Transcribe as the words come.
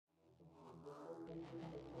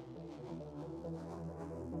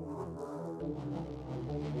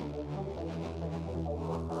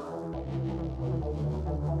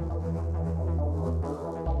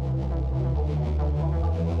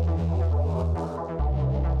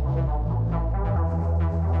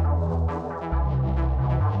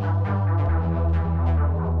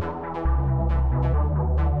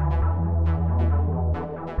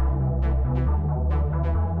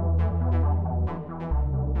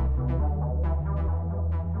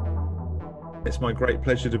It's my great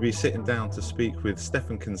pleasure to be sitting down to speak with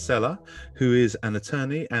Stefan Kinsella, who is an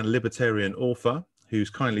attorney and libertarian author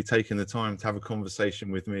who's kindly taken the time to have a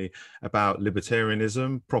conversation with me about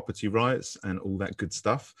libertarianism, property rights, and all that good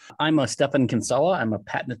stuff. I'm a Stefan Kinsella. I'm a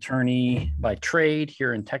patent attorney by trade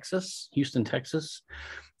here in Texas, Houston, Texas.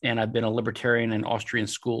 And I've been a libertarian in Austrian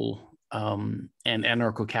school and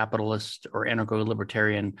anarcho-capitalist or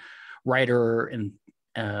anarcho-libertarian writer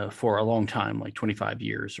for a long time, like 25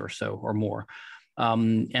 years or so or more.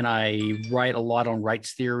 And I write a lot on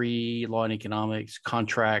rights theory, law and economics,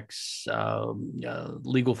 contracts,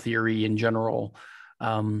 legal theory in general,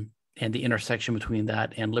 and the intersection between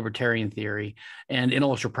that and libertarian theory and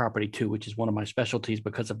intellectual property too, which is one of my specialties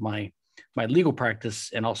because of my legal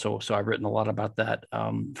practice. And also, so I've written a lot about that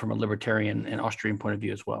from a libertarian and Austrian point of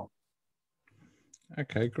view as well.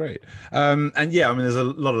 Okay, great. And yeah, I mean, there's a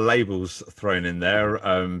lot of labels thrown in there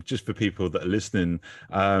just for people that are listening.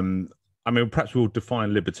 I mean, perhaps we'll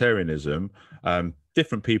define libertarianism.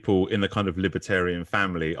 Different people in the kind of libertarian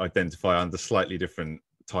family identify under slightly different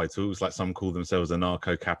titles, like some call themselves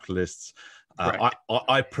anarcho-capitalists.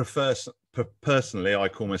 I prefer, personally, I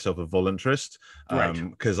call myself a voluntarist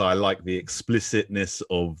because I like the explicitness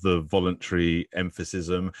of the voluntary emphasis.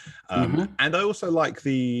 And I also like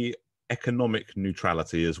the economic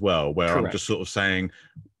neutrality as well, where I'm just sort of saying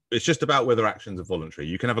it's just about whether actions are voluntary.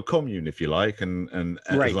 You can have a commune if you like, and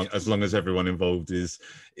as long as everyone involved is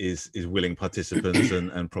willing participants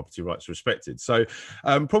and property rights respected. So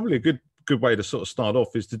probably a good way to sort of start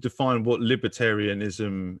off is to define what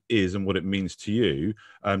libertarianism is and what it means to you.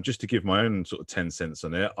 Just to give my own sort of 10 cents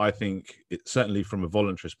on it, I think it, certainly from a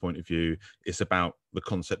voluntarist point of view, it's about the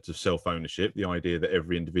concept of self-ownership, the idea that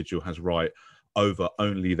every individual has right over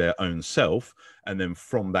only their own self. And then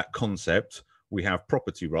from that concept, we have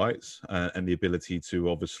property rights and the ability to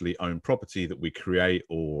obviously own property that we create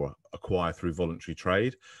or acquire through voluntary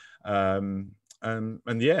trade. And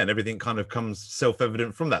everything kind of comes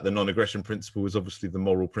self-evident from that. The non-aggression principle is obviously the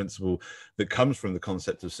moral principle that comes from the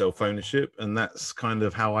concept of self-ownership. And that's kind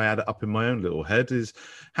of how I add it up in my own little head. Is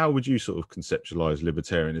how would you sort of conceptualize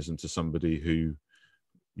libertarianism to somebody who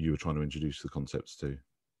you were trying to introduce the concepts to?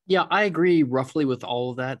 Yeah, I agree roughly with all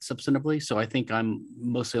of that substantively. So I think I'm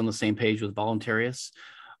mostly on the same page with voluntarists.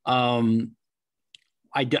 Actually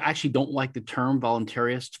don't like the term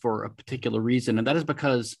voluntarist for a particular reason. And that is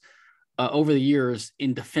because over the years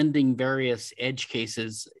in defending various edge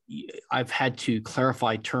cases, I've had to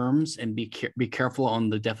clarify terms and be careful on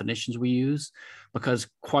the definitions we use, because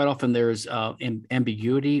quite often there's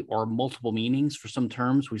ambiguity or multiple meanings for some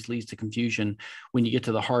terms, which leads to confusion when you get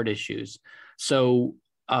to the hard issues. So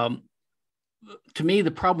to me, the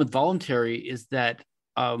problem with voluntary is that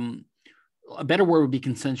a better word would be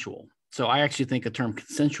consensual. So I actually think a term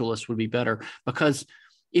consensualist would be better, because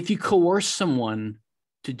if you coerce someone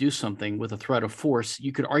to do something with a threat of force,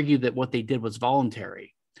 you could argue that what they did was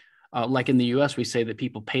voluntary. Like in the US, we say that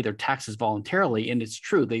people pay their taxes voluntarily, and it's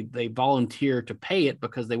true. They volunteer to pay it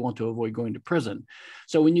because they want to avoid going to prison.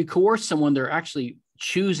 So when you coerce someone, they're actually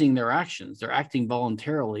choosing their actions. They're acting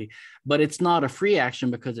voluntarily, but it's not a free action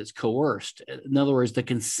because it's coerced. In other words, the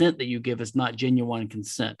consent that you give is not genuine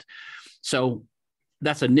consent. So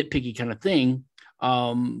that's a nitpicky kind of thing.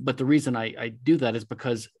 But the reason I do that is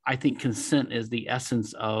because I think consent is the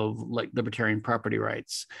essence of like libertarian property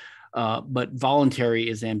rights. But voluntary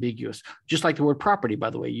is ambiguous, just like the word property, by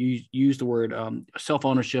the way. You use the word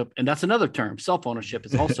self-ownership, and that's another term. Self-ownership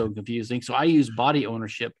is also confusing. So I use body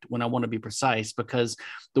ownership when I want to be precise, because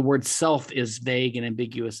the word self is vague and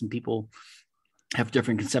ambiguous, and people have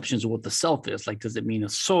different conceptions of what the self is. Like, does it mean a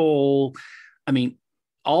soul? I mean,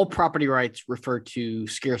 all property rights refer to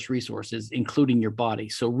scarce resources, including your body.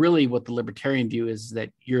 So really what the libertarian view is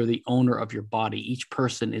that you're the owner of your body. Each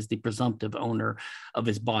person is the presumptive owner of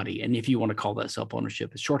his body. And if you want to call that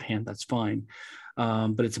self-ownership as shorthand, that's fine.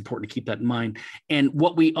 But it's important to keep that in mind. And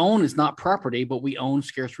what we own is not property, but we own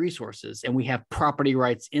scarce resources, and we have property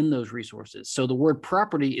rights in those resources. So the word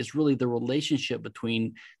property is really the relationship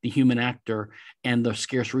between the human actor and the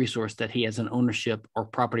scarce resource that he has an ownership or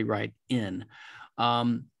property right in.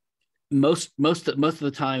 Most of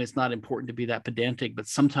the time, it's not important to be that pedantic, but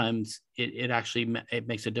sometimes it actually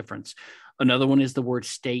makes a difference. Another one is the word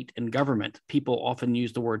state and government. People often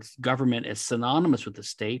use the word government as synonymous with the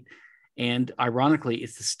state. And ironically,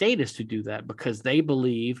 it's the statists who do that, because they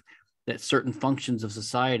believe that certain functions of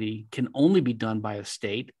society can only be done by a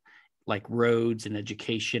state, like roads and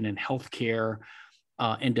education and healthcare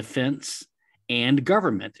and defense. And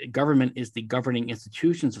government. Government is the governing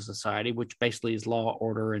institutions of society, which basically is law,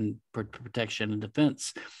 order, and protection and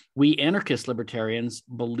defense. We anarchist libertarians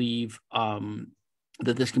believe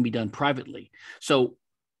that this can be done privately. So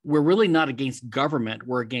we're really not against government,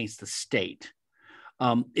 we're against the state.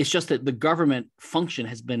 It's just that the government function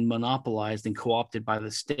has been monopolized and co-opted by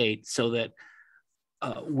the state, so that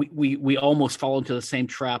we almost fall into the same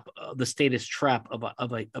trap, the statist trap of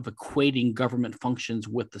equating government functions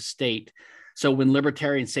with the state. So when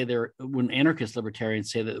anarchist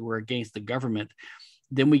libertarians say that we're against the government,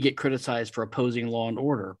 then we get criticized for opposing law and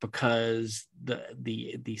order, because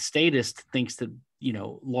the statist thinks that, you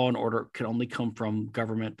know, law and order can only come from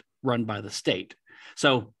government run by the state.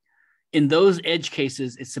 So in those edge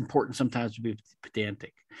cases, it's important sometimes to be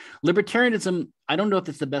pedantic. Libertarianism, I don't know if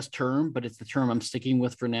it's the best term, but it's the term I'm sticking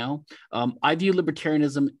with for now. I view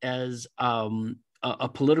libertarianism as a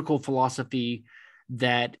political philosophy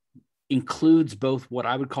that includes both what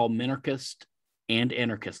I would call minarchist and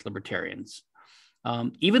anarchist libertarians.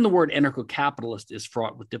 Even the word anarcho-capitalist is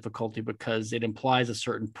fraught with difficulty because it implies a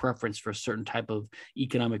certain preference for a certain type of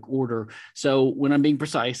economic order. So when I'm being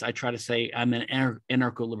precise, I try to say I'm an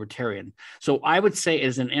anarcho-libertarian. So I would say,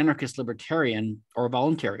 as an anarchist libertarian or a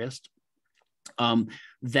voluntarist,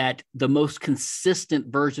 that the most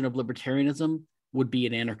consistent version of libertarianism would be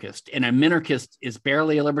an anarchist. And a minarchist is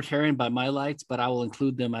barely a libertarian by my lights, but I will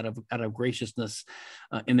include them out of graciousness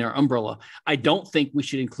in their umbrella. I don't think we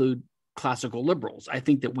should include classical liberals. I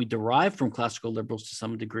think that we derive from classical liberals to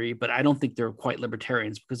some degree, but I don't think they're quite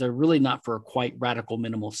libertarians, because they're really not for a quite radical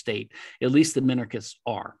minimal state. At least the minarchists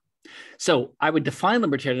are. So I would define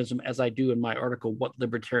libertarianism, as I do in my article, What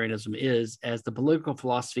Libertarianism Is, as the political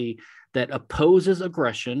philosophy that opposes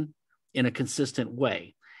aggression in a consistent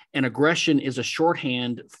way. And aggression is a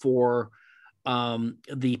shorthand for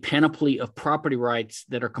the panoply of property rights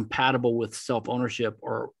that are compatible with self-ownership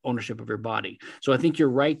or ownership of your body. So I think you're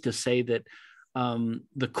right to say that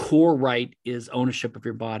the core right is ownership of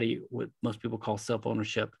your body, what most people call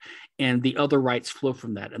self-ownership, and the other rights flow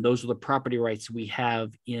from that. And those are the property rights we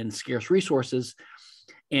have in scarce resources.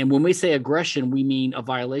 And when we say aggression, we mean a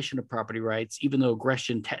violation of property rights, even though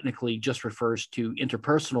aggression technically just refers to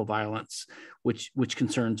interpersonal violence, which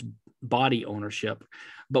concerns body ownership.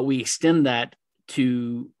 But we extend that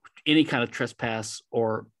to any kind of trespass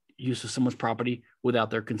or use of someone's property without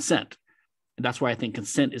their consent. And that's why I think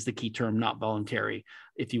consent is the key term, not voluntary,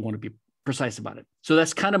 if you want to be precise about it. So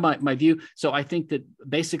that's kind of my view. So I think that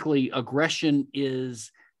basically aggression is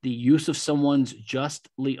the use of someone's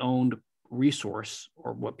justly owned resource,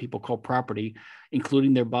 or what people call property,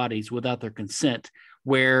 including their bodies, without their consent,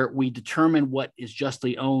 where we determine what is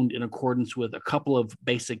justly owned in accordance with a couple of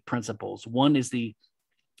basic principles. One is the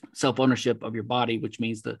self-ownership of your body, which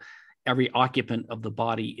means that every occupant of the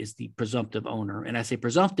body is the presumptive owner. And I say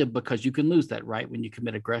presumptive because you can lose that right when you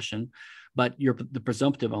commit aggression, but you're the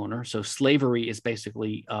presumptive owner. So slavery is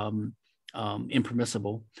basically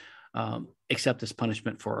impermissible, except as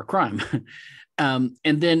punishment for a crime. And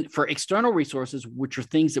then for external resources, which are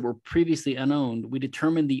things that were previously unowned, we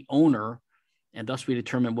determine the owner, and thus we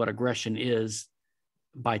determine what aggression is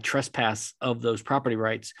by trespass of those property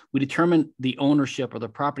rights. We determine the ownership or the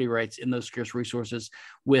property rights in those scarce resources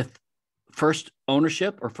with first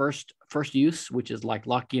ownership or first use, which is like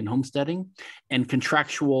Lockean homesteading, and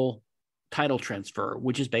contractual title transfer,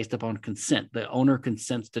 which is based upon consent. The owner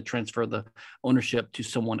consents to transfer the ownership to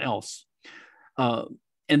someone else.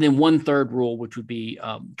 And then one third rule, which would be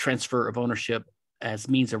transfer of ownership as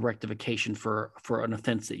means of rectification for an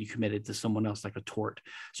offense that you committed to someone else, like a tort.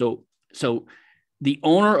 So the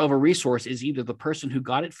owner of a resource is either the person who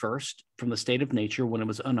got it first from the state of nature when it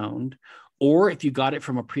was unowned, or if you got it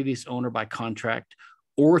from a previous owner by contract,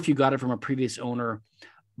 or if you got it from a previous owner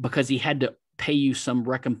because he had to pay you some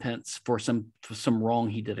recompense for some wrong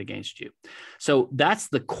he did against you. So that's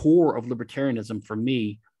the core of libertarianism for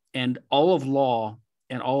me. And all of law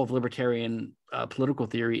and all of libertarian political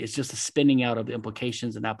theory is just a spinning out of the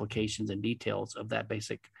implications and applications and details of that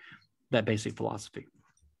basic philosophy.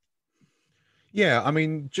 Yeah, I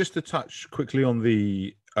mean, just to touch quickly on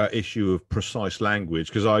the issue of precise language,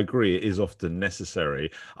 because I agree it is often necessary.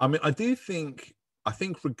 I mean, I think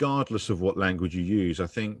regardless of what language you use, I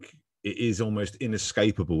think it is almost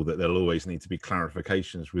inescapable that there'll always need to be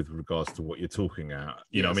clarifications with regards to what you're talking about.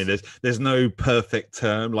 You know, I mean, there's no perfect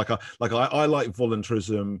term. Like I like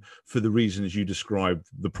voluntarism for the reasons you described.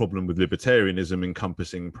 The problem with libertarianism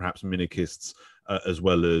encompassing perhaps minarchists as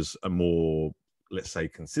well as a more, let's say,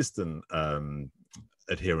 consistent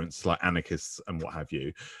adherents like anarchists and what have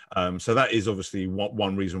you. So that is obviously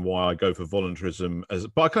one reason why I go for voluntarism.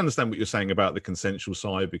 But I can understand what you're saying about the consensual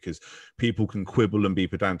side, because people can quibble and be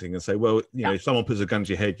pedantic and say, well, you know, if someone puts a gun to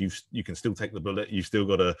your head, you can still take the bullet. You've still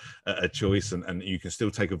got a choice, and you can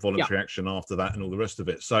still take a voluntary action after that and all the rest of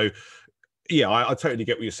it. So Yeah, I totally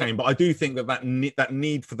get what you're saying, but I do think that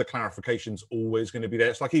need for the clarification is always going to be there.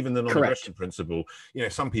 It's like even the non-aggression Correct. principle.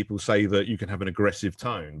 Some people say that you can have an aggressive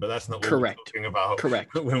tone, but that's not what we're Correct. talking about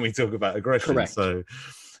Correct. when we talk about aggression. Correct. So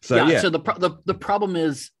yeah. yeah. So the problem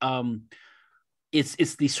is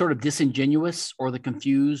it's the sort of disingenuous or the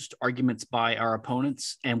confused arguments by our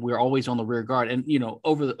opponents, and we're always on the rear guard. And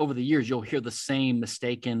over the years, you'll hear the same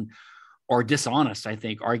mistaken or dishonest, I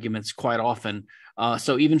think, arguments quite often.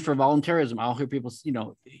 So even for voluntarism, I'll hear people,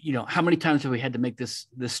 how many times have we had to make this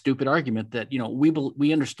stupid argument that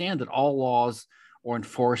we understand that all laws are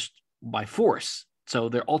enforced by force, so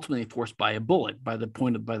they're ultimately enforced by a bullet, by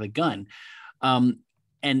the gun,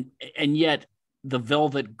 and yet the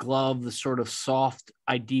velvet glove, the sort of soft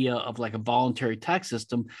idea of like a voluntary tax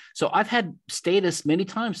system. So I've had statists many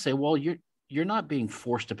times say, well, you're not being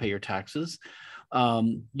forced to pay your taxes.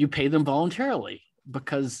 You pay them voluntarily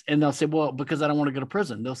and they'll say, well, because I don't want to go to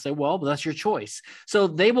prison. They'll say, well, but that's your choice. So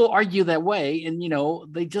they will argue that way. And,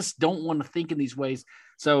 they just don't want to think in these ways.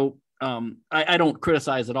 So I don't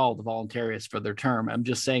criticize at all the voluntarists for their term. I'm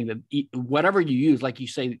just saying that whatever you use, like you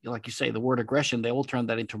say, the word aggression, they will turn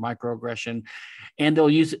that into microaggression, and they'll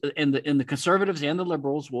use, and the conservatives and the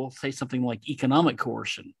liberals will say something like economic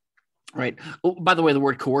coercion, right? Oh, by the way, the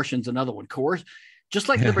word coercion is another one. Just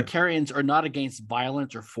like libertarians are not against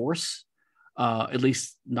violence or force, at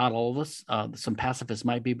least not all of us. Some pacifists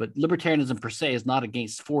might be, but libertarianism per se is not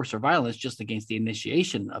against force or violence, just against the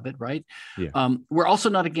initiation of it, right? Yeah. We're also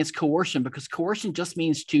not against coercion, because coercion just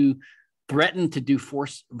means to threaten to do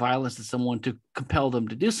force violence to someone to compel them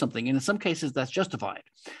to do something. And in some cases, that's justified.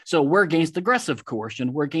 So we're against aggressive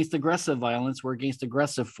coercion. We're against aggressive violence. We're against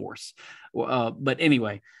aggressive force. But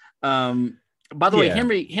anyway, by the way,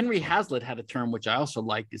 Henry Hazlitt had a term which I also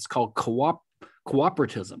like. It's called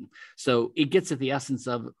cooperatism. So it gets at the essence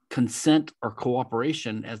of consent or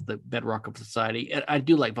cooperation as the bedrock of society. I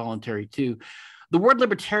do like voluntary too. The word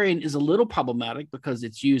libertarian is a little problematic because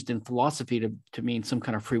it's used in philosophy to mean some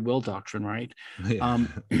kind of free will doctrine, right? Yeah.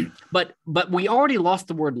 But we already lost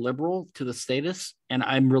the word liberal to the status, and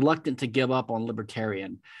I'm reluctant to give up on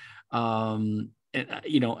libertarian. And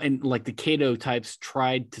like the Cato types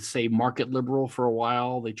tried to say market liberal for a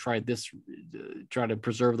while. They tried try to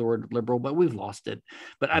preserve the word liberal, but we've lost it.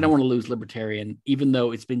 But I don't want to lose libertarian, even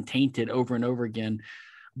though it's been tainted over and over again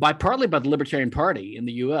partly by the Libertarian Party in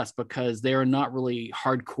the US, because they are not really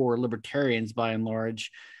hardcore libertarians by and large,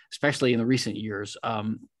 especially in the recent years.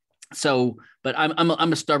 But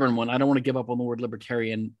I'm a stubborn one. I don't want to give up on the word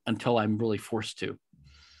libertarian until I'm really forced to.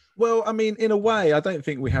 Well, I mean, in a way, I don't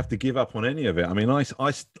think we have to give up on any of it. I mean, I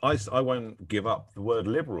won't give up the word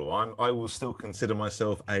liberal. I will still consider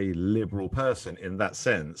myself a liberal person in that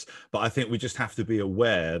sense. But I think we just have to be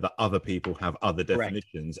aware that other people have other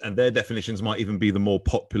definitions, and their definitions might even be the more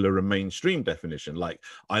popular and mainstream definition. Like,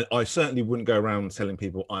 I certainly wouldn't go around telling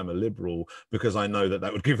people I'm a liberal, because I know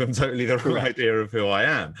that would give them totally the wrong idea of who I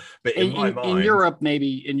am. But in Europe,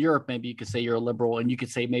 maybe you could say you're a liberal, and you could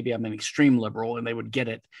say maybe I'm an extreme liberal, and they would get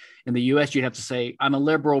it. In the US, you'd have to say, I'm a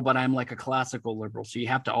liberal, but I'm like a classical liberal. So you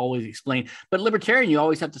have to always explain. But libertarian, you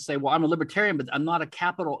always have to say, well, I'm a libertarian, but I'm not a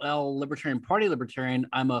capital L Libertarian Party libertarian.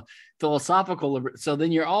 I'm a philosophical libertarian. So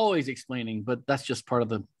then you're always explaining, but that's just part of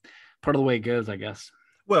the way it goes, I guess.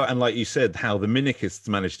 Well, and like you said, how the minarchists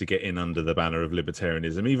managed to get in under the banner of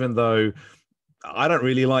libertarianism, even though I don't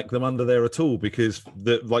really like them under there at all, because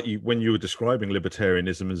when you were describing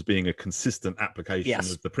libertarianism as being a consistent application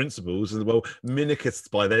of the principles, and well, minarchists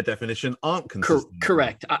by their definition aren't consistent.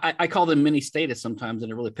 Correct. I call them mini statists sometimes,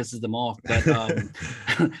 and it really pisses them off. But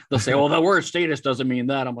they'll say, "Well, the word statist doesn't mean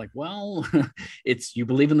that." I'm like, "Well, it's you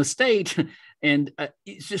believe in the state." And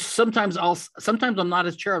it's just sometimes I'm not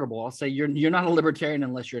as charitable. I'll say you're not a libertarian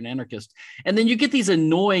unless you're an anarchist. And then you get these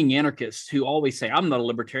annoying anarchists who always say, I'm not a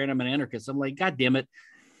libertarian, I'm an anarchist. I'm like, God damn it.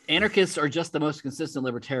 Anarchists are just the most consistent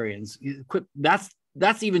libertarians.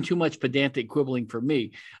 That's even too much pedantic quibbling for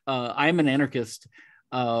me. I'm an anarchist,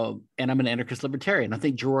 and I'm an anarchist libertarian. I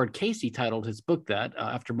think Gerard Casey titled his book that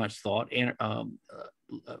after much thought.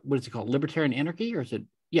 What is it called? Libertarian Anarchy? Or is it?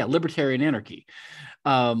 Yeah, Libertarian Anarchy.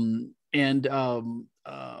 But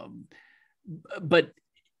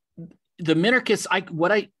the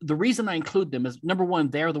minarchists, the reason I include them is, number one,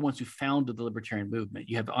 they're the ones who founded the libertarian movement.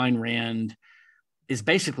 You have Ayn Rand is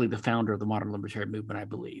basically the founder of the modern libertarian movement, I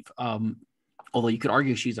believe. Although you could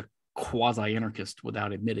argue she's a quasi-anarchist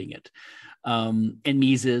without admitting it. And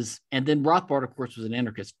Mises, and then Rothbard, of course, was an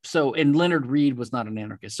anarchist. So, and Leonard Read was not an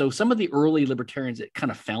anarchist. So some of the early libertarians that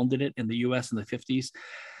kind of founded it in the US in the 50s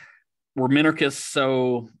were minarchists.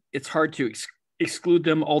 So it's hard to exclude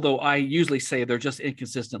them, although I usually say they're just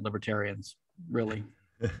inconsistent libertarians, really.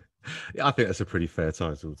 Yeah, I think that's a pretty fair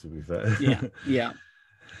title, to be fair. Yeah, yeah.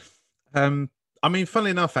 Um, I mean,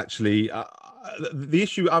 funnily enough, actually, the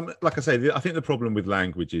issue, like I say, I think the problem with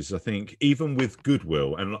language is, I think even with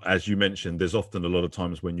goodwill, and as you mentioned, there's often a lot of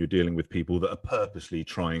times when you're dealing with people that are purposely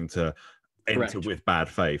trying to enter Correct. with bad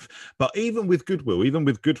faith. But even with goodwill, even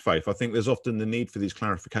with good faith, I think there's often the need for these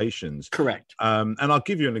clarifications. Correct. And I'll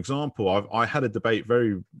give you an example. I had a debate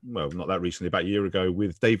not that recently, about a year ago,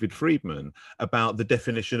 with David Friedman about the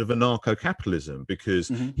definition of anarcho-capitalism,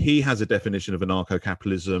 because he has a definition of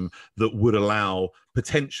anarcho-capitalism that would allow,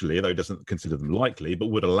 potentially, though he doesn't consider them likely, but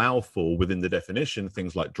would allow for, within the definition,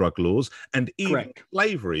 things like drug laws and even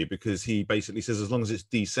slavery, because he basically says as long as it's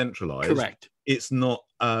decentralized, Correct. it's not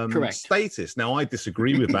statist. Now, I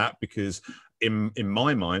disagree with that, because in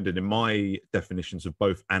my mind and in my definitions of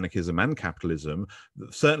both anarchism and capitalism,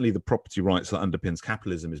 certainly the property rights that underpins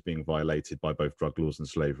capitalism is being violated by both drug laws and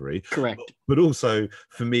slavery. Correct. But also,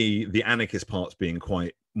 for me, the anarchist part's being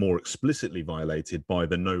quite more explicitly violated by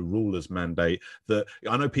the no rulers mandate. That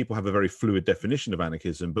I know people have a very fluid definition of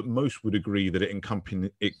anarchism, but most would agree that it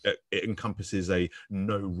encompasses a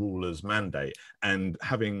no rulers mandate, and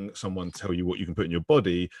having someone tell you what you can put in your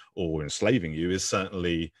body or enslaving you is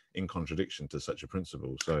certainly in contradiction to such a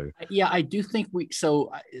principle. So yeah, I do think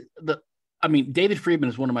David Friedman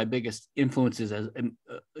is one of my biggest influences in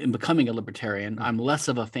becoming a libertarian. I'm less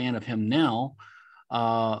of a fan of him now,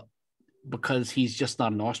 because he's just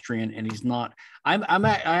not an Austrian, and he's not. I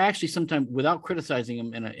actually sometimes, without criticizing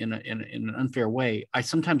him in an unfair way, I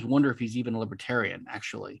sometimes wonder if he's even a libertarian.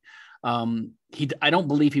 Actually, I don't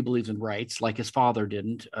believe he believes in rights like his father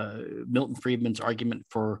didn't. Milton Friedman's argument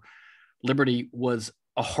for liberty was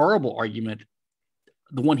a horrible argument,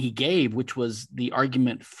 the one he gave, which was the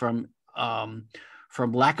argument from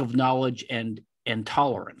lack of knowledge and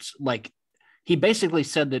tolerance. Like, he basically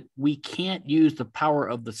said that we can't use the power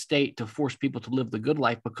of the state to force people to live the good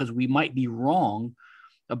life, because we might be wrong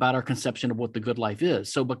about our conception of what the good life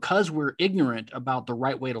is. So because we're ignorant about the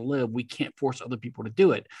right way to live, we can't force other people to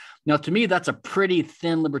do it. Now, to me, that's a pretty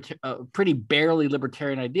thin, pretty barely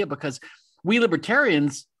libertarian idea, because we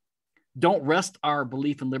libertarians don't rest our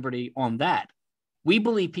belief in liberty on that. We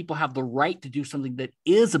believe people have the right to do something that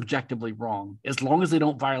is objectively wrong, as long as they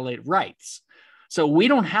don't violate rights. So we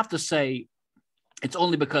don't have to say it's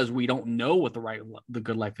only because we don't know what the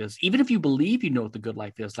good life is. Even if you believe you know what the good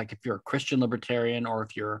life is, like if you're a Christian libertarian, or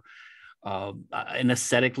if you're an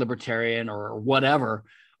ascetic libertarian, or whatever,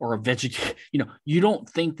 or a vegetarian, you don't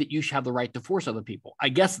think that you should have the right to force other people. I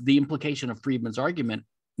guess the implication of Friedman's argument,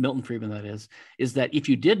 Milton Friedman, that is that if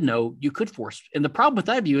you did know, you could force. And the problem with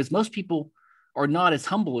that view is most people are not as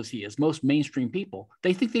humble as he is. Most mainstream people,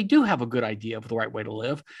 they think they do have a good idea of the right way to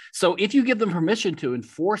live. So if you give them permission to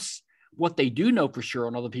enforce what they do know for sure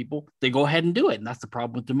on other people, they go ahead and do it. And that's the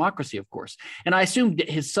problem with democracy, of course. And I assume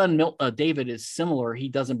his son, David, is similar. He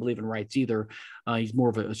doesn't believe in rights either. He's more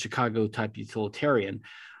of a Chicago type utilitarian.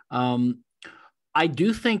 I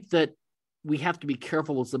do think that we have to be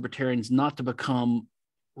careful as libertarians not to become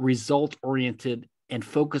result oriented and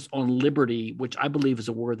focus on liberty, which I believe is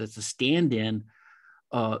a word that's a stand-in.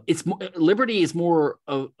 Liberty is more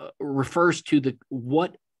refers to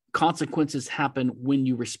what consequences happen when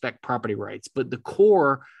you respect property rights, but the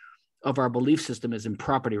core of our belief system is in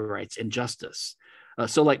property rights and justice.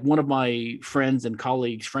 So like one of my friends and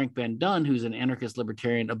colleagues, Frank Van Dunn, who's an anarchist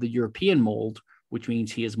libertarian of the European mold, which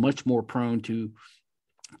means he is much more prone to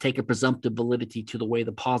take a presumptive validity to the way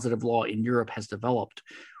the positive law in Europe has developed,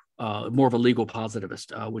 more of a legal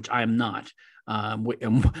positivist, which I am not. I'm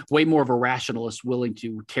way more of a rationalist, willing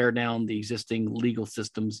to tear down the existing legal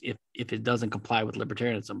systems if it doesn't comply with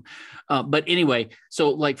libertarianism. But anyway,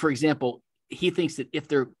 so like, for example, he thinks that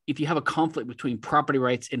if you have a conflict between property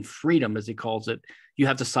rights and freedom, as he calls it, you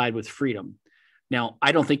have to side with freedom. Now,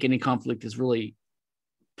 I don't think any conflict is really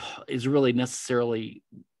necessarily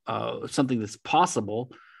something that's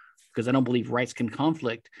possible, because I don't believe rights can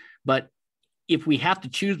conflict. But if we have to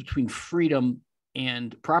choose between freedom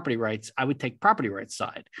and property rights, I would take property rights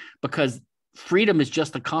side, because freedom is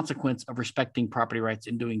just a consequence of respecting property rights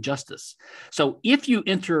and doing justice. So if you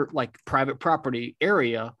enter like private property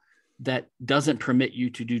area that doesn't permit you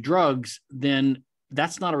to do drugs, then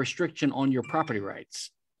that's not a restriction on your property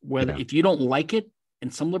rights. If you don't like it,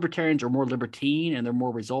 and some libertarians are more libertine and they're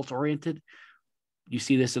more results oriented. You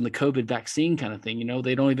see this in the COVID vaccine kind of thing.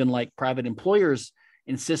 They don't even like private employers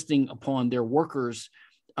insisting upon their workers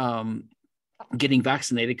getting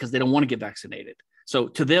vaccinated, because they don't want to get vaccinated. So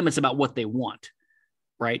to them, it's about what they want,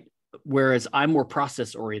 right? Whereas I'm more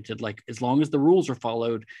process oriented, like as long as the rules are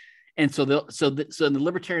followed. And so the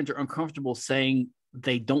libertarians are uncomfortable saying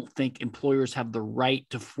they don't think employers have the right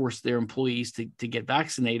to force their employees to get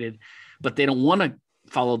vaccinated, but they don't want to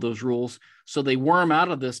follow those rules. So they worm out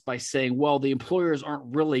of this by saying, well, the employers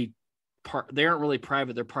aren't really they aren't really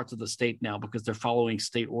private. They're parts of the state now because they're following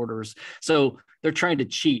state orders. So they're trying to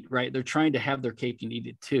cheat, right? They're trying to have their cake and eat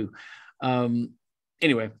it too.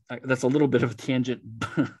 Anyway, that's a little bit of a tangent.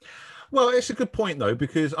 Well, it's a good point though,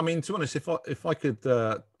 because I mean, to be honest, if I could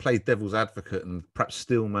play devil's advocate and perhaps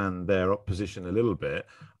steelman their opposition a little bit,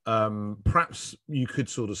 perhaps you could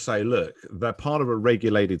sort of say, look, they're part of a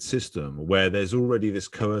regulated system where there's already this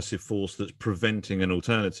coercive force that's preventing an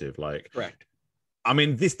alternative. Like, correct. I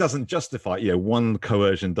mean, this doesn't justify, one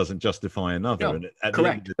coercion doesn't justify another. No, and at the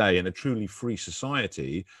end of the day, in a truly free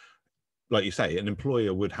society, like you say, an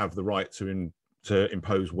employer would have the right to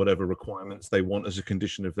impose whatever requirements they want as a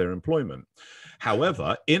condition of their employment.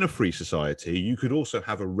 However, in a free society, you could also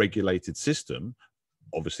have a regulated system,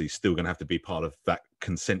 obviously still going to have to be part of that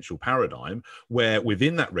consensual paradigm, where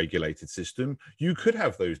within that regulated system, you could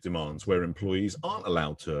have those demands where employees aren't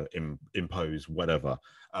allowed to impose whatever.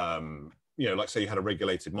 Like say you had a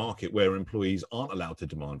regulated market where employees aren't allowed to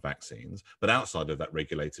demand vaccines, but outside of that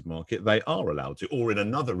regulated market, they are allowed to, or in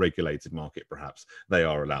another regulated market, perhaps they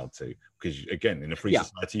are allowed to, because again, in a free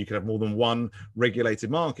society, you can have more than one regulated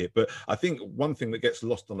market. But I think one thing that gets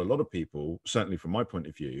lost on a lot of people, certainly from my point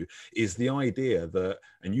of view, is the idea that,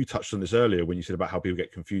 and you touched on this earlier when you said about how people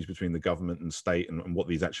get confused between the government and state and what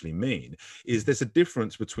these actually mean, is there's a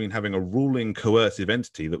difference between having a ruling coercive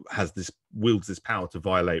entity that wields this power to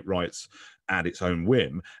violate rights at its own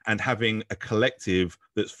whim, and having a collective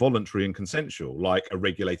that's voluntary and consensual, like a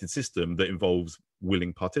regulated system that involves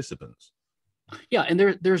willing participants. Yeah, and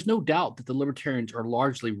there's no doubt that the libertarians are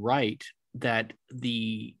largely right that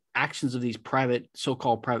the actions of these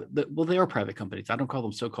so-called private, they are private companies. I don't call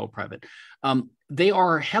them so-called private. They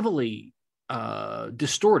are heavily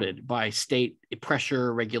distorted by state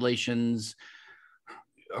pressure, regulations,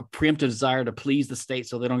 a preemptive desire to please the state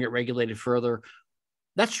so they don't get regulated further.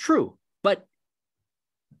 That's true. But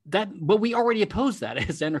we already oppose that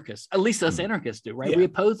as anarchists, at least us anarchists do, right? Yeah. We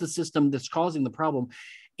oppose the system that's causing the problem.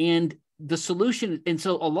 And the solution, and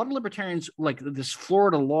so a lot of libertarians, like this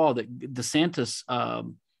Florida law that DeSantis, I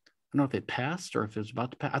don't know if it passed or if it was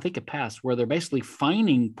about to pass, I think it passed, where they're basically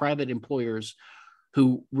fining private employers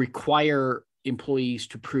who require employees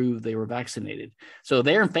to prove they were vaccinated. So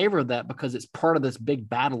they're in favor of that because it's part of this big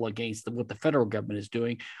battle against what the federal government is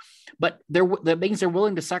doing. But that means they're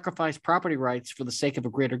willing to sacrifice property rights for the sake of a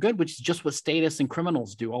greater good, which is just what statists and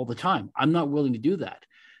criminals do all the time. I'm not willing to do that.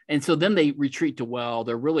 And so then they retreat to, well,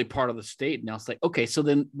 they're really part of the state. Now it's like, okay, so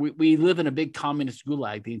then we live in a big communist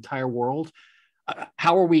gulag, the entire world.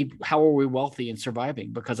 How are we wealthy and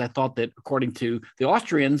surviving? Because I thought that according to the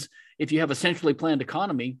Austrians, if you have a centrally planned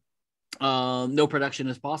economy, no production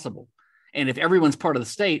is possible. And if everyone's part of the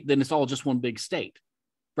state, then it's all just one big state,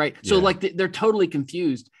 right? Yeah. So like they're totally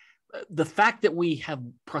confused. The fact that we have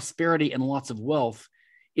prosperity and lots of wealth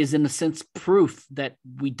is in a sense proof that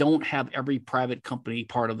we don't have every private company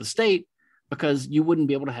part of the state, because you wouldn't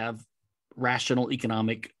be able to have rational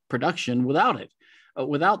economic production without it,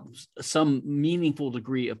 without some meaningful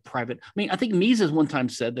degree of private. I mean, I think Mises one time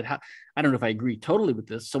said that, I don't know if I agree totally with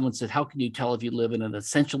this. Someone said, how can you tell if you live in an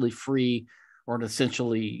essentially free or an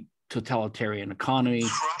essentially totalitarian economy?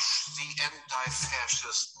 Crush the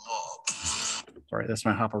anti-fascist mob. Sorry, that's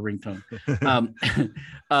my Hopper ringtone.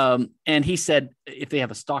 And he said, if they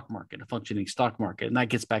have a stock market, a functioning stock market, and that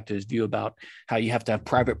gets back to his view about how you have to have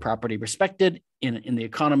private property respected in the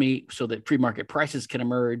economy so that free market prices can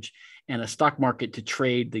emerge, and a stock market to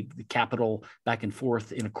trade the capital back and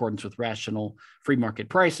forth in accordance with rational free market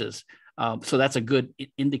prices. So that's a good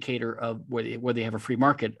indicator of whether they have a free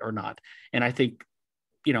market or not. And I think,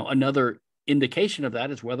 another indication of that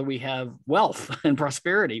is whether we have wealth and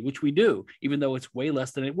prosperity, which we do, even though it's way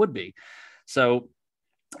less than it would be. So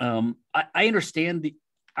I understand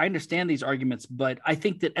these arguments, but I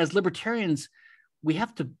think that as libertarians, we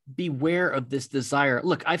have to beware of this desire.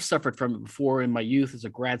 Look, I've suffered from it before in my youth as a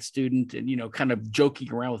grad student, and kind of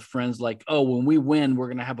joking around with friends like, oh, when we win, we're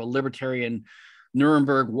going to have a libertarian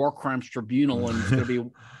Nuremberg War Crimes Tribunal, and it's going to be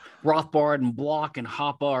Rothbard and Bloch and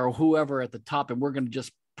Hoppe or whoever at the top, and we're going to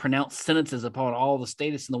just pronounce sentences upon all the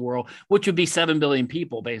statists in the world, which would be 7 billion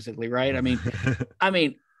people, basically, right? I mean,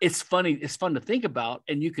 it's funny. It's fun to think about,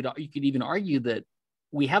 and you could even argue that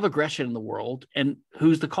we have aggression in the world, and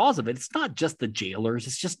who's the cause of it? It's not just the jailers.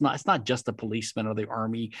 It's not just the policemen or the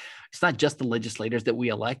army. It's not just the legislators that we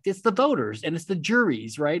elect. It's the voters and it's the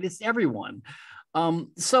juries, right? It's everyone.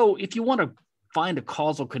 So if you want to find a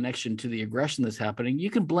causal connection to the aggression that's happening, you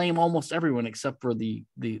can blame almost everyone except for the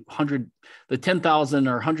 10,000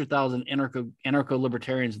 or 100,000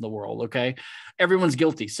 anarcho-libertarians in the world. Okay, everyone's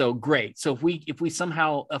guilty. So great. So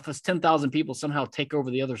if us 10,000 people somehow take over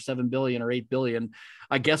the other 7 billion or 8 billion,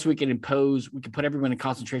 I guess we can put everyone in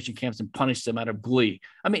concentration camps and punish them out of glee.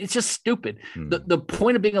 I mean, it's just stupid. The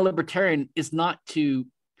point of being a libertarian is not to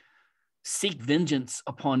seek vengeance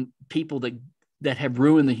upon people that have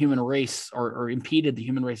ruined the human race or impeded the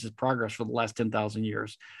human race's progress for the last 10,000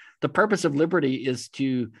 years. The purpose of liberty is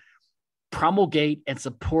to promulgate and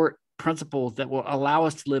support principles that will allow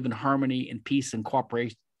us to live in harmony and peace and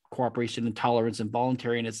cooperation and tolerance and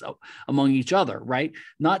voluntariness among each other, right?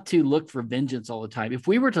 Not to look for vengeance all the time. If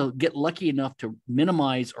we were to get lucky enough to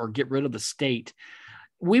minimize or get rid of the state,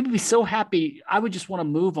 we would be so happy. I would just want to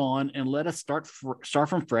move on and let us start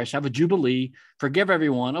from fresh, have a jubilee, forgive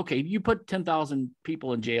everyone. Okay, you put 10,000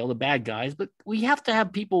 people in jail, the bad guys, but we have to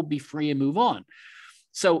have people be free and move on.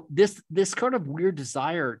 So this kind of weird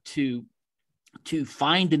desire to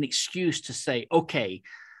find an excuse to say, okay,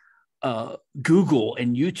 Google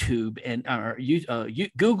and YouTube and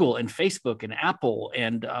Google and Facebook and Apple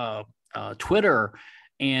and Twitter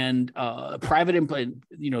and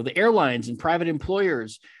the airlines and private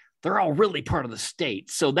employers, they're all really part of the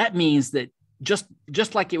state. So that means that just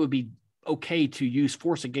like it would be okay to use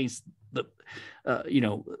force against the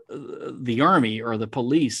army or the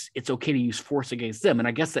police, it's okay to use force against them. And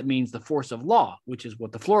I guess that means the force of law, which is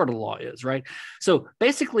what the Florida law is, right? So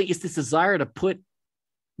basically it's this desire to put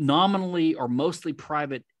nominally or mostly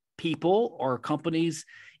private people or companies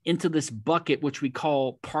into this bucket, which we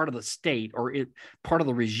call part of the state or part of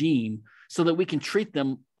the regime, so that we can treat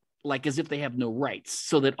them like as if they have no rights,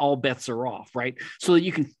 so that all bets are off, right? So that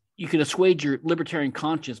you can assuage your libertarian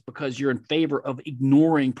conscience because you're in favor of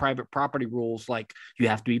ignoring private property rules, like you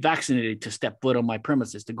have to be vaccinated to step foot on my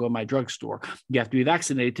premises, to go to my drugstore. You have to be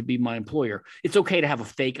vaccinated to be my employer. It's okay to have a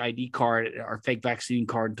fake ID card or fake vaccine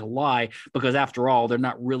card to lie, because after all, they're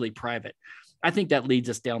not really private. I think that leads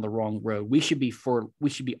us down the wrong road. We should be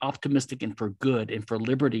optimistic and for good and for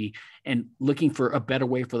liberty and looking for a better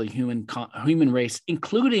way for the human race,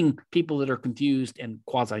 including people that are confused and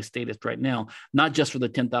quasi-statist right now, not just for the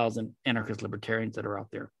 10,000 anarchist libertarians that are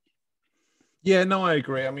out there. Yeah, no, I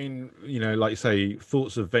agree. I mean, like you say,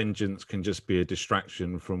 thoughts of vengeance can just be a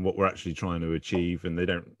distraction from what we're actually trying to achieve. And they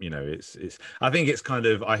don't, I think it's kind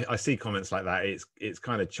of, I see comments like that. It's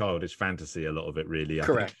kind of childish fantasy, a lot of it, really.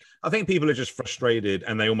 Correct. I think people are just frustrated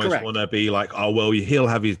and they almost want to be like, oh, well, he'll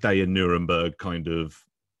have his day in Nuremberg, kind of,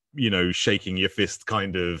 shaking your fist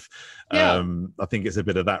kind of. Yeah. I think it's a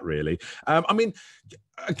bit of that, really. I mean,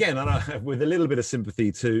 again, with a little bit of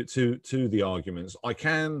sympathy to the arguments, I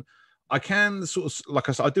can sort of, like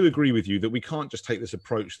I said, I do agree with you that we can't just take this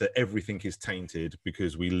approach that everything is tainted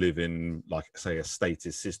because we live in, like, say, a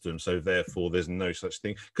statist system. So therefore, there's no such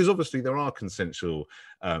thing. Because obviously there are consensual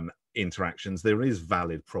interactions. There is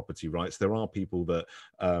valid property rights. There are people that,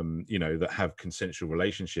 that have consensual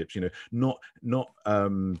relationships. Not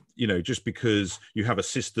just because you have a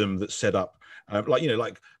system that's set up,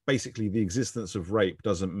 like basically the existence of rape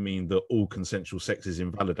doesn't mean that all consensual sex is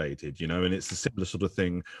invalidated, and it's a similar sort of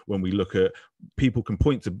thing when we look at, people can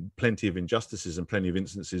point to plenty of injustices and plenty of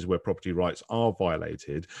instances where property rights are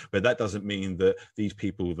violated, but that doesn't mean that these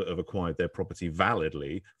people that have acquired their property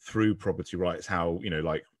validly through property rights,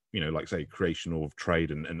 like say creation of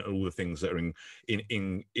trade and all the things that are in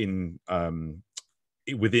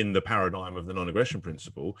within the paradigm of the non-aggression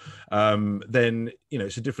principle, then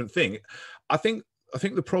it's a different thing. I think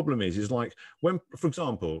the problem is like when, for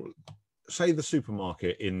example, say the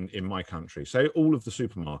supermarket in my country, say all of the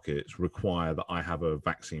supermarkets require that I have a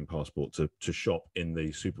vaccine passport to shop in the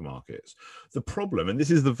supermarkets. The problem, and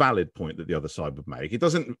this is the valid point that the other side would make, it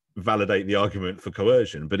doesn't validate the argument for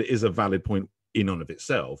coercion, but it is a valid point in and of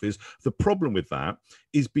itself, is the problem with that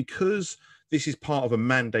is because this is part of a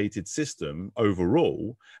mandated system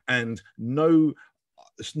overall, and no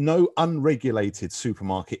unregulated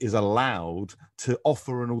supermarket is allowed to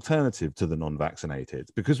offer an alternative to the non-vaccinated,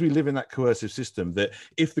 because we live in that coercive system that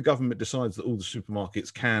if the government decides that all the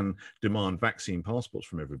supermarkets can demand vaccine passports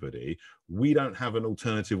from everybody, we don't have an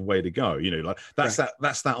alternative way to go. That's right.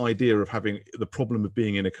 That's that idea of having the problem of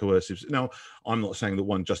being in a coercive. Now, I'm not saying that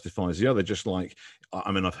one justifies the other, just like,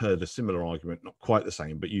 I've heard a similar argument, not quite the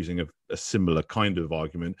same, but using a similar kind of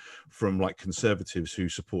argument from like conservatives who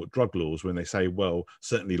support drug laws, when they say, well,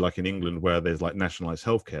 certainly like in England where there's like nationalized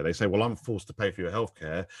healthcare, they say, well, I'm forced to pay for your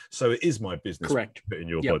healthcare, so it is my business. Correct. To put in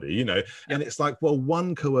your body, and it's like, well,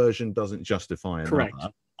 one coercion doesn't justify another. Correct.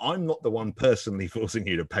 I'm not the one personally forcing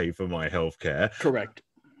you to pay for my healthcare. Correct.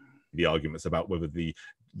 the arguments about whether the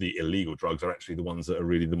illegal drugs are actually the ones that are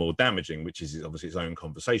really the more damaging, which is obviously its own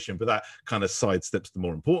conversation. But that kind of sidesteps the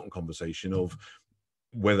more important conversation of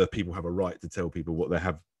whether people have a right to tell people what they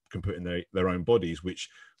can put in their own bodies, which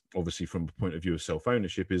obviously from the point of view of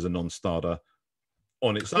self-ownership is a non-starter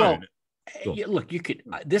on its own. Look, you could,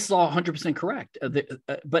 this is all 100% correct.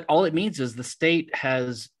 But all it means is the state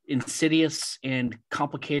has insidious and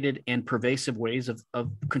complicated and pervasive ways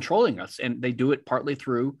of controlling us. And they do it partly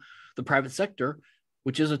through the private sector,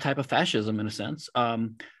 which is a type of fascism in a sense.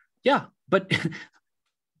 But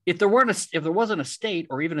if there wasn't a state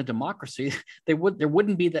or even a democracy, there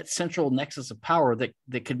wouldn't be that central nexus of power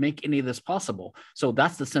that could make any of this possible. So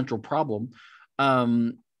that's the central problem.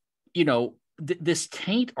 This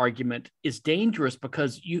taint argument is dangerous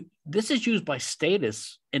because this is used by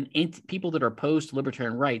statists and people that are opposed to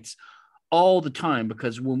libertarian rights all the time.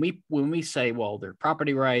 Because when we say, well, they're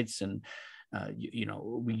property rights and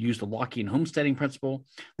we use the Lockean homesteading principle,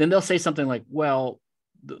 then they'll say something like, well,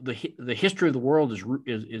 the history of the world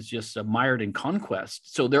is just mired in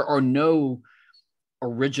conquest. So there are no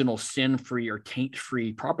original sin-free or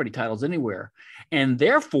taint-free property titles anywhere. And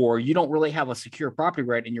therefore, you don't really have a secure property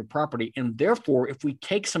right in your property. And therefore, if we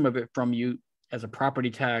take some of it from you as a property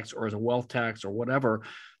tax or as a wealth tax or whatever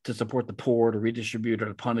to support the poor, to redistribute or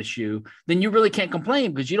to punish you, then you really can't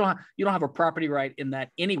complain because you don't have a property right in that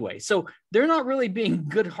anyway. So they're not really being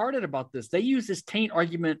good-hearted about this. They use this taint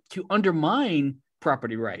argument to undermine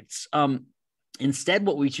property rights. Instead,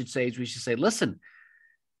 what we should say, listen,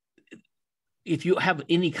 if you have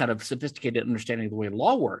any kind of sophisticated understanding of the way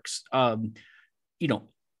law works,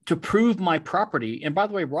 to prove my property, and by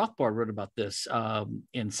the way, Rothbard wrote about this in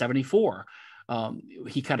 1974.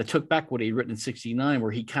 He kind of took back what he'd written in 1969,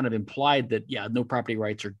 where he kind of implied that, no property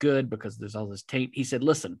rights are good because there's all this taint. He said,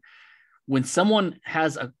 listen, when someone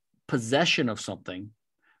has a possession of something,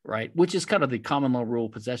 right, which is kind of the common law rule,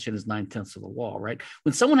 possession is 9/10 of the law, right?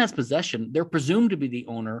 When someone has possession, they're presumed to be the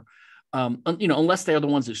owner, unless they're the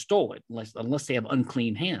ones who stole it, unless they have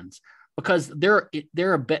unclean hands, because they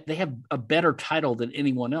have a better title than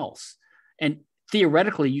anyone else. And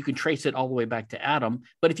theoretically, you can trace it all the way back to Adam.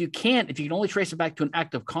 But if you can only trace it back to an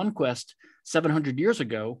act of conquest 700 years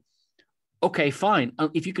ago, okay, fine.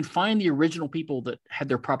 If you can find the original people that had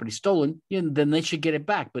their property stolen, then they should get it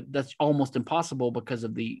back. But that's almost impossible because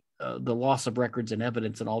of the loss of records and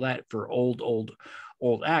evidence and all that for old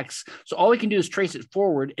acts. So all we can do is trace it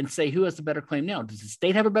forward and say, who has the better claim now? Does the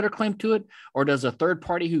state have a better claim to it? Or does a third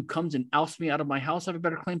party who comes and ousts me out of my house have a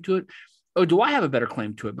better claim to it? Or do I have a better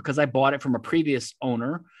claim to it because I bought it from a previous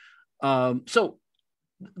owner? So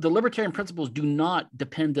the libertarian principles do not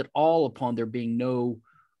depend at all upon there being no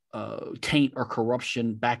taint or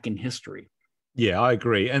corruption back in history. Yeah, I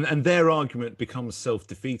agree. And their argument becomes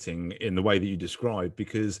self-defeating in the way that you described,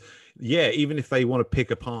 because, even if they want to pick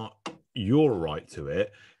apart your right to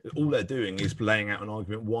it, all they're doing is laying out an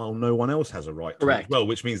argument while no one else has a right to it as well,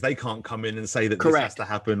 which means they can't come in and say that this has to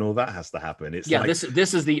happen or that has to happen. It's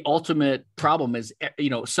this is the ultimate problem is,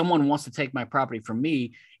 someone wants to take my property from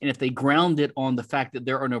me. And if they ground it on the fact that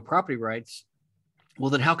there are no property rights, well,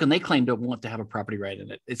 then how can they claim to want to have a property right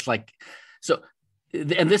in it? It's like, so,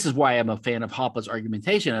 and this is why I'm a fan of Hoppe's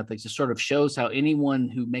argumentation ethics. It sort of shows how anyone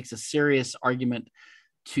who makes a serious argument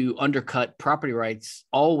to undercut property rights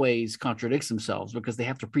always contradicts themselves, because they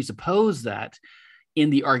have to presuppose that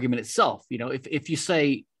in the argument itself. If you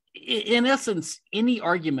say, in essence, any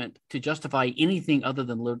argument to justify anything other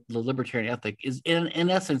than the libertarian ethic is in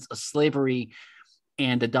essence a slavery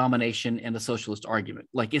and a domination and a socialist argument.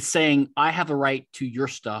 Like, it's saying, I have a right to your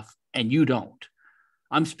stuff and you don't.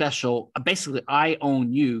 I'm special. Basically, I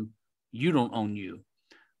own you. You don't own you.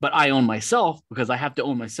 But I own myself because I have to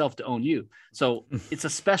own myself to own you. So it's a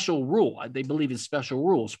special rule. They believe in special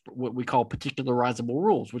rules, what we call particularizable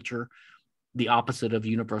rules, which are the opposite of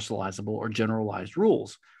universalizable or generalized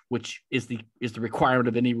rules, which is the requirement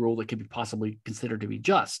of any rule that can be possibly considered to be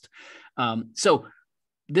just. So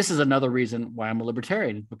this is another reason why I'm a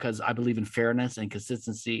libertarian, because I believe in fairness and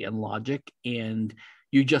consistency and logic. And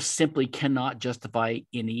you just simply cannot justify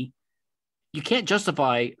you can't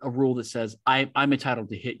justify a rule that says I'm entitled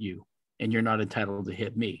to hit you and you're not entitled to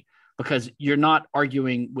hit me, because you're not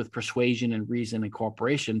arguing with persuasion and reason and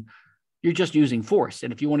cooperation. You're just using force.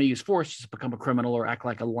 And if you want to use force, just become a criminal or act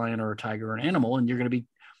like a lion or a tiger or an animal, and you're going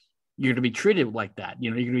to be treated like that.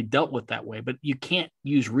 You're going to be dealt with that way. But you can't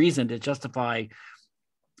use reason to justify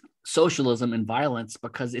socialism and violence,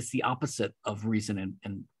 because it's the opposite of reason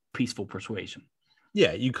and peaceful persuasion.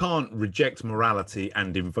 Yeah, you can't reject morality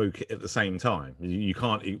and invoke it at the same time. You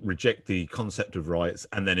can't reject the concept of rights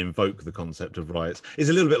and then invoke the concept of rights. It's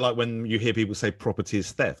a little bit like when you hear people say property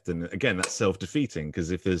is theft, and again, that's self-defeating, because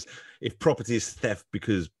if property is theft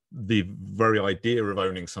because the very idea of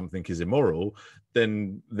owning something is immoral,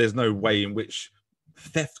 then there's no way in which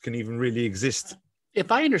theft can even really exist.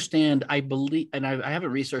 If I understand, I believe, and I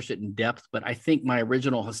haven't researched it in depth, but I think my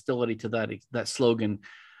original hostility to that slogan,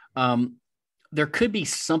 there could be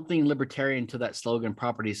something libertarian to that slogan,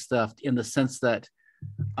 property is theft, in the sense that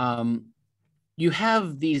you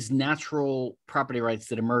have these natural property rights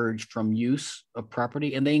that emerge from use of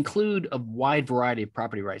property, and they include a wide variety of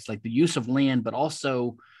property rights, like the use of land, but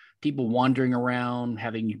also people wandering around,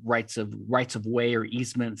 having rights of way or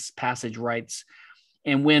easements, passage rights.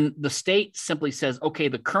 And when the state simply says, okay,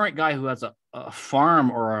 the current guy who has a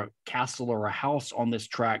farm or a castle or a house on this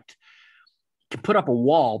tract can put up a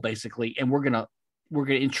wall, basically, and we're gonna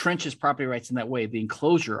entrench his property rights in that way, the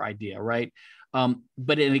enclosure idea, right?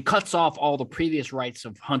 But it cuts off all the previous rights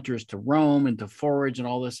of hunters to roam and to forage and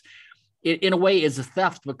all this. It, in a way, is a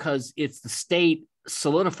theft, because it's the state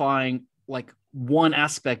solidifying like one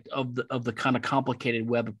aspect of the kind of complicated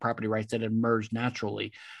web of property rights that emerged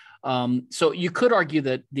naturally. So you could argue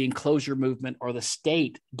that the enclosure movement, or the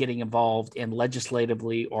state getting involved in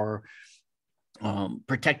legislatively or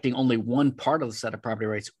protecting only one part of the set of property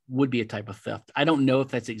rights, would be a type of theft. I don't know if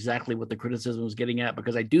that's exactly what the criticism was getting at,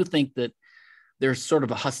 because I do think that there's sort of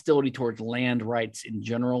a hostility towards land rights in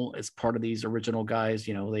general as part of these original guys.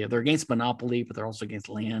 You know, they're against monopoly, but they're also against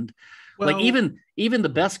land. Well, like even the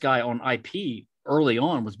best guy on IP early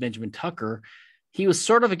on was Benjamin Tucker. He was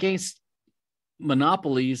sort of against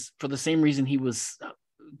monopolies for the same reason he was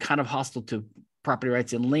kind of hostile to property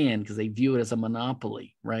rights in land, because they view it as a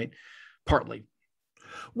monopoly, right? Partly.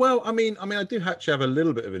 Well, I mean, I do actually have a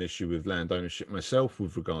little bit of an issue with land ownership myself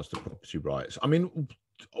with regards to property rights. I mean,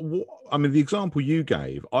 the example you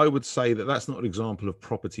gave, I would say that that's not an example of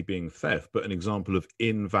property being theft, but an example of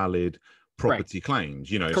invalid property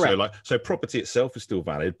claims. You know, correct. so property itself is still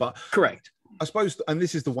valid, but correct. I suppose, and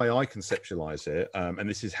this is the way I conceptualize it, and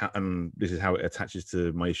this is how it attaches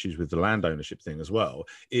to my issues with the land ownership thing as well,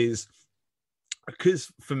 is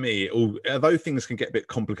because for me, although things can get a bit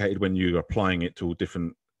complicated when you're applying it to all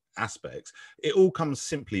different aspects, it all comes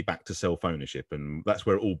simply back to self-ownership, and that's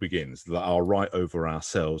where it all begins, our right over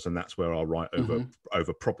ourselves, and that's where our right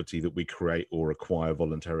over property that we create or acquire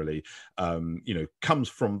voluntarily comes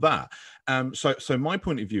from that. So my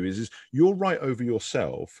point of view is your right over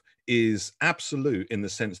yourself is absolute, in the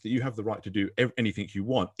sense that you have the right to do anything you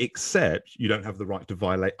want, except you don't have the right to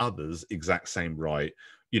violate others' exact same right,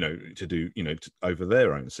 to do, over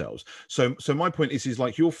their own selves. So my point is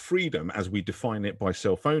like your freedom, as we define it by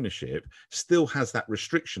self-ownership, still has that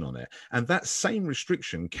restriction on it. And that same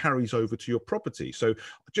restriction carries over to your property. So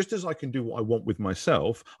just as I can do what I want with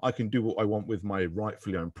myself, I can do what I want with my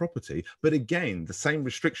rightfully owned property. But again, the same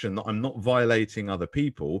restriction that I'm not violating other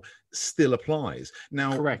people still applies.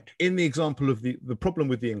 Now, correct. In the example of the problem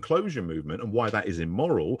with the enclosure movement, and why that is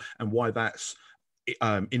immoral, and why that's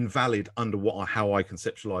invalid under how I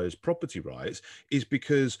conceptualize property rights, is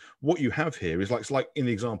because what you have here is like in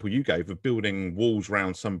the example you gave of building walls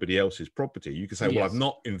around somebody else's property. You can say, well, I've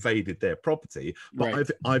not invaded their property,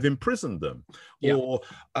 but I've imprisoned them, or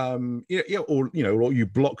or you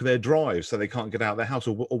block their drive so they can't get out of their house,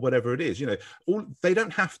 or whatever it is. They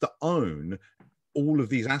don't have to own all of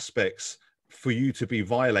these aspects for you to be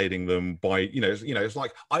violating them by, it's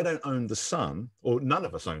like, I don't own the sun, or none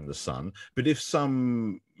of us own the sun, but if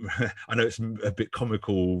some, I know it's a bit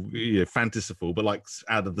comical, fanciful, but like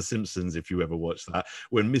out of The Simpsons, if you ever watched that,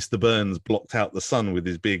 when Mr. Burns blocked out the sun with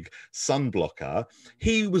his big sun blocker,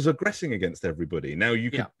 he was aggressing against everybody. Now you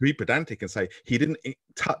could be pedantic and say he didn't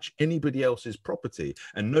touch anybody else's property,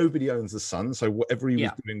 and nobody owns the sun, so whatever he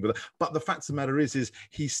was doing with it. But the fact of the matter is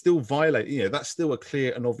he still violated, that's still a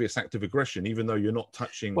clear and obvious act of aggression, even though you're not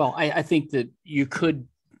touching. Well, I think that you could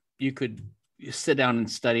sit down and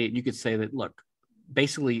study it. You could say that, look,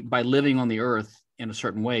 basically by living on the earth in a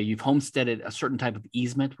certain way, you've homesteaded a certain type of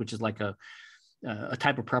easement, which is like a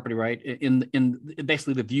type of property right in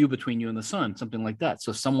basically the view between you and the sun, something like that.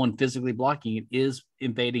 So someone physically blocking it is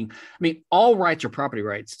invading. I mean, all rights are property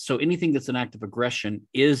rights. So anything that's an act of aggression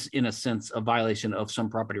is, in a sense, a violation of some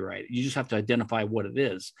property right. You just have to identify what it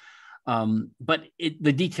is. But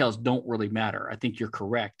the details don't really matter. I think you're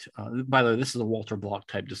correct. By the way, this is a Walter Block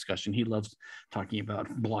type discussion. He loves talking about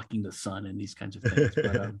blocking the sun and these kinds of things.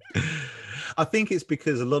 But, I think it's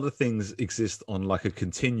because a lot of things exist on like a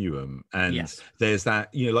continuum, and Yes. there's that,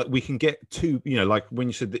 like we can get to, like when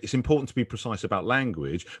you said that it's important to be precise about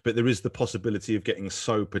language, but there is the possibility of getting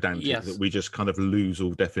so pedantic that Yes. we just kind of lose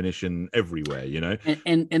all definition everywhere,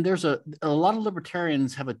 And there's a lot of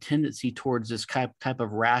libertarians have a tendency towards this type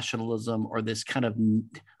of rationalism, or this kind of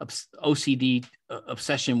OCD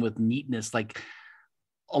obsession with neatness. Like,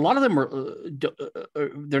 a lot of them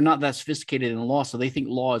they're not that sophisticated in law, so they think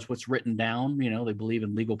law is what's written down. They believe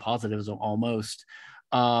in legal positivism almost.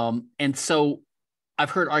 And so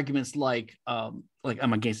I've heard arguments like I'm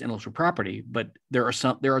against intellectual property, but there are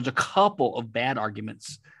a couple of bad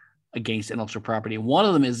arguments against intellectual property. And one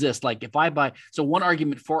of them is this: like, if I buy, so one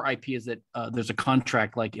argument for IP is that there's a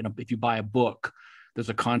contract, like, if you buy a book, there's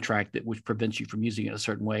a contract which prevents you from using it a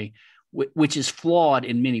certain way, which is flawed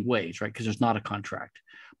in many ways, right? Because there's not a contract.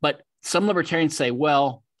 But some libertarians say,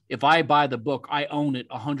 well, if I buy the book, I own it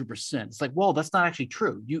 100%. It's like, well, that's not actually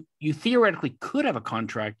true. You theoretically could have a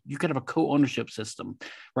contract. You could have a co-ownership system,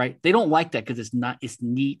 right? They don't like that because it's not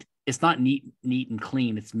neat. It's not neat and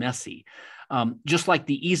clean. It's messy. Just like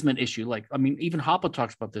the easement issue. Like, I mean, even Hoppe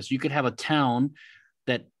talks about this. You could have a town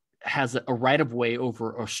that has a right of way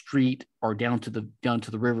over a street or down to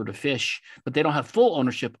the river to fish, but they don't have full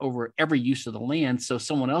ownership over every use of the land. So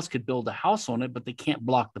someone else could build a house on it, but they can't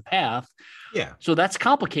block the path. Yeah. So that's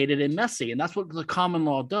complicated and messy. And that's what the common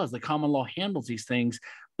law does. The common law handles these things,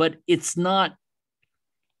 but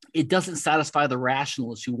it doesn't satisfy the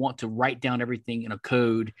rationalists who want to write down everything in a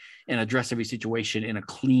code and address every situation in a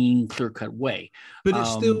clean, clear-cut way. But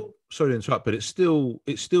it's still, sorry to interrupt, but it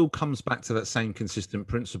still comes back to that same consistent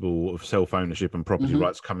principle of self-ownership and property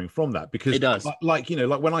rights coming from that. Because it does. Like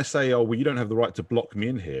when I say, oh, well, you don't have the right to block me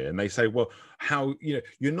in here, and they say, well, how,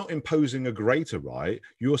 you're not imposing a greater right.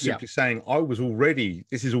 You're simply saying,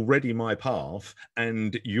 this is already my path,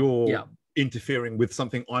 and you're interfering with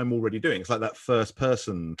something I'm already doing. It's like that first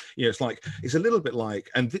person, it's a little bit like,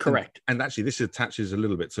 correct. And actually this attaches a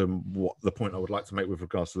little bit to what the point I would like to make with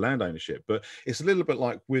regards to land ownership, but it's a little bit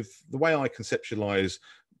like with the way I conceptualize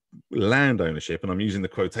land ownership, and I'm using the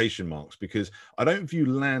quotation marks because I don't view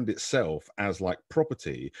land itself as like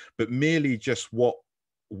property, but merely just what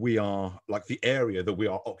we are, like the area that we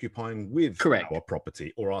are occupying with our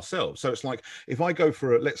property or ourselves. So it's like, if I go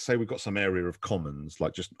for let's say we've got some area of commons,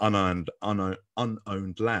 like just unowned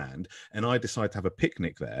land, and I decide to have a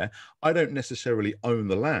picnic there, I don't necessarily own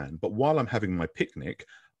the land, but while I'm having my picnic,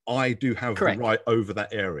 I do have the right over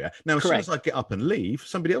that area. Now, as soon as I get up and leave,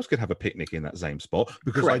 somebody else could have a picnic in that same spot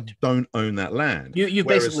because I don't own that land. You've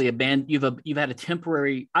basically abandoned. You've had a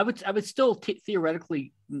temporary. I would still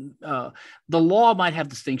theoretically. The law might have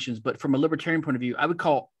distinctions, but from a libertarian point of view, I would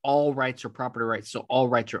call all rights are property rights. So all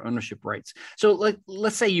rights are ownership rights. So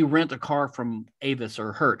let's say you rent a car from Avis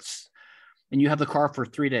or Hertz, and you have the car for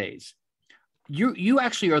 3 days. You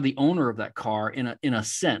actually are the owner of that car in a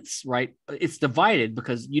sense, right? It's divided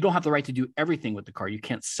because you don't have the right to do everything with the car. You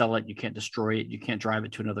can't sell it, you can't destroy it, you can't drive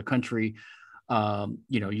it to another country,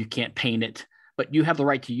 you can't paint it, but you have the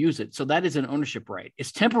right to use it. So that is an ownership right.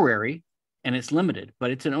 It's temporary and it's limited,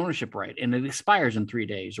 but it's an ownership right, and it expires in 3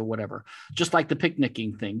 days or whatever. Just like the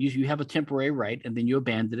picnicking thing, you have a temporary right, and then you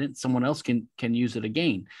abandon it, and someone else can use it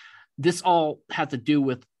again. This all has to do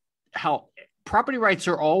with how property rights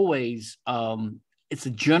are always, it's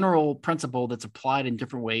a general principle that's applied in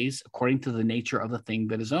different ways according to the nature of the thing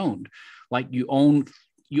that is owned. Like you own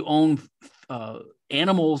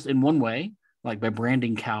animals in one way, like by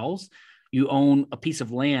branding cows. You own a piece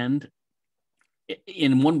of land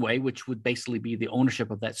in one way, which would basically be the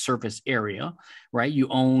ownership of that surface area, right? You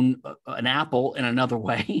own an apple in another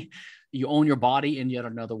way. You own your body in yet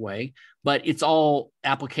another way, but it's all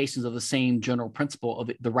applications of the same general principle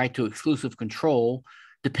of the right to exclusive control,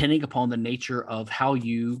 depending upon the nature of how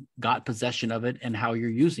you got possession of it and how you're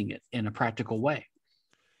using it in a practical way.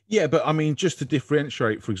 Yeah, but I mean, just to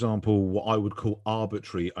differentiate, for example, what I would call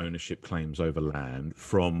arbitrary ownership claims over land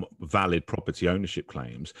from valid property ownership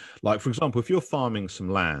claims. Like, for example, if you're farming some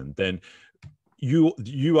land, then you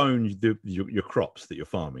own your crops that you're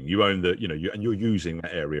farming. You own and you're using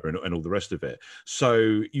that area and all the rest of it.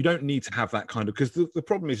 So you don't need to have that kind of, because the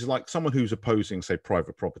problem is like someone who's opposing, say,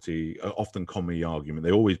 private property, often commonly argument,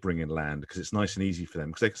 they always bring in land because it's nice and easy for them,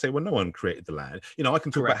 because they can say, well, no one created the land. I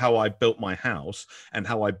can talk about how I built my house and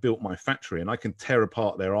how I built my factory, and I can tear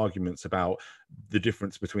apart their arguments about the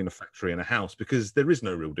difference between a factory and a house, because there is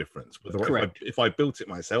no real difference. Correct. If I built it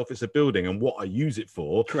myself, it's a building, and what I use it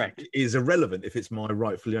for Correct. is irrelevant if it's my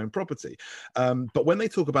rightfully owned property. But when they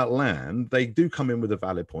talk about land, they do come in with a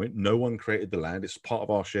valid point. No one created the land. It's part of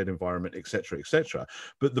our shared environment, etc., etc.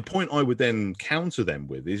 But the point I would then counter them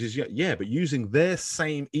with is yeah, but using their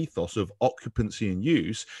same ethos of occupancy and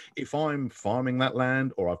use, if I'm farming that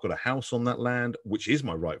land or I've got a house on that land, which is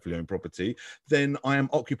my rightfully owned property, then I am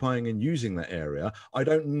occupying and using that area. I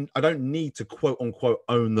don't need to quote unquote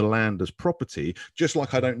own the land as property, just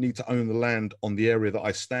like I don't need to own the land on the area that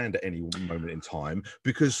I stand at any moment in time,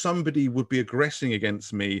 because somebody would be aggressing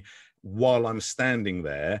against me while I'm standing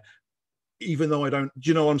there, even though I don't. Do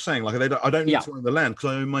you know what I'm saying? Like I don't need to own the land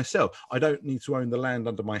because I own myself. I don't need to own the land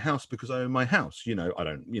under my house because I own my house. You know, I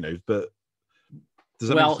don't. You know, but.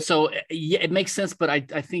 So yeah, it makes sense, but I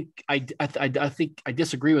think I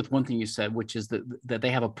disagree with one thing you said, which is that they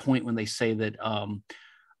have a point when they say that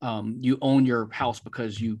you own your house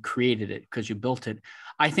because you created it, because you built it.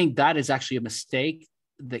 I think that is actually a mistake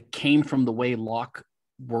that came from the way Locke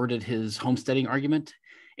worded his homesteading argument,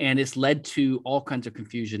 and it's led to all kinds of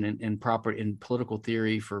confusion in political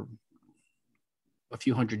theory for a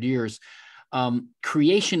few hundred years.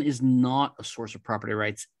 Creation is not a source of property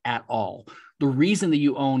rights at all. The reason that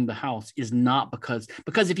you own the house is not because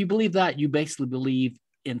if you believe that, you basically believe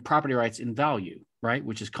in property rights in value, right?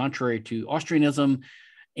 Which is contrary to Austrianism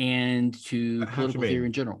and to political theory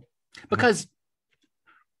in general. Because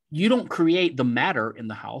you don't create the matter in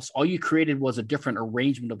the house. All you created was a different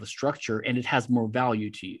arrangement of the structure, and it has more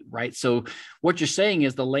value to you, right? So what you're saying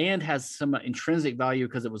is the land has some intrinsic value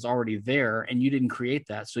because it was already there, and you didn't create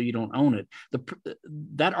that, so you don't own it.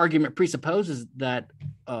 That argument presupposes that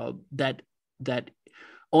that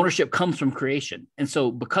ownership comes from creation. And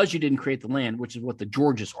so because you didn't create the land, which is what the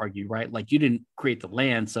Georges argue, right? Like you didn't create the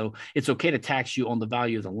land, so it's okay to tax you on the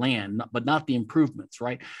value of the land, but not the improvements,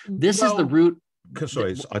 right? This is the root.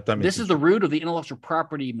 Sorry, this is the root of the intellectual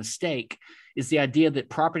property mistake, is the idea that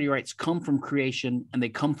property rights come from creation and they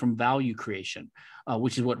come from value creation,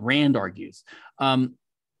 which is what Rand argues.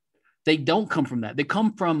 They don't come from that. They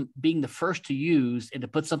come from being the first to use and to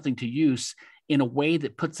put something to use in a way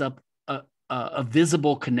that puts up a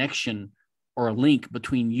visible connection or a link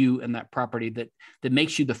between you and that property that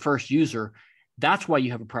makes you the first user. That's why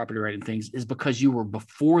you have a property right in things, is because you were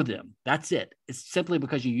before them. That's it. It's simply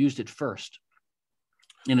because you used it first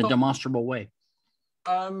in a demonstrable way.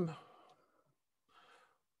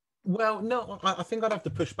 Well, no, I think I'd have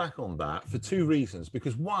to push back on that for two reasons.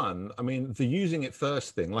 Because one, I mean, the using it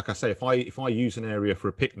first thing, like I say, if I use an area for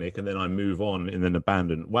a picnic and then I move on in an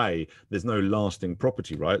abandoned way, there's no lasting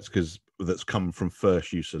property rights because that's come from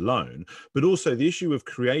first use alone. But also the issue of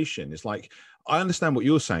creation is like, I understand what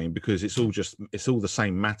you're saying because it's all the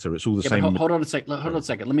same matter. It's all the same. Hold on a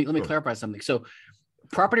second. Let me clarify something. So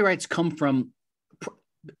property rights come from,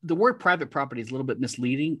 the word private property is a little bit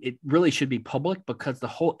misleading. It really should be public, because the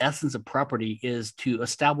whole essence of property is to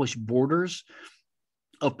establish borders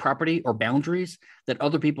of property or boundaries that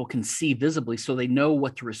other people can see visibly so they know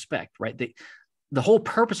what to respect, right? The whole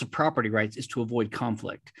purpose of property rights is to avoid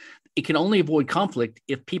conflict. It can only avoid conflict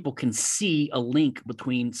if people can see a link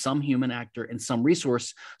between some human actor and some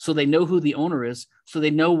resource, so they know who the owner is, so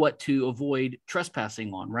they know what to avoid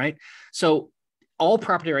trespassing on, right? So all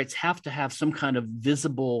property rights have to have some kind of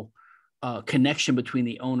visible connection between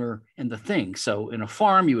the owner and the thing. So in a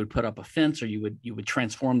farm, you would put up a fence, or you would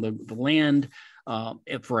transform the land.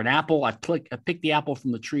 For an apple, I picked the apple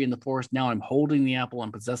from the tree in the forest. Now I'm holding the apple,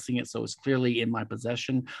 I'm possessing it, so it's clearly in my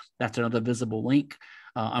possession. That's another visible link.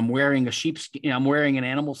 I'm wearing a sheepskin. I'm wearing an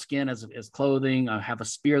animal skin as clothing. I have a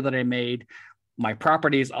spear that I made. My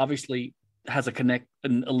property is obviously has a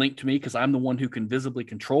link to me because I'm the one who can visibly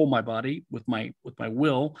control my body with my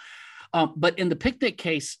will. But in the picnic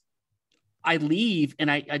case, I leave and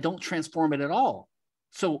I don't transform it at all.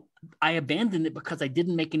 So I abandoned it because I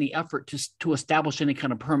didn't make any effort to establish any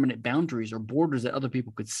kind of permanent boundaries or borders that other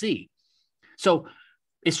people could see. So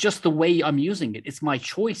it's just the way I'm using it. It's my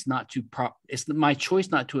choice not to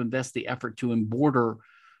invest the effort to border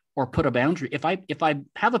or put a boundary. If I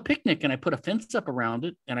have a picnic and I put a fence up around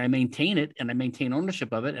it and I maintain it and I maintain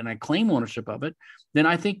ownership of it and I claim ownership of it, then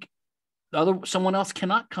I think someone else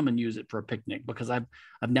cannot come and use it for a picnic because I've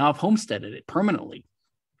homesteaded it permanently.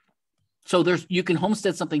 So you can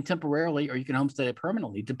homestead something temporarily or you can homestead it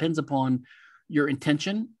permanently. It depends upon your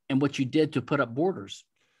intention and what you did to put up borders.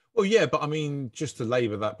 Well, yeah, but I mean, just to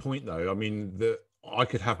labor that point though, I mean, I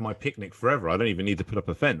could have my picnic forever. I don't even need to put up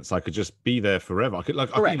a fence. I could just be there forever. I could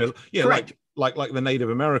Correct. Correct. like the Native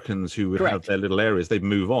Americans who would have Correct. their little areas, they'd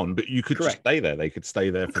move on, but you could just Correct. stay there. They could stay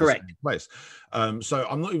there for Correct. the same place. So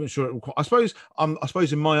I'm not even sure. I suppose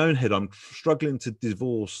in my own head, I'm struggling to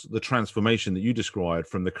divorce the transformation that you described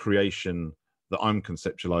from the creation that I'm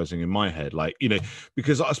conceptualizing in my head. Like, you know,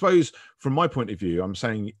 because I suppose from my point of view, I'm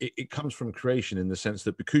saying it comes from creation in the sense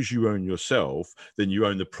that because you own yourself, then you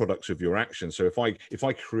own the products of your actions. So if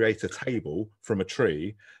I create a table from a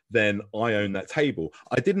tree, then I own that table.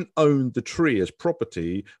 I didn't own the tree as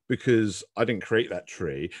property because I didn't create that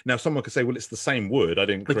tree. Now, someone could say, well, it's the same wood. I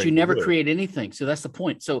didn't. But you never create anything. So that's the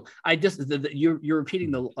point. So you're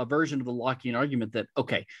repeating a version of the Lockean argument that,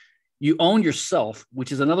 okay, you own yourself,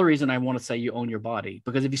 which is another reason I want to say you own your body.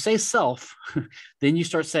 Because if you say self, then you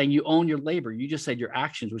start saying you own your labor. You just said your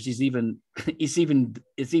actions, which is even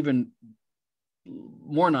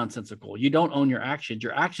more nonsensical. You don't own your actions.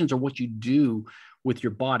 Your actions are what you do with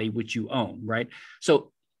your body, which you own, right?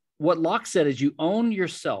 So what Locke said is you own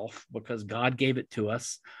yourself because God gave it to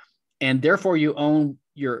us, and therefore you own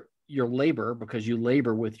your labor because you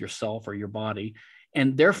labor with yourself or your body.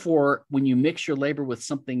 And therefore, when you mix your labor with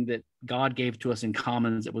something that God gave to us in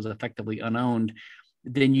commons that was effectively unowned,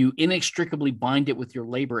 then you inextricably bind it with your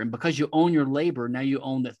labor. And because you own your labor, now you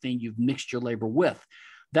own that thing you've mixed your labor with.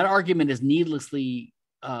 That argument is needlessly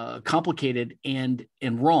complicated and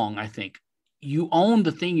wrong, I think. You own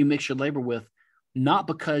the thing you mix your labor with, not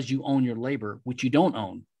because you own your labor, which you don't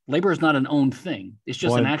own. Labor is not an owned thing. It's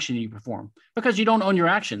just an action you perform because you don't own your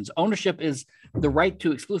actions. Ownership is the right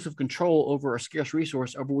to exclusive control over a scarce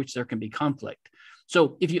resource over which there can be conflict.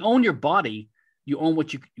 So if you own your body, you own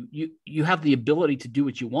what you have the ability to do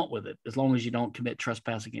what you want with it, as long as you don't commit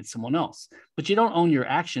trespass against someone else. But you don't own your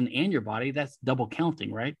action and your body. That's double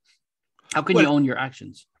counting, right? How can you own your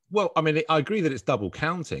actions? Well, I mean, I agree that it's double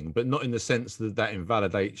counting, but not in the sense that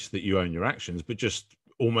invalidates that you own your actions, but just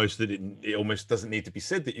almost that it almost doesn't need to be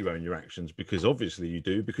said that you own your actions, because obviously you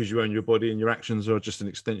do, because you own your body and your actions are just an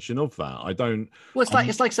extension of that. I don't. Well,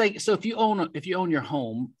 it's like saying, so if you own your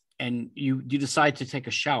home and you decide to take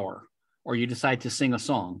a shower or you decide to sing a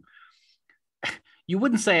song, you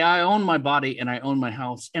wouldn't say I own my body and I own my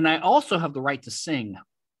house and I also have the right to sing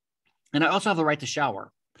and I also have the right to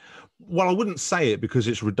shower. Well, I wouldn't say it because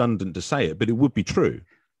it's redundant to say it, but it would be true.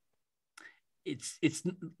 It's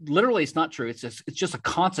literally, it's not true. It's just a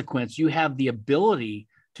consequence. You have the ability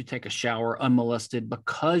to take a shower unmolested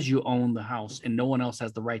because you own the house and no one else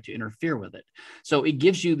has the right to interfere with it. So it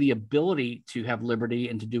gives you the ability to have liberty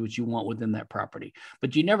and to do what you want within that property.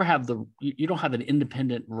 But you never have you don't have an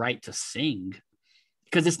independent right to sing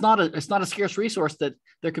because it's not a scarce resource that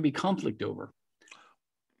there could be conflict over.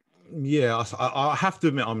 Yeah, I have to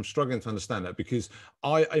admit I'm struggling to understand that, because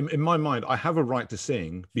in my mind, I have a right to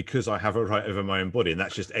sing because I have a right over my own body, and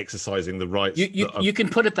that's just exercising the rights. You can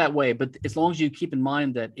put it that way, but as long as you keep in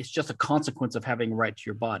mind that it's just a consequence of having a right to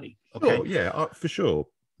your body. Okay. Sure, yeah, for sure.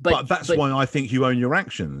 But that's why I think you own your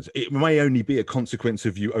actions. It may only be a consequence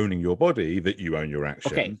of you owning your body that you own your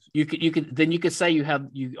actions. Okay, you could say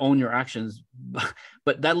you own your actions,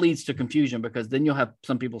 but that leads to confusion, because then you'll have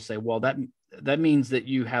some people say, well, that means that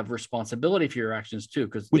you have responsibility for your actions too,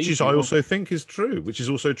 I also think is true. Which is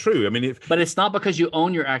also true. I mean, but it's not because you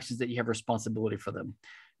own your actions that you have responsibility for them.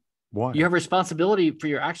 Why? You have responsibility for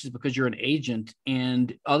your actions because you're an agent,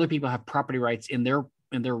 and other people have property rights in their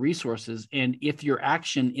resources. And if your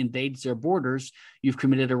action invades their borders, you've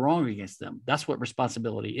committed a wrong against them. That's what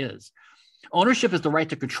responsibility is. Ownership is the right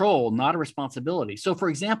to control, not a responsibility. So, for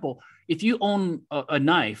example, if you own a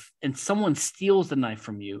knife and someone steals the knife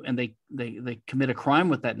from you and they commit a crime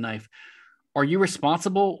with that knife, are you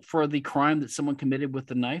responsible for the crime that someone committed with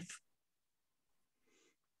the knife?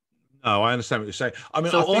 No, I understand what you're saying. I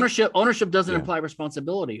mean, so ownership doesn't imply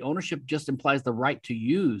responsibility. Ownership just implies the right to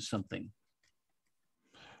use something.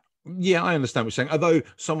 Yeah, I understand what you're saying. Although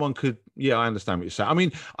someone could, I understand what you're saying. I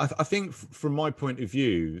mean, I think from my point of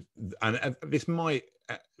view, and this might,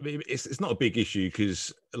 it's not a big issue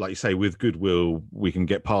because, like you say, with goodwill, we can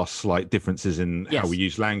get past slight differences in how we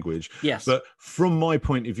use language. Yes. But from my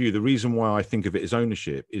point of view, the reason why I think of it as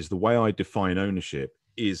ownership is the way I define ownership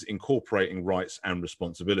is incorporating rights and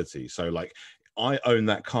responsibility. So, like, I own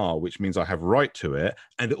that car, which means I have right to it,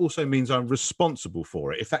 and it also means I'm responsible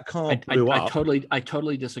for it. If that car blew up, I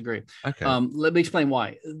totally disagree. Okay, let me explain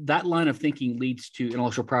why. That line of thinking leads to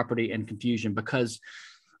intellectual property and confusion, because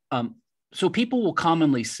so people will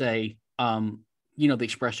commonly say, the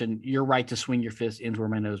expression "your right to swing your fist ends where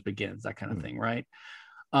my nose begins," that kind of thing, right?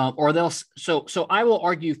 Or they'll so I will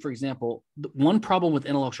argue, for example, one problem with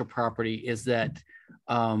intellectual property is that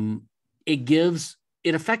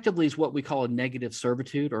it effectively is what we call a negative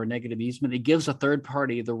servitude or a negative easement. It gives a third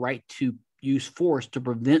party the right to use force to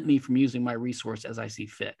prevent me from using my resource as I see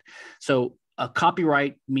fit. So a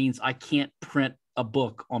copyright means I can't print a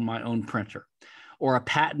book on my own printer, or a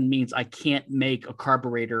patent means I can't make a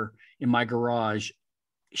carburetor in my garage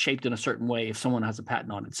shaped in a certain way if someone has a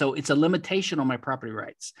patent on it. So it's a limitation on my property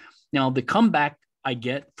rights. Now, the comeback I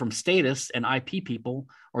get from status and IP people,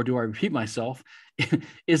 or do I repeat myself,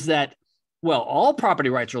 is that, well, all property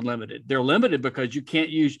rights are limited. They're limited because you can't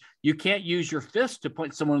use your fist to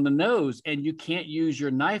point someone in the nose, and you can't use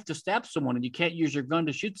your knife to stab someone, and you can't use your gun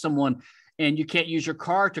to shoot someone, and you can't use your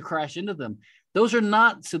car to crash into them. Those are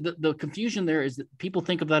not, so the confusion there is that people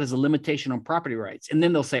think of that as a limitation on property rights. And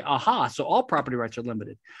then they'll say, aha, so all property rights are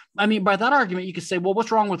limited. I mean, by that argument, you could say, well,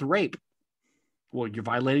 what's wrong with rape? Well, you're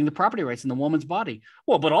violating the property rights in the woman's body.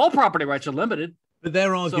 Well, but all property rights are limited. But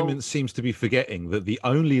their argument seems to be forgetting that the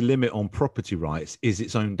only limit on property rights is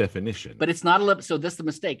its own definition. But it's not a limit. So that's the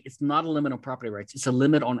mistake. It's not a limit on property rights. It's a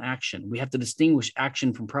limit on action. We have to distinguish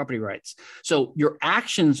action from property rights. So your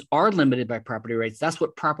actions are limited by property rights. That's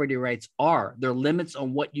what property rights are. They're limits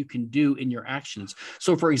on what you can do in your actions.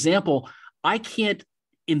 So, for example, I can't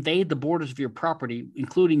invade the borders of your property,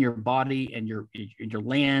 including your body and your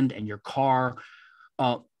land and your car,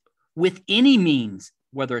 with any means,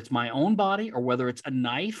 whether it's my own body or whether it's a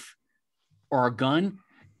knife or a gun.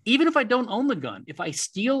 Even if I don't own the gun, if I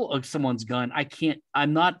steal someone's gun,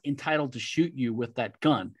 I'm not entitled to shoot you with that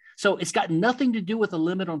gun. So it's got nothing to do with a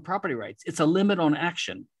limit on property rights. It's a limit on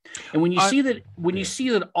action. And when you see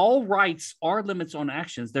that all rights are limits on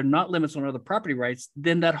actions, they're not limits on other property rights,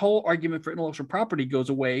 then that whole argument for intellectual property goes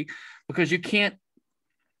away, because you can't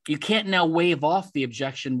now waive off the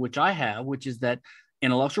objection, which I have, which is that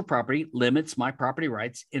intellectual property limits my property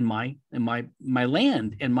rights in my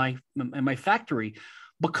land and my factory,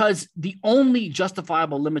 because the only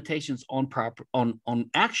justifiable limitations on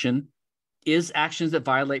action is actions that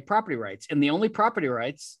violate property rights, and the only property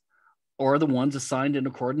rights are the ones assigned in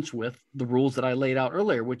accordance with the rules that I laid out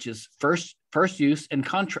earlier, which is first use and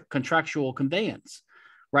contractual conveyance,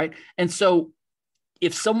 right? And so,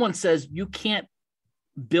 if someone says you can't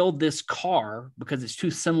build this car because it's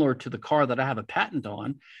too similar to the car that I have a patent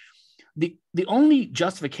on, the only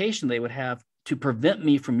justification they would have to prevent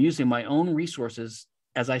me from using my own resources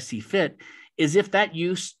as I see fit is if that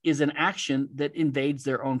use is an action that invades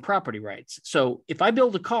their own property rights. So if I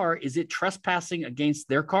build a car, is it trespassing against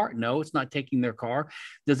their car? No, it's not taking their car.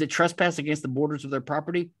 Does it trespass against the borders of their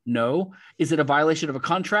property? No. Is it a violation of a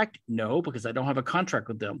contract? No, because I don't have a contract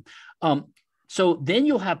with them. So then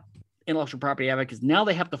you'll have intellectual property advocates. Now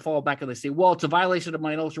they have to fall back and they say, well, it's a violation of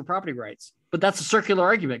my intellectual property rights. But that's a circular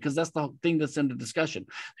argument, because that's the thing that's in the discussion.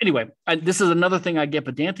 Anyway, this is another thing I get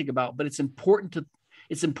pedantic about, but it's important to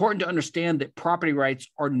understand that property rights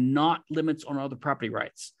are not limits on other property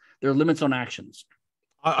rights. They're limits on actions.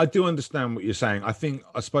 I do understand what you're saying. I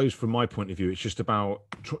suppose from my point of view, it's just about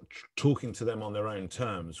talking to them on their own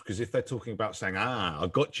terms. Because if they're talking about saying, I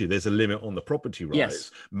got you, there's a limit on the property rights.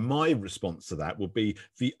 Yes. My response to that would be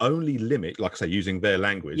the only limit, like I say, using their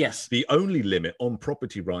language, yes, the only limit on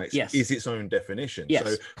property rights yes, is its own definition. Yes.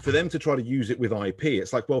 So for them to try to use it with IP,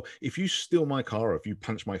 it's like, well, if you steal my car, or if you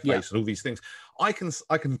punch my face and all these things, I can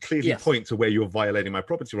clearly yes, point to where you're violating my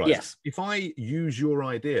property rights. Yes. If I use your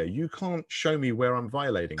idea, you can't show me where I'm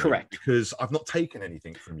violating. Correct. It because I've not taken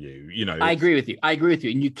anything from you. You know, I agree with you.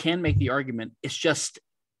 And you can make the argument. It's just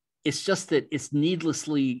that it's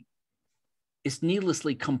needlessly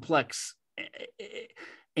complex,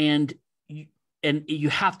 and you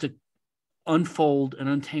have to unfold and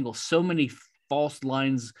untangle so many false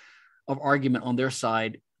lines of argument on their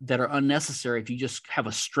side that are unnecessary if you just have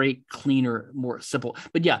a straight, cleaner, more simple.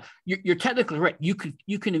 But yeah, you're technically right. You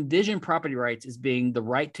can envision property rights as being the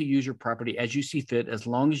right to use your property as you see fit, as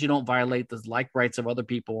long as you don't violate the like rights of other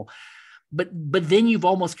people. But then you've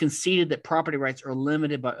almost conceded that property rights are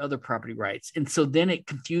limited by other property rights. And so then it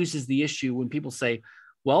confuses the issue when people say,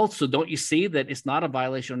 well, so don't you see that it's not a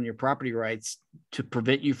violation on your property rights to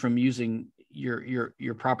prevent you from using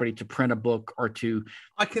your property to print a book or to...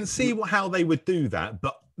 I can see how they would do that,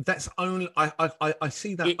 but that's only... I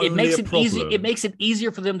see that it makes it easy. It makes it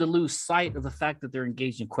easier for them to lose sight of the fact that they're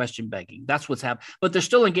engaged in question begging. That's what's happening. But they're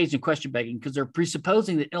still engaged in question begging because they're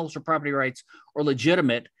presupposing that intellectual property rights are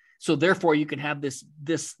legitimate. So therefore, you can have this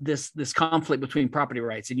conflict between property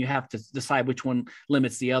rights, and you have to decide which one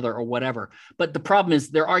limits the other or whatever. But the problem is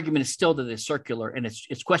their argument is still that it's circular and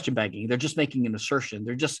it's question begging. They're just making an assertion.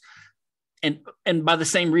 They're just... And by the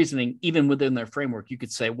same reasoning, even within their framework, you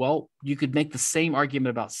could say, well, you could make the same argument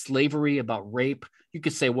about slavery, about rape. You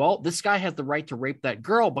could say, well, this guy has the right to rape that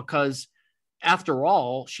girl because after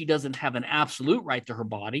all, she doesn't have an absolute right to her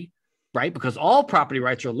body, right? Because all property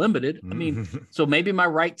rights are limited. I mean, so maybe my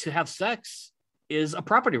right to have sex is a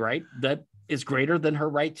property right that is greater than her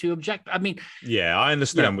right to object. I mean, yeah, I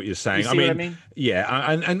understand what you're saying. You see what I mean?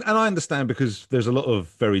 Yeah, and I understand, because there's a lot of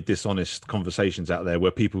very dishonest conversations out there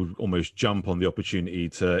where people almost jump on the opportunity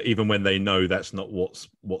to, even when they know that's not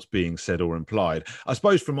what's being said or implied. I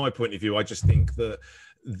suppose from my point of view, I just think that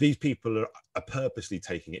these people are purposely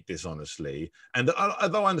taking it dishonestly. And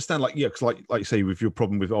although I understand, like, yeah, because like you say, with your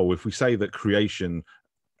problem with, if we say that creation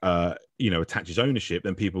attaches ownership,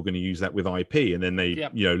 then people are going to use that with IP, and then they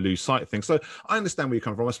lose sight of things. So I understand where you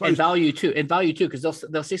come from, I suppose. And value too, because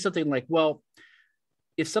they'll say something like, well,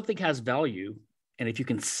 if something has value and if you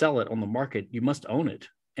can sell it on the market, you must own it.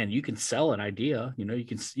 And you can sell an idea,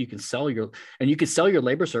 you can sell your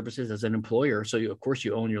labor services as an employer. So of course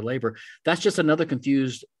you own your labor. That's just another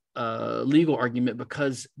confused legal argument,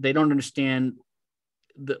 because they don't understand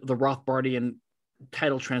the Rothbardian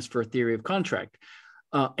title transfer theory of contract.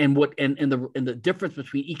 And the difference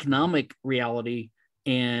between economic reality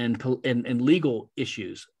and legal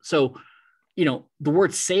issues. So, the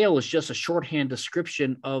word sale is just a shorthand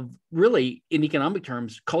description of, really, in economic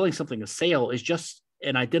terms, calling something a sale is just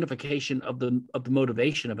an identification of the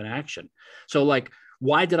motivation of an action. So, like,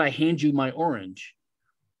 why did I hand you my orange?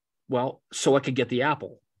 Well, so I could get the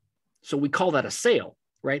apple. So we call that a sale,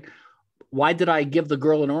 right? Why did I give the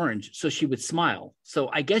girl an orange? So she would smile. So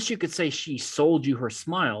I guess you could say she sold you her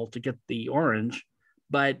smile to get the orange,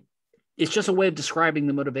 but it's just a way of describing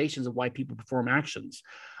the motivations of why people perform actions.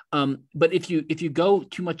 But if you go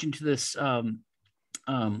too much into this,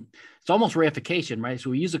 it's almost reification, right? So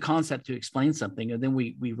we use a concept to explain something, and then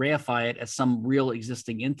we reify it as some real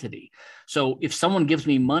existing entity. So if someone gives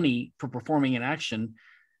me money for performing an action,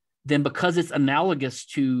 then because it's analogous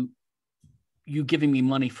to you giving me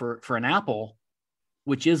money for an apple,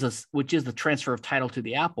 which is the transfer of title to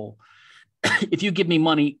the apple. If you give me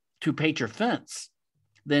money to paint your fence,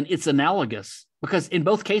 then it's analogous, because in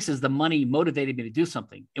both cases, the money motivated me to do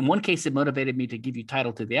something. In one case, it motivated me to give you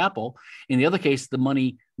title to the apple. In the other case, the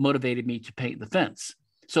money motivated me to paint the fence.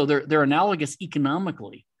 So they're analogous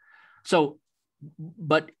economically. So,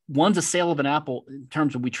 but one's a sale of an apple in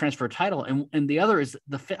terms of we transfer title, and the other is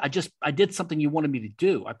I did something you wanted me to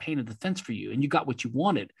do. I painted the fence for you, and you got what you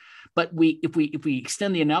wanted. But if we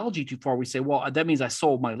extend the analogy too far, we say, well, that means I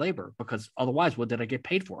sold my labor, because otherwise, what did I get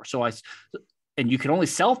paid for? And you can only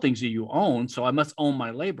sell things that you own, so I must own my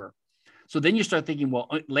labor. So then you start thinking, well,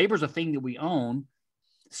 labor is a thing that we own.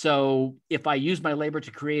 So if I use my labor to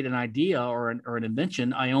create an idea or an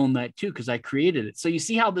invention, I own that too, because I created it. So you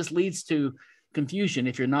see how this leads to confusion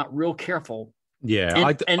if you're not real careful.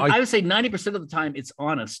 Yeah. I would say 90% of the time it's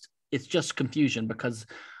honest. It's just confusion because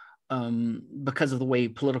of the way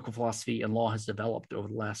political philosophy and law has developed over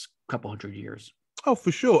the last couple hundred years. Oh,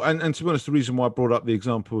 for sure. And to be honest, the reason why I brought up the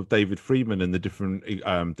example of David Friedman and the different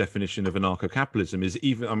definition of anarcho-capitalism is,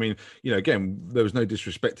 even, I mean, again, there was no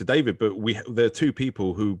disrespect to David, but there are two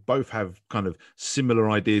people who both have kind of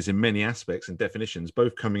similar ideas in many aspects and definitions,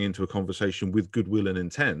 both coming into a conversation with goodwill and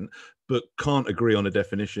intent, but can't agree on a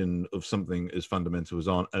definition of something as fundamental as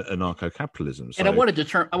anarcho-capitalism. So, and I wanted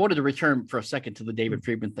to return for a second to the David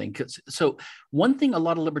Friedman thing. So one thing a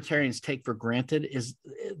lot of libertarians take for granted is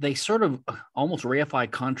they sort of almost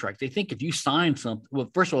reify contract. They think if you sign something, well,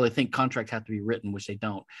 first of all, they think contracts have to be written, which they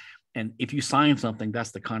don't. And if you sign something,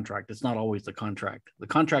 that's the contract. It's not always the contract. The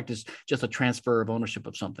contract is just a transfer of ownership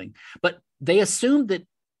of something. But they assume that,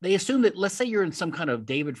 let's say you're in some kind of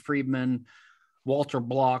David Friedman, Walter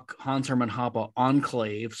Block, Hans Hermann Hoppe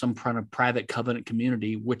enclave, some kind of private covenant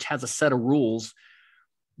community, which has a set of rules,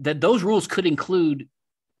 that those rules could include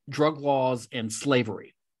drug laws and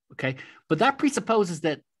slavery. Okay. But that presupposes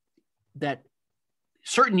that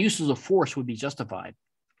certain uses of force would be justified,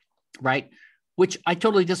 right? Which I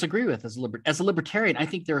totally disagree with as a libertarian. I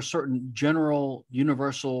think there are certain general,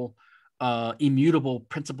 universal, immutable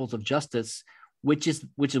principles of justice, which is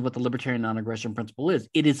what the libertarian non-aggression principle is.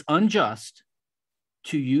 It is unjust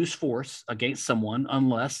to use force against someone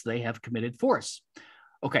unless they have committed force.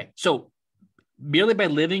 Okay, so merely by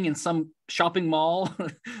living in some shopping mall,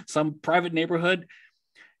 some private neighborhood,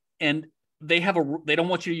 and they don't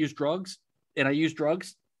want you to use drugs, and I use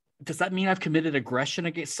drugs, does that mean I've committed aggression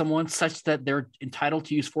against someone such that they're entitled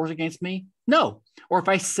to use force against me? No. Or if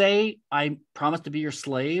I say I promise to be your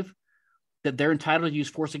slave, that they're entitled to use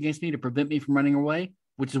force against me to prevent me from running away,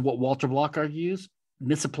 which is what Walter Block argues,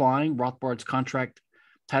 misapplying Rothbard's contract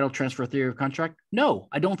title transfer theory of contract? No,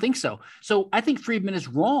 I don't think so. So I think Friedman is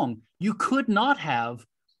wrong. You could not have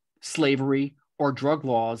slavery or drug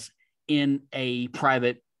laws in a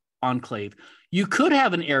private enclave. You could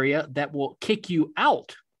have an area that will kick you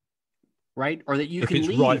out, right? Or that you can leave.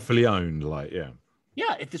 If it's rightfully owned, like, yeah.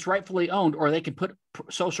 Yeah, if it's rightfully owned, or they can put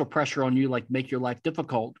social pressure on you, like make your life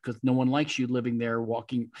difficult because no one likes you living there,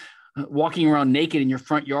 walking around naked in your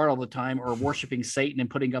front yard all the time, or worshiping Satan and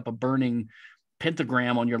putting up a burning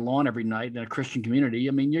pentagram on your lawn every night in a Christian community.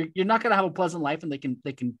 I mean, you're not going to have a pleasant life, and they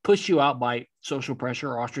can push you out by social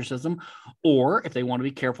pressure or ostracism, or if they want to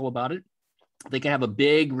be careful about it, they can have a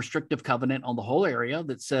big restrictive covenant on the whole area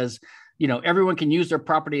that says, everyone can use their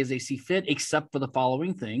property as they see fit, except for the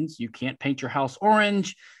following things. You can't paint your house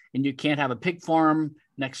orange, and you can't have a pig farm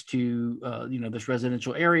next to, this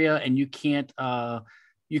residential area. And you can't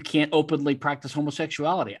openly practice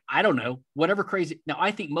homosexuality. I don't know, whatever crazy. Now,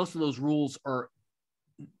 I think most of those rules are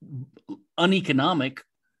uneconomic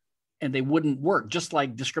and they wouldn't work, just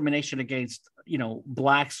like discrimination against,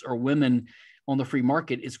 blacks or women on the free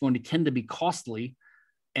market is going to tend to be costly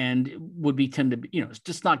and it's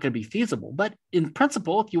just not going to be feasible. But in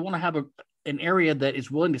principle, if you want to have an area that is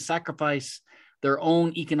willing to sacrifice their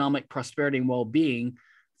own economic prosperity and well-being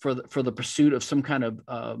for the pursuit of some kind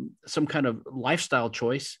of lifestyle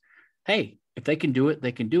choice, hey, if they can do it,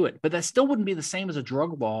 they can do it. But that still wouldn't be the same as a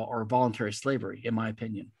drug law or voluntary slavery, in my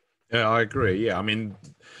opinion. Yeah, I agree. Yeah, I mean,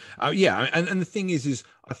 and the thing is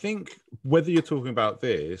I think whether you're talking about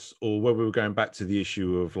this or whether we're going back to the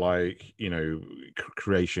issue of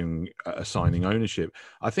creation, assigning ownership,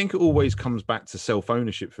 I think it always comes back to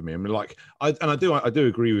self-ownership for me. I mean, I do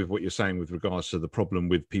agree with what you're saying with regards to the problem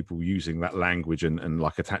with people using that language and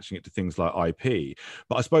like attaching it to things like IP.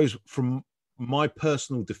 But I suppose from my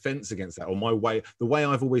personal defense against that, or the way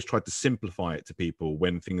I've always tried to simplify it to people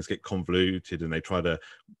when things get convoluted and they try to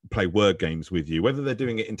play word games with you, whether they're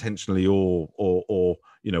doing it intentionally or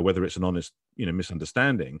whether it's an honest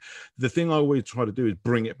misunderstanding, the thing I always try to do is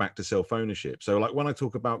bring it back to self-ownership. So like when I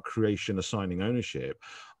talk about creation assigning ownership,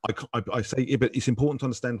 I say, but it's important to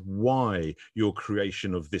understand why your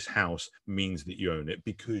creation of this house means that you own it,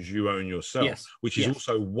 because you own yourself, which is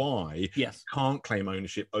also why you can't claim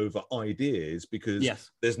ownership over ideas, because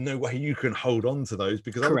there's no way you can hold on to those,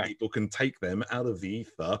 because other people can take them out of the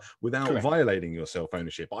ether without violating your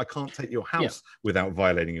self-ownership. I can't take your house without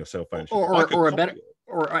violating your self-ownership.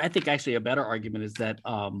 Or I think actually a better argument is that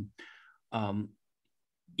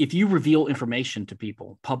if you reveal information to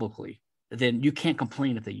people publicly, then you can't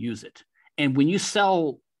complain if they use it. And when you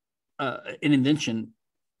sell an invention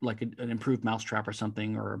like an improved mousetrap or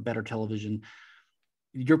something, or a better television,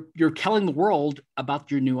 you're telling the world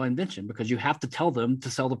about your new invention, because you have to tell them to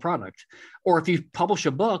sell the product. Or if you publish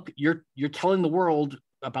a book, you're telling the world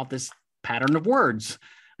about this pattern of words.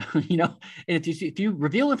 And if you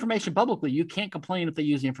reveal information publicly, you can't complain if they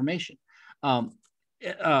use the information. David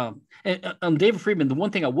Friedman, the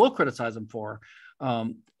one thing I will criticize him for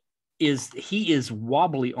is he is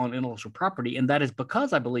wobbly on intellectual property, and that is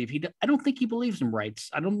because I don't think he believes in rights.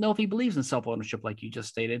 I don't know if he believes in self-ownership like you just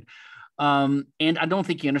stated, and I don't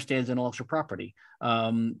think he understands intellectual property,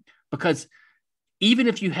 because even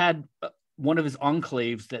if you had one of his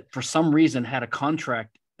enclaves that for some reason had a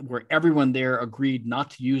contract where everyone there agreed not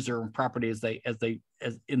to use their own property as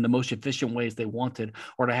in the most efficient ways they wanted,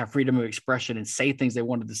 or to have freedom of expression and say things they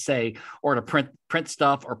wanted to say, or to print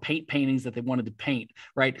stuff or paint paintings that they wanted to paint,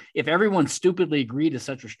 right? If everyone stupidly agreed to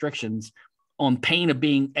such restrictions on pain of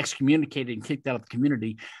being excommunicated and kicked out of the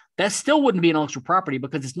community, that still wouldn't be intellectual property,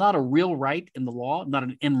 because it's not a real right in the law, not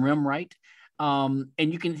an in rem right. And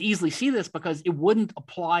you can easily see this because it wouldn't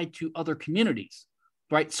apply to other communities,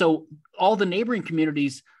 right? So all the neighboring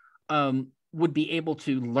communities would be able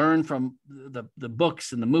to learn from the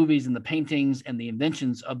books and the movies and the paintings and the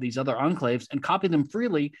inventions of these other enclaves and copy them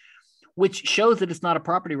freely, which shows that it's not a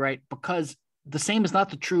property right, because the same is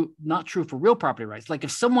not true for real property rights. Like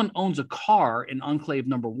if someone owns a car in enclave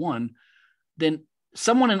number 1, then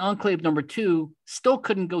someone in enclave number 2 still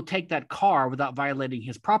couldn't go take that car without violating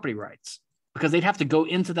his property rights, because they'd have to go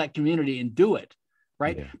into that community and do it.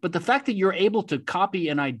 Right. Yeah. But the fact that you're able to copy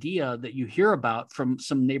an idea that you hear about from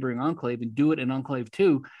some neighboring enclave and do it in enclave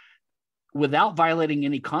 2 without violating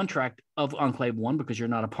any contract of enclave 1, because you're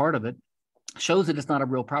not a part of it, shows that it's not a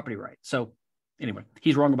real property right. So anyway,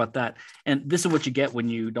 he's wrong about that. And this is what you get when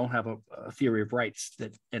you don't have a theory of rights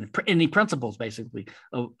and any principles basically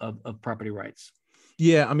of property rights.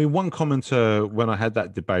 Yeah, I mean, one commenter, when I had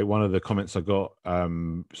that debate, one of the comments I got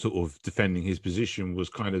sort of defending his position was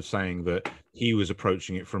kind of saying that he was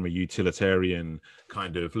approaching it from a utilitarian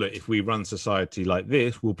kind of, look, if we run society like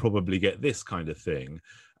this, we'll probably get this kind of thing.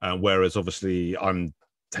 Whereas obviously I'm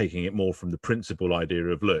taking it more from the principal idea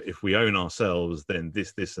of, look, if we own ourselves, then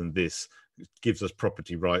this, and this gives us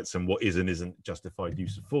property rights and what is and isn't justified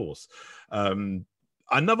use of force.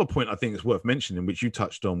 Another point I think is worth mentioning, which you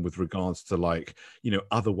touched on with regards to, like, you know,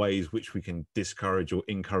 other ways which we can discourage or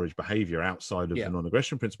encourage behavior outside of the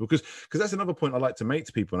non-aggression principle, because that's another point I like to make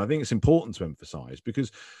to people, and I think it's important to emphasize,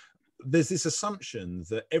 because there's this assumption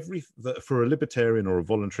that that for a libertarian or a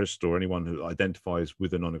voluntarist or anyone who identifies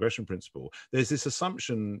with a non-aggression principle, there's this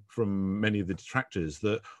assumption from many of the detractors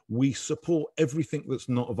that we support everything that's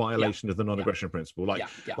not a violation of the non-aggression principle.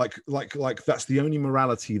 Like that's the only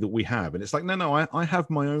morality that we have. And it's like, no, I have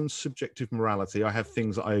my own subjective morality. I have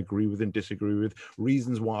things that I agree with and disagree with,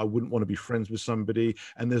 reasons why I wouldn't want to be friends with somebody.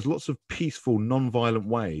 And there's lots of peaceful, non-violent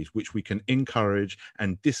ways which we can encourage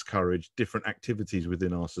and discourage different activities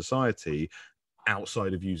within our society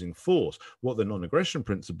outside of using force. What the non-aggression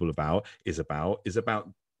principle is about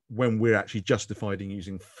when we're actually justified in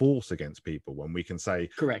using force against people, when we can say,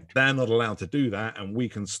 correct, they're not allowed to do that and we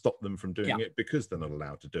can stop them from doing it because they're not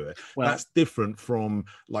allowed to do it. Well, that's different from,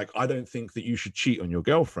 like, I don't think that you should cheat on your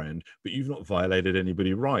girlfriend, but you've not violated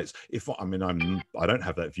anybody's rights. I don't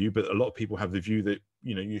have that view, but a lot of people have the view that,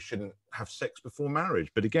 you know, you shouldn't have sex before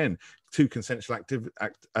marriage. But again, two consensual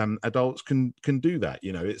adults can do that.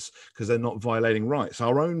 You know, it's because they're not violating rights.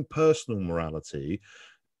 Our own personal morality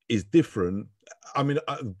is different. I mean,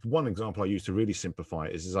 one example I use to really simplify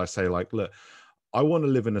it is I say, like, look, I want to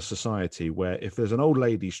live in a society where if there's an old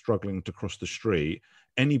lady struggling to cross the street,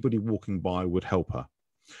 anybody walking by would help her.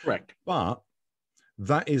 Correct. But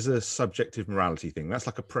that is a subjective morality thing. That's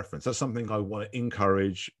like a preference. That's something I want to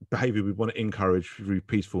encourage, behavior we want to encourage through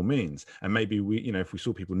peaceful means. And maybe we, you know, if we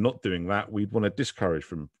saw people not doing that, we'd want to discourage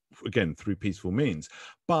from, again, through peaceful means.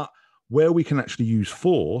 But where we can actually use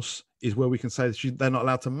force is where we can say they're not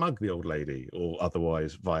allowed to mug the old lady or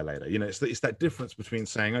otherwise violate her. You know, it's that difference between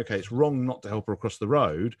saying, okay, it's wrong not to help her across the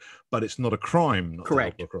road, but it's not a crime not to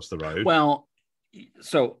help her across the road. Well,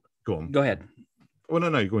 so go on. Go ahead. Well,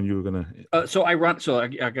 no, go on. You were going to. So I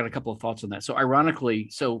got a couple of thoughts on that. So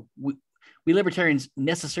ironically, we libertarians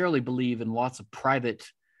necessarily believe in lots of private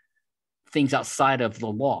things outside of the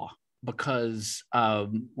law, because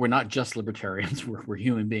we're not just libertarians, we're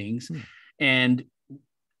human beings. And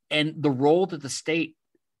the role that the state,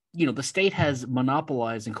 you know, the state has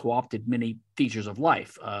monopolized and co-opted many features of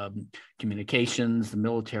life, communications, the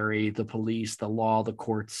military, the police, the law, the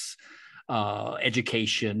courts,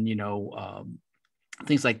 education, you know,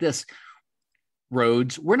 things like this.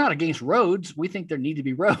 Roads, we're not against roads. We think there need to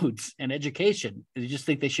be roads and education. We just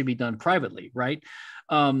think they should be done privately, right?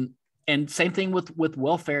 And same thing with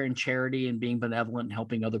welfare and charity and being benevolent and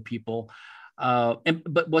helping other people.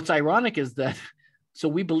 But what's ironic is that, so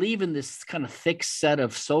we believe in this kind of thick set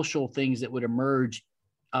of social things that would emerge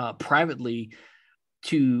privately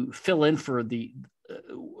to fill in for the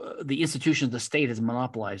institutions the state has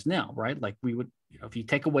monopolized now, right? Like we would, you know, if you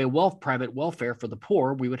take away private welfare for the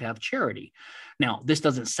poor, we would have charity. Now, this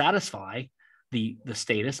doesn't satisfy the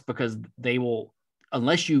status, because they will,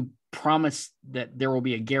 unless you promise that there will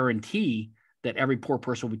be a guarantee that every poor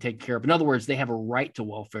person will be taken care of. In other words, they have a right to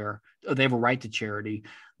welfare, or they have a right to charity,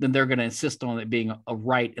 then they're going to insist on it being a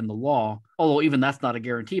right in the law. Although even that's not a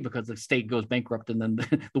guarantee, because the state goes bankrupt and then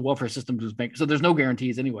the welfare system goes bankrupt. So there's no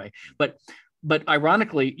guarantees anyway. But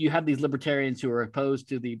ironically, you have these libertarians who are opposed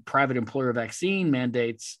to the private employer vaccine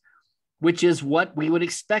mandates, which is what we would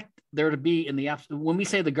expect there to be in the when we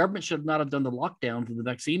say the government should not have done the lockdowns and the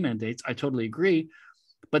vaccine mandates. I totally agree.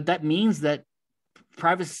 But that means that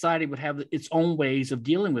private society would have its own ways of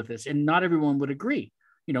dealing with this, and not everyone would agree.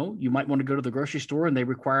 You know, you might want to go to the grocery store and they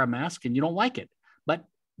require a mask and you don't like it, but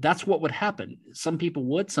that's what would happen. Some people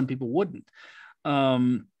would, some people wouldn't.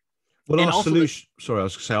 Well, our solution, I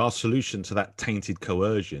was going to say, our solution to that tainted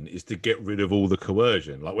coercion is to get rid of all the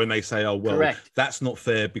coercion. Like when they say, oh, well, correct, that's not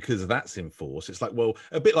fair because that's in force. It's like, well,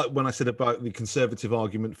 a bit like when I said about the conservative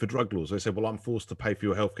argument for drug laws. They say, well, I'm forced to pay for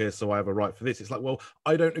your healthcare, so I have a right for this. It's like, well,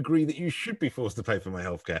 I don't agree that you should be forced to pay for my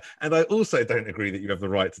healthcare. And I also don't agree that you have the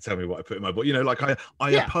right to tell me what I put in my body. You know, like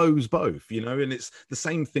I oppose both, you know, and it's the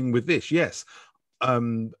same thing with this. Yes.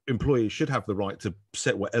 Employees should have the right to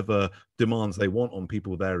set whatever demands they want on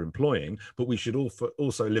people they're employing, but we should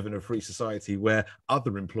also live in a free society where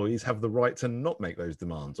other employees have the right to not make those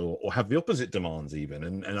demands, or have the opposite demands even,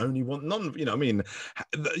 and only want none. You know, I mean,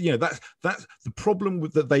 you know, that's the problem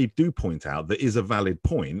with that they do point out that is a valid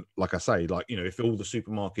point. Like I say, like, you know, if all the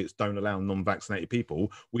supermarkets don't allow non-vaccinated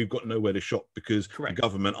people, we've got nowhere to shop because the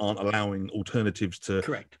government aren't allowing alternatives to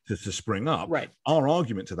spring up. Right. Our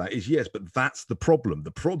argument to that is yes, but that's the problem.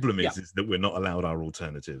 The problem is that we're not allowed our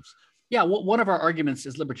alternatives. Yeah, well, one of our arguments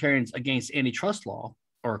is libertarians against antitrust law,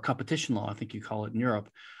 or competition law, I think you call it in Europe,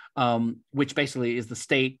 which basically is the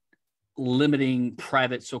state limiting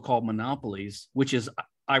private so-called monopolies, which is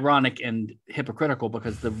ironic and hypocritical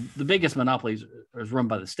because the biggest monopolies is run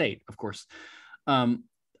by the state, of course. Our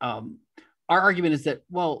argument is that,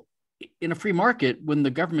 well, in a free market, when the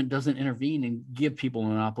government doesn't intervene and give people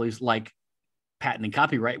monopolies like patent and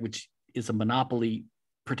copyright, which is a monopoly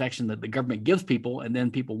protection that the government gives people, and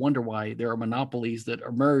then people wonder why there are monopolies that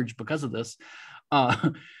emerge because of this.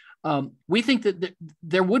 We think that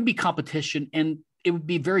there would be competition, and it would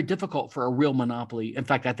be very difficult for a real monopoly. In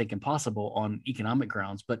fact, I think impossible on economic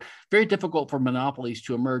grounds, but very difficult for monopolies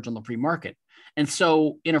to emerge on the free market. And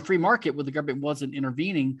so in a free market where the government wasn't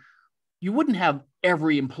intervening, you wouldn't have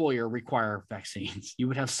every employer require vaccines. You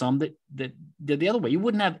would have some that did the other way. You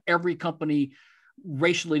wouldn't have every company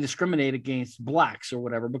racially discriminate against blacks or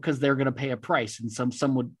whatever because they're going to pay a price, and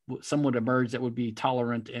some would emerge that would be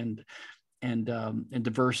tolerant and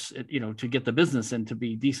diverse, to get the business and to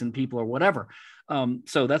be decent people or whatever.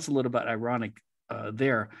 So that's a little bit ironic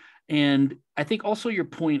there. And I think also your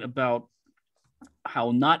point about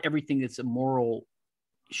how not everything that's immoral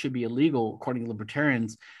should be illegal, according to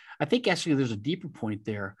libertarians, I think actually there's a deeper point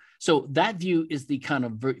there. So that view is the kind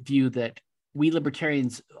of view that we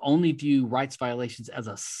libertarians only view rights violations as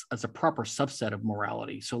a proper subset of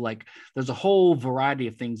morality. So like there's a whole variety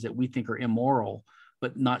of things that we think are immoral,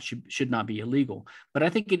 but should not be illegal. But I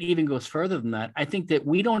think it even goes further than that. I think that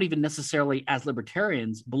we don't even necessarily, as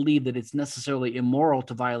libertarians, believe that it's necessarily immoral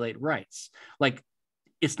to violate rights. Like,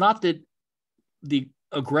 it's not that the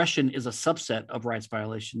aggression is a subset of rights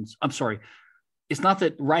violations. I'm sorry. It's not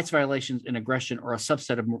that rights violations and aggression are a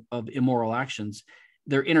subset of immoral actions.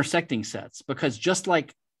 They're intersecting sets, because just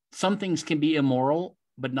like some things can be immoral,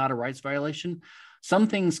 but not a rights violation, some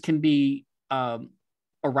things can be a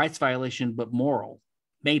rights violation, but moral.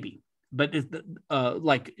 Maybe, but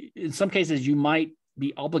like in some cases, you might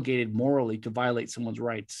be obligated morally to violate someone's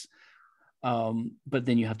rights, but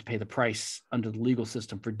then you have to pay the price under the legal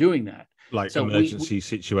system for doing that. Like so emergency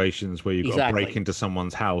situations where you've got to break into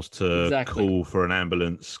someone's house to call for an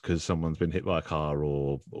ambulance because someone's been hit by a car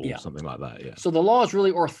or something like that. Yeah. So the law is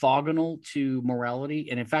really orthogonal to morality.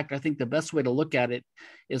 And in fact, I think the best way to look at it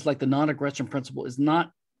is like the non-aggression principle is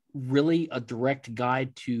not really a direct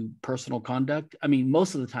guide to personal conduct. I mean,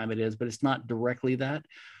 most of the time it is, but it's not directly that.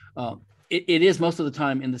 It is most of the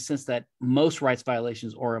time in the sense that most rights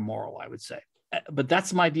violations are immoral, I would say. But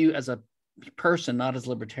that's my view as a person, not as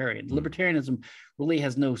libertarian. Libertarianism really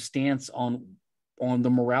has no stance on the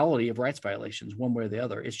morality of rights violations one way or the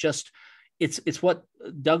other. It's just, it's what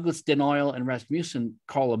Douglas Denial and Rasmussen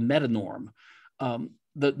call a metanorm.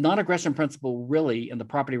 The non-aggression principle really, and the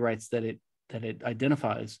property rights that it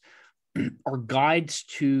identifies are guides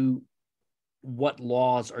to what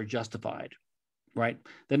laws are justified, right?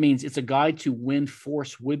 That means it's a guide to when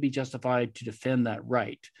force would be justified to defend that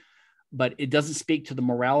right, but it doesn't speak to the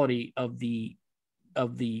morality of you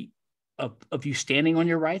standing on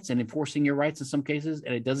your rights and enforcing your rights in some cases,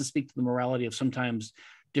 and it doesn't speak to the morality of sometimes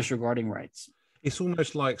disregarding rights. It's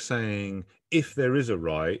almost like saying, if there is a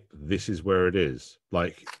right, this is where it is.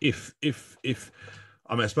 Like if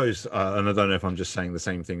I mean, I suppose, and I don't know if I'm just saying the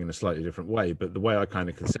same thing in a slightly different way, but the way I kind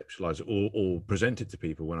of conceptualize it or present it to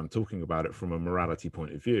people when I'm talking about it from a morality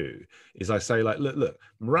point of view is I say, like, look,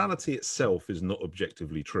 morality itself is not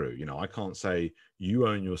objectively true. You know, I can't say you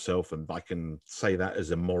own yourself and I can say that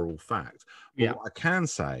as a moral fact. But what I can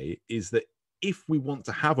say is that if we want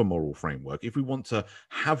to have a moral framework, if we want to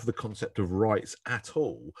have the concept of rights at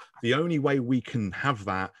all, the only way we can have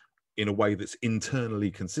that in a way that's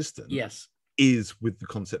internally consistent is with the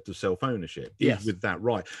concept of self-ownership, is with that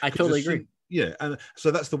right. I totally agree. Yeah, and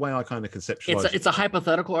so that's the way I kind of conceptualize it. It's a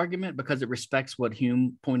hypothetical argument because it respects what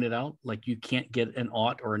Hume pointed out, like you can't get an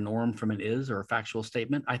ought or a norm from an is or a factual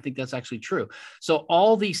statement. I think that's actually true. So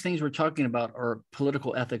all these things we're talking about are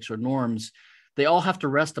political ethics or norms. They all have to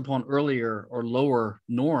rest upon earlier or lower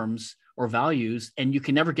norms or values, and you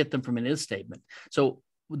can never get them from an is statement. So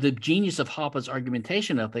the genius of Hoppe's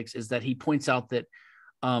argumentation ethics is that he points out that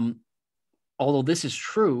although this is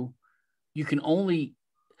true, you can only,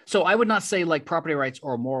 so I would not say like property rights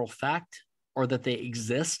are a moral fact or that they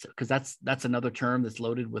exist, because that's another term that's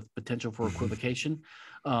loaded with potential for equivocation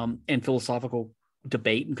and philosophical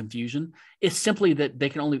debate and confusion. It's simply that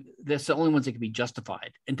that's the only ones that can be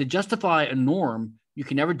justified. And to justify a norm, you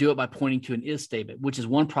can never do it by pointing to an is statement, which is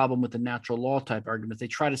one problem with the natural law type arguments. They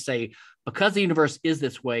try to say, because the universe is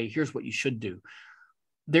this way, here's what you should do.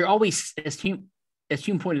 They're always, as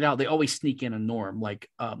Hume pointed out, they always sneak in a norm.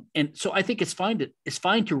 And so I think it's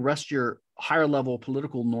fine to rest your higher level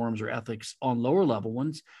political norms or ethics on lower level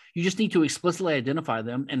ones. You just need to explicitly identify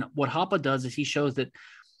them. And what Hoppe does is he shows that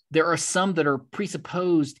there are some that are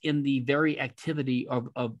presupposed in the very activity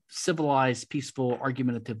of civilized, peaceful,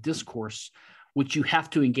 argumentative discourse, which you have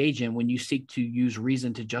to engage in when you seek to use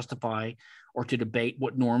reason to justify or to debate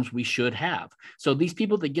what norms we should have. So these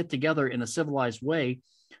people that get together in a civilized way,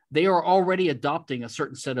 they are already adopting a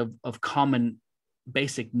certain set of common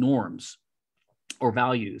basic norms or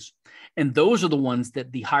values. And those are the ones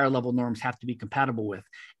that the higher level norms have to be compatible with.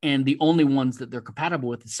 And the only ones that they're compatible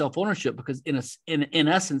with is self-ownership, because in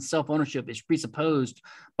essence, self-ownership is presupposed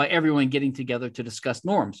by everyone getting together to discuss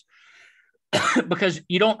norms. Because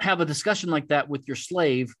you don't have a discussion like that with your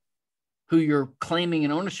slave who you're claiming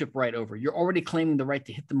an ownership right over. You're already claiming the right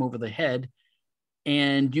to hit them over the head.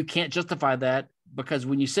 And you can't justify that, because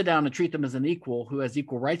when you sit down and treat them as an equal who has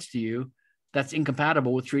equal rights to you, that's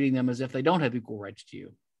incompatible with treating them as if they don't have equal rights to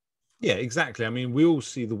you. Yeah, exactly. I mean, we all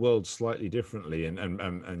see the world slightly differently,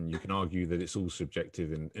 and you can argue that it's all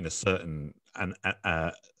subjective in a certain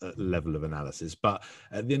level of analysis. But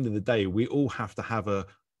at the end of the day, we all have to have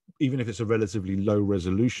even if it's a relatively low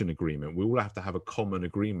resolution agreement, we all have to have a common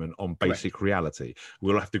agreement on basic reality.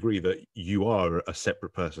 We'll have to agree that you are a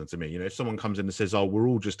separate person to me. You know, if someone comes in and says, "Oh, we're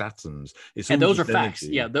all just atoms," and those are facts.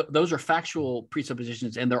 Yeah, those are factual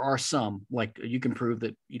presuppositions, and there are some, like, you can prove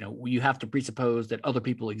that, you know, you have to presuppose that other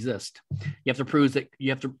people exist. You have to prove that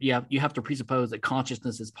you have to presuppose that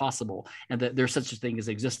consciousness is possible and that there's such a thing as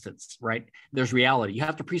existence. Right? There's reality. You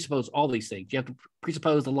have to presuppose all these things. You have to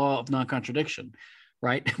presuppose the law of non-contradiction.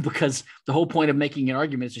 Right? Because the whole point of making an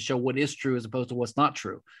argument is to show what is true as opposed to what's not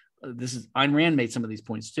true. This is Ayn Rand made some of these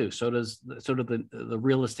points too. So do the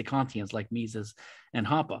realistic Kantians like Mises and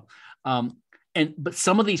Hoppe. But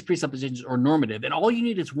some of these presuppositions are normative, and all you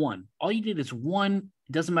need is one. All you need is one.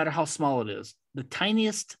 It doesn't matter how small it is. The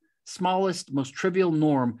tiniest, smallest, most trivial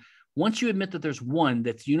norm. Once you admit that there's one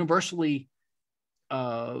that's universally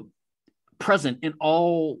present in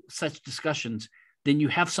all such discussions, then you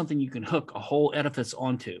have something you can hook a whole edifice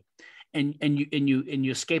onto, and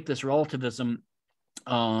you escape this relativism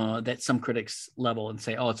that some critics level and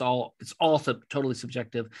say, oh, it's all totally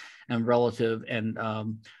subjective and relative, and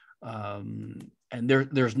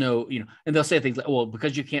there's no, you know, and they'll say things like, well,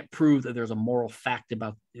 because you can't prove that there's a moral fact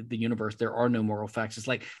about the universe, there are no moral facts. It's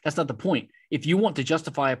like, that's not the point. If you want to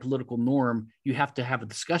justify a political norm, you have to have a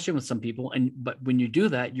discussion with some people, but when you do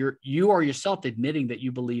that, you are yourself admitting that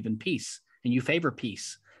you believe in peace and you favor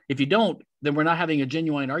peace. If you don't, then we're not having a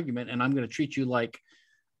genuine argument, and I'm going to treat you like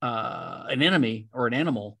an enemy or an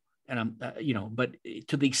animal. And I'm, but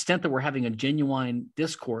to the extent that we're having a genuine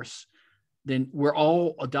discourse, then we're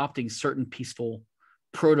all adopting certain peaceful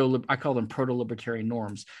I call them proto-libertarian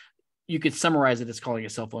norms. You could summarize it as calling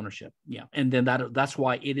it self-ownership. Yeah. And then that's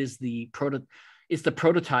why it is it's the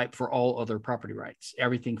prototype for all other property rights.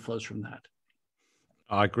 Everything flows from that.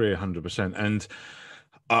 I agree 100%. And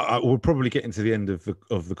we'll probably get into the end of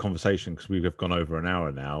the conversation, because we have gone over an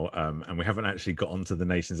hour now, and we haven't actually got onto the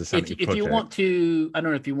Nations of Sanity project. If you want to, I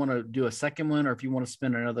don't know if you want to do a second one, or if you want to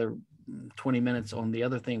spend another 20 minutes on the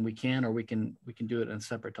other thing, we can, or we can do it in a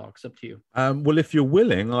separate talk. It's up to you. Well, if you're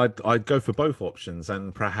willing, I'd go for both options,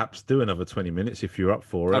 and perhaps do another 20 minutes if you're up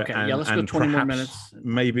for it. Okay, let's go 20 more minutes.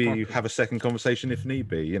 Maybe have a second conversation if need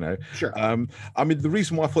be, you know. Sure. I mean, the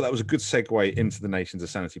reason why I thought that was a good segue into the Nations of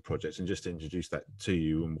Sanity project, and just to introduce that to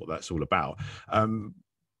you and what that's all about.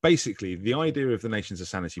 Basically, the idea of the Nations of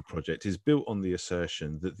Sanity project is built on the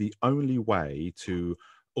assertion that the only way to,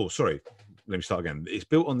 let me start again. It's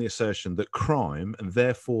built on the assertion that crime, and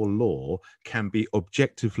therefore law, can be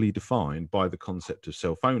objectively defined by the concept of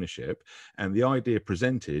self-ownership. And the idea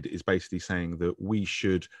presented is basically saying that we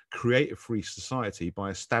should create a free society by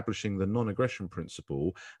establishing the non-aggression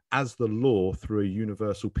principle as the law through a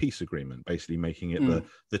universal peace agreement, basically making it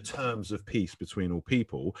the terms of peace between all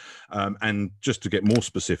people. And just to get more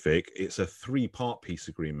specific, it's a 3-part peace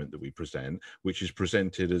agreement that we present, which is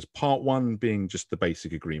presented as part 1 being just the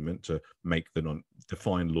basic agreement to make the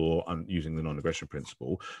define law using the non-aggression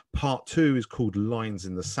principle. Part 2 is called Lines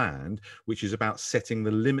in the Sand, which is about setting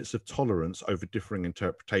the limits of tolerance over differing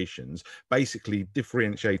interpretations, basically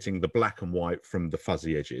differentiating the black and white from the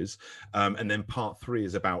fuzzy edges. And then part 3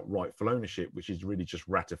 is about rightful ownership, which is really just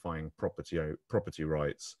ratifying property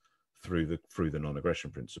rights through the non-aggression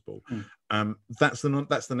principle. That's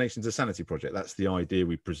the Nations of Sanity project. That's the idea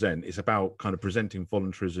we present. It's about kind of presenting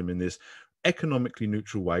voluntarism in this economically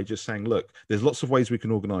neutral way, just saying, look, there's lots of ways we can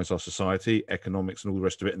organize our society, economics and all the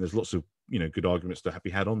rest of it, and there's lots of good arguments to be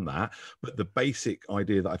had on that. But the basic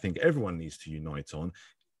idea that I think everyone needs to unite on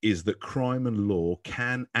is that crime and law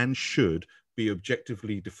can and should be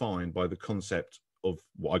objectively defined by the concept of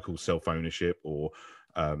what I call self-ownership, or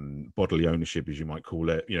bodily ownership, as you might call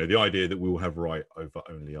it. You know, the idea that we will have right over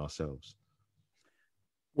only ourselves.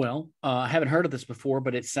 Well, I haven't heard of this before,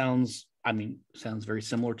 but it sounds very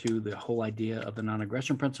similar to the whole idea of the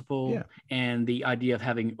non-aggression principle and the idea of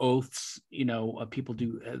having oaths. You know, people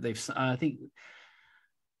do, I think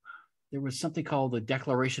there was something called the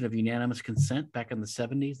Declaration of Unanimous Consent back in the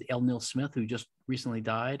 70s. L. Neil Smith, who just recently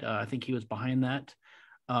died, I think he was behind that.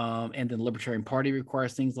 And the Libertarian Party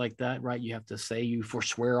requires things like that, right? You have to say you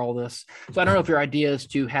forswear all this. So I don't know if your idea is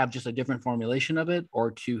to have just a different formulation of it,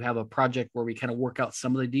 or to have a project where we kind of work out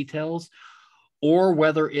some of the details, or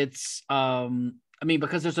whether it's,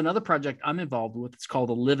 because there's another project I'm involved with. It's called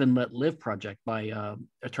the Live and Let Live project by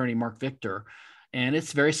attorney Mark Victor. And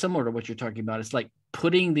it's very similar to what you're talking about. It's like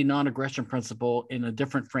putting the non-aggression principle in a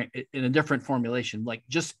different formulation, like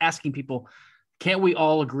just asking people, can't we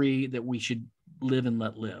all agree that we should live and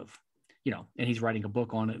let live? You know, and he's writing a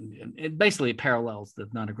book on it, and it basically parallels the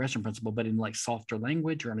non-aggression principle, but in like softer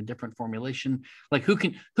language or in a different formulation. Like who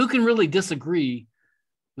can really disagree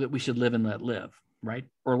that we should live and let live, right?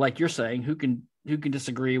 Or like you're saying, who can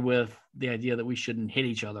disagree with the idea that we shouldn't hit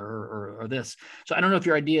each other or this? So I don't know if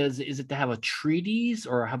your idea is it to have a treatise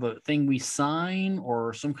or have a thing we sign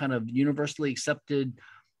or some kind of universally accepted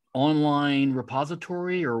online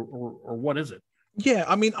repository, or what is it? Yeah,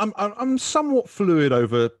 I mean, I'm somewhat fluid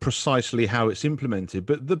over precisely how it's implemented,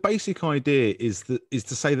 but the basic idea is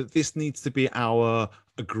to say that this needs to be our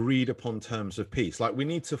agreed upon terms of peace. Like, we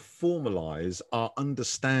need to formalize our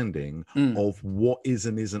understanding of what is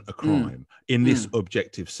and isn't a crime in this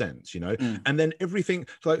objective sense, you know, and then everything.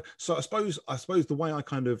 So I suppose the way I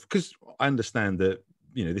kind of, because I understand that,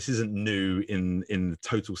 you know, this isn't new in the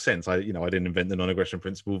total sense. I didn't invent the non-aggression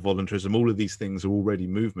principle, voluntarism. All of these things are already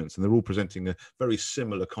movements, and they're all presenting a very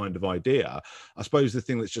similar kind of idea. I suppose the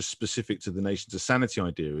thing that's just specific to the Nations of Sanity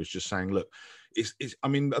idea is just saying, look, I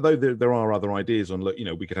mean, although there are other ideas on, look, you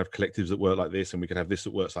know, we could have collectives that work like this, and we could have this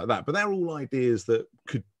that works like that, but they're all ideas that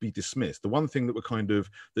could be dismissed. The one thing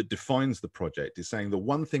that defines the project is saying the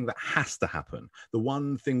one thing that has to happen, the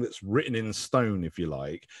one thing that's written in stone, if you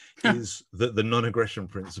like, is that the non-aggression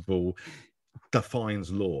principle defines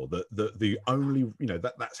law. That the only, you know,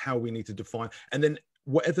 that's how we need to define, and then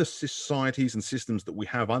whatever societies and systems that we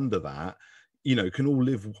have under that, you know, can all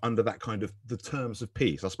live under that kind of the terms of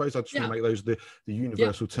peace. I suppose I just want to make those the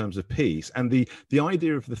universal terms of peace. And the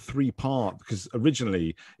idea of the three-part, because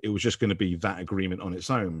originally it was just going to be that agreement on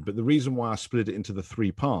its own. But the reason why I split it into the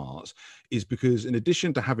three parts is because in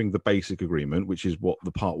addition to having the basic agreement, which is what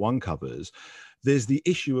the part one covers, there's the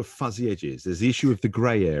issue of fuzzy edges. There's the issue of the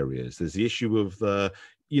gray areas. There's the issue of the,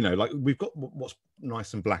 you know, like we've got what's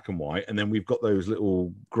nice and black and white, and then we've got those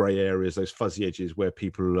little gray areas, those fuzzy edges where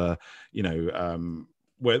people, you know,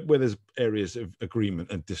 where there's areas of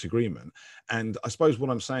agreement and disagreement. And I suppose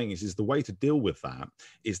what I'm saying is the way to deal with that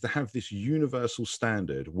is to have this universal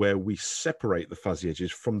standard where we separate the fuzzy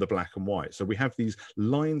edges from the black and white. So we have these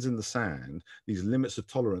lines in the sand, these limits of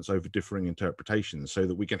tolerance over differing interpretations, so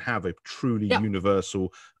that we can have a truly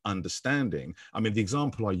universal understanding. I mean, the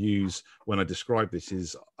example I use when I describe this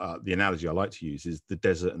is the analogy I like to use is the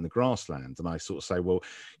desert and the grassland. And I sort of say, well,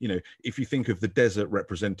 you know, if you think of the desert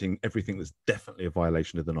representing everything that's definitely a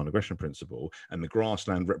violation of the non-aggression principle, and the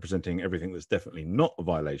grassland representing everything that's definitely not a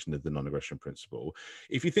violation of the non-aggression principle,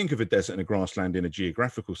 if you think of a desert and a grassland in a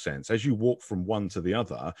geographical sense, as you walk from one to the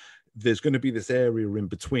other, there's going to be this area in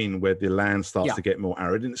between where the land starts to get more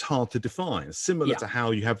arid, and it's hard to define, similar to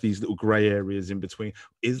how you have these little gray areas in between.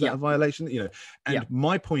 Is that a violation? You know, and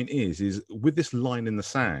my point is with this line in the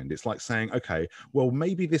sand, it's like saying, okay, well,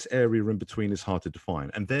 maybe this area in between is hard to define,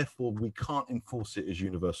 and therefore we can't enforce it as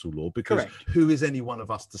universal law, because who is any one of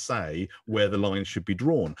us to say where the line should be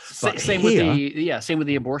drawn? But same with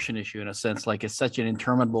the abortion issue, in a sense. Like, it's such an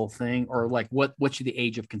interminable thing, or like what should the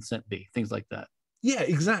age of consent be? Things like that. Yeah,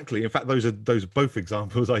 exactly. In fact, those are both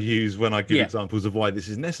examples I use when I give examples of why this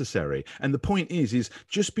is necessary. And the point is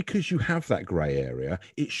just because you have that grey area,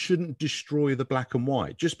 it shouldn't destroy the black and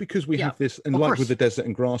white. Just because we have this, and like with the desert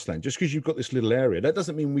and grassland, just because you've got this little area, that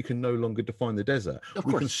doesn't mean we can no longer define the desert.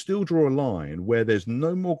 We can still draw a line where there's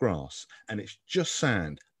no more grass and it's just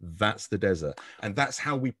sand. That's the desert, and that's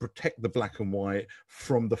how we protect the black and white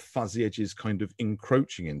from the fuzzy edges kind of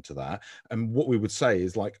encroaching into that. And what we would say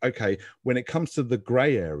is, like, okay, when it comes to the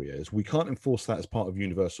gray areas, we can't enforce that as part of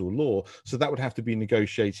universal law, so that would have to be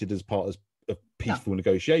negotiated as part of peaceful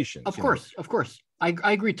negotiations. Of course. I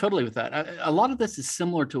agree totally with that. A lot of this is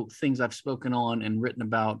similar to things I've spoken on and written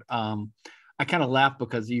about. I kind of laughed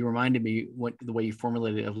because you reminded me the way you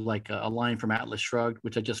formulated it of like a line from Atlas Shrugged,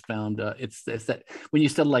 which I just found. It's that when you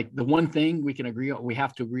said like the one thing we can agree on, we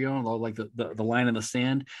have to agree on, or like the line in the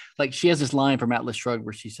sand. Like she has this line from Atlas Shrugged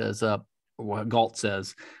where she says, what Galt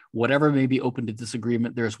says, whatever may be open to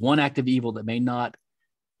disagreement, there is one act of evil that may not,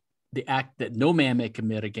 the act that no man may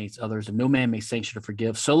commit against others, and no man may sanction or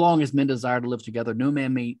forgive. So long as men desire to live together, no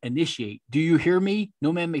man may initiate. Do you hear me?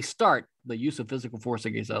 No man may start the use of physical force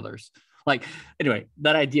against others. Like, anyway,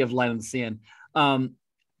 that idea of line in the sand.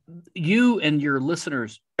 You and your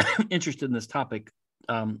listeners interested in this topic,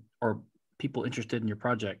 or people interested in your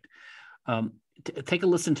project, take a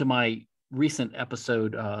listen to my recent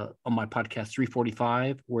episode on my podcast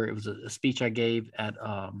 345, where it was a speech I gave at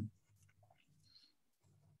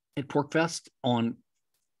PorcFest on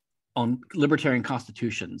libertarian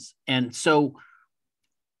constitutions. And so,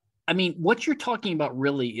 I mean, what you're talking about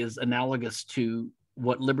really is analogous to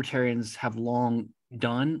what libertarians have long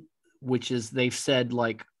done, which is they've said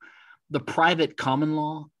like the private common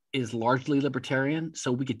law is largely libertarian. So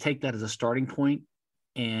we could take that as a starting point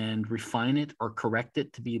and refine it or correct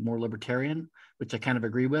it to be more libertarian, which I kind of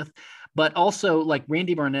agree with. But also like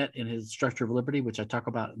Randy Barnett in his Structure of Liberty, which I talk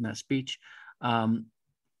about in that speech,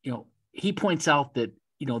 he points out that,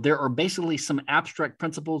 there are basically some abstract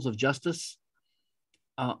principles of justice.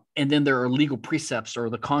 And then there are legal precepts, or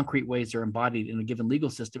the concrete ways they're embodied in a given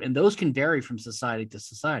legal system. And those can vary from society to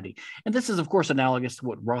society. And this is, of course, analogous to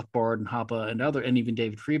what Rothbard and Hoppe and even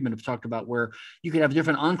David Friedman have talked about, where you could have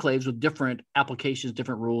different enclaves with different applications,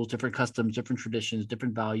 different rules, different customs, different traditions,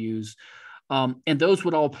 different values. And those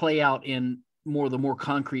would all play out in the more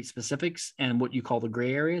concrete specifics and what you call the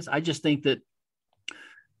gray areas. I just think that,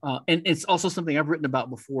 and it's also something I've written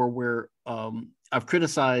about before, where I've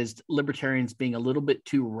criticized libertarians being a little bit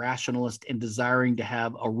too rationalist and desiring to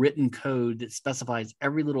have a written code that specifies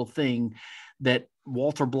every little thing that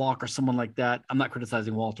Walter Block or someone like that. I'm not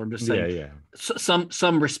criticizing Walter. I'm just saying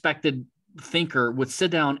some respected thinker would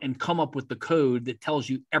sit down and come up with the code that tells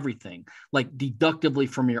you everything, like deductively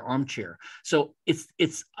from your armchair. So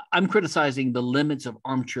I'm criticizing the limits of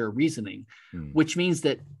armchair reasoning, which means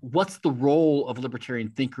that what's the role of libertarian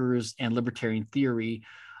thinkers and libertarian theory?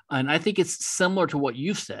 And I think it's similar to what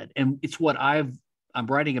you've said, and it's what I'm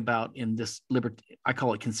writing about in this I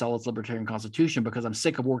call it Kinsella's Libertarian Constitution, because I'm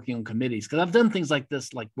sick of working on committees, because I've done things like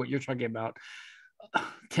this, like what you're talking about,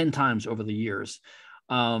 10 times over the years.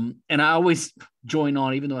 And I always join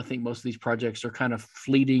on, even though I think most of these projects are kind of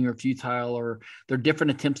fleeting or futile, or they're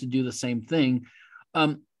different attempts to do the same thing.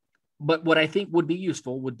 But what I think would be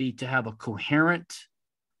useful would be to have a coherent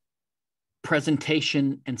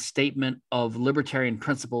presentation and statement of libertarian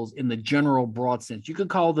principles in the general broad sense. You could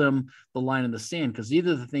call them the line in the sand, because these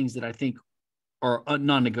are the things that I think are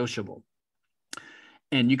non-negotiable.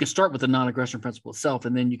 And you can start with the non-aggression principle itself,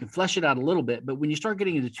 and then you can flesh it out a little bit. But when you start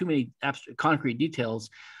getting into too many abstract, concrete details,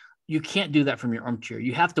 you can't do that from your armchair.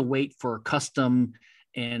 You have to wait for custom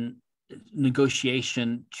and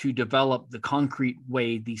negotiation to develop the concrete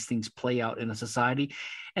way these things play out in a society.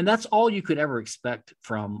 And that's all you could ever expect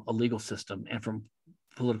from a legal system and from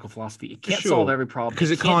political philosophy. It can't solve every problem,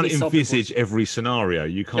 because it can't envisage every scenario.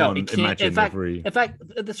 You can't imagine every. In fact,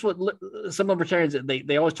 that's what some libertarians,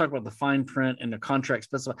 they always talk about the fine print and the contract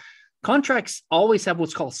specify. Contracts always have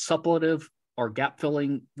what's called suppletive or gap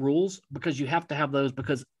filling rules, because you have to have those,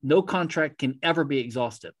 because no contract can ever be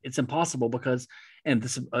exhaustive. It's impossible, because, and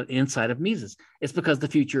this is an insight of Mises, it's because the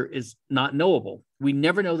future is not knowable. We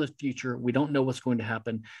never know the future. We don't know what's going to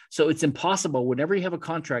happen. So it's impossible. Whenever you have a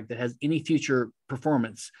contract that has any future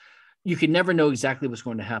performance, you can never know exactly what's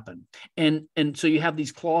going to happen. And so you have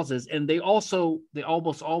these clauses, and they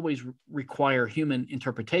almost always require human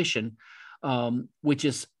interpretation, which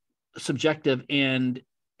is subjective and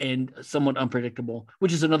somewhat unpredictable,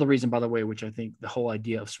 which is another reason, by the way, which I think the whole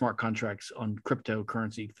idea of smart contracts on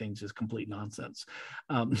cryptocurrency things is complete nonsense.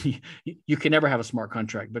 You can never have a smart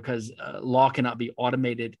contract, because law cannot be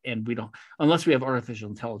automated, and we don't, unless we have artificial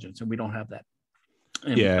intelligence, and we don't have that.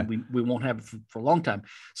 And we won't have it for a long time.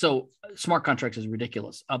 So smart contracts is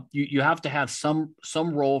ridiculous. You have to have some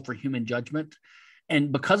role for human judgment.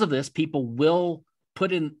 And because of this, people will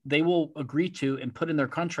they will agree to and put in their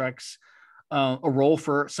contracts a role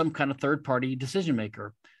for some kind of third-party decision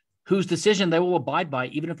maker, whose decision they will abide by,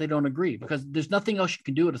 even if they don't agree, because there's nothing else you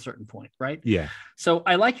can do at a certain point, right? Yeah. So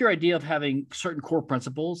I like your idea of having certain core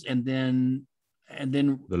principles, and then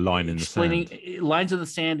the line in the sand, lines in the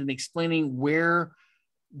sand, and explaining where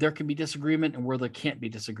there can be disagreement and where there can't be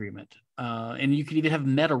disagreement. And you could even have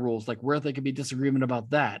meta rules, like where there could be disagreement about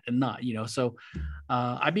that and not, so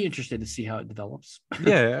I'd be interested to see how it develops.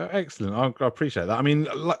 Yeah, excellent. I appreciate that. I mean,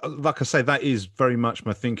 like I say, that is very much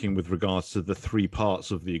my thinking with regards to the three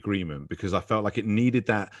parts of the agreement, because I felt like it needed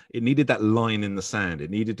that line in the sand. It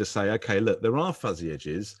needed to say, okay, look, there are fuzzy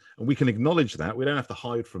edges, and we can acknowledge that. We don't have to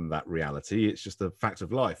hide from that reality. It's just a fact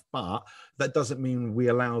of life. But that doesn't mean we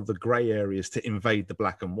allow the grey areas to invade the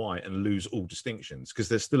black and white and lose all distinctions, because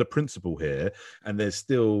there's still a principle here, and there's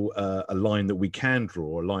still a line that we can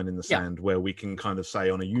draw, a line in the sand where we can kind of say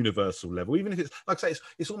on a universal level, even if it's, like I say,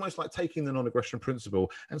 it's almost like taking the non-aggression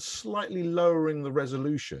principle and slightly lowering the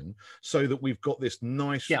resolution so that we've got this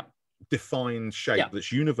nice defined shape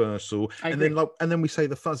that's universal. And then we say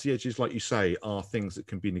the fuzzy edges, like you say, are things that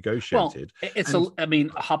can be negotiated. Well,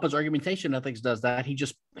 Hoppe's argumentation ethics does that. He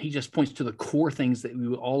just points to the core things that we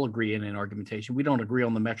would all agree in argumentation. We don't agree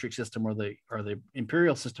on the metric system or the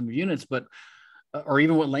imperial system of units, but or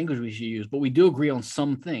even what language we should use, but we do agree on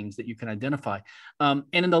some things that you can identify. And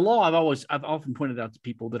in the law, I've often pointed out to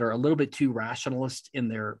people that are a little bit too rationalist in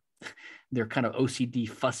their kind of OCD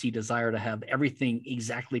fussy desire to have everything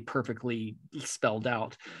exactly perfectly spelled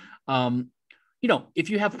out. If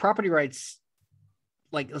you have property rights,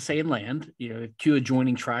 like let's say in land, two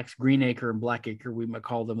adjoining tracts, Green Acre and Black Acre, we might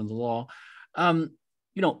call them in the law.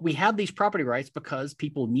 We have these property rights because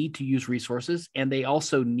people need to use resources, and they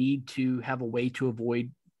also need to have a way to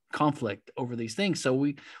avoid conflict over these things. So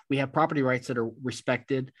we have property rights that are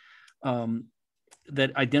respected,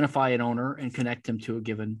 that identify an owner and connect them to a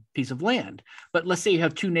given piece of land. But let's say you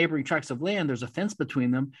have two neighboring tracts of land, there's a fence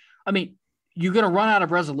between them. I mean, you're going to run out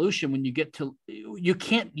of resolution when you get to, you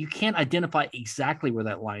can't identify exactly where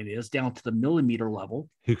that line is down to the millimeter level.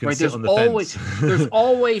 Who can sit on the fence? There's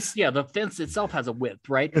always, the fence itself has a width,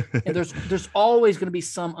 right? And there's always going to be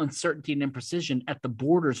some uncertainty and imprecision at the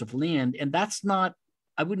borders of land. And that's not,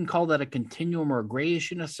 I wouldn't call that a continuum or a gray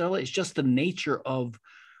issue necessarily. It's just the nature of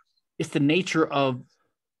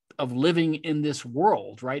living in this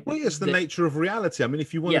world, right? Well, it's the nature of reality. I mean,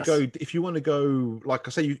 if you want to go, like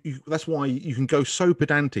I say, that's why you can go so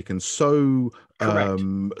pedantic and so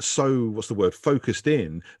focused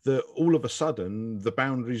in that all of a sudden the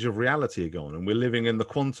boundaries of reality are gone, and we're living in the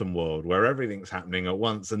quantum world where everything's happening at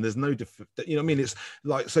once, and there's no, it's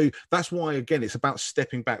like, so that's why, again, it's about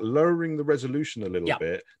stepping back, lowering the resolution a little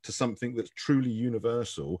bit to something that's truly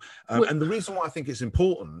universal. And the reason why I think it's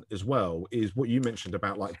important as well is what you mentioned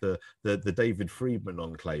about like the David Friedman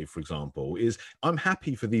enclave, for example, is I'm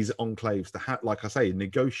happy for these enclaves to have, like I say,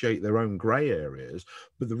 negotiate their own grey areas.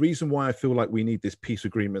 But the reason why I feel like we need this peace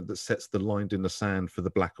agreement that sets the line in the sand for the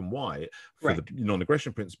black and white, for the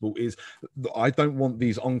non-aggression principle, is I don't want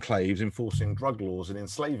these enclaves enforcing drug laws and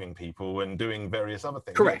enslaving people and doing various other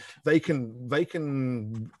things. Correct. They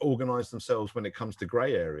can organize themselves when it comes to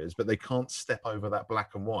grey areas, but they can't step over that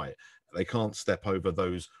black and white. They can't step over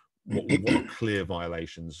those what are clear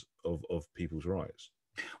violations of people's rights.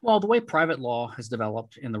 Well, the way private law has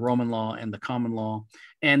developed in the Roman law and the common law,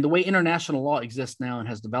 and the way international law exists now and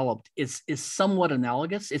has developed is somewhat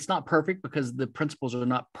analogous. It's not perfect because the principles are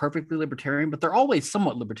not perfectly libertarian, but they're always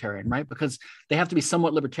somewhat libertarian, right? Because they have to be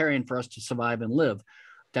somewhat libertarian for us to survive and live,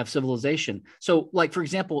 to have civilization. So, like, for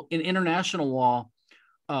example, in international law,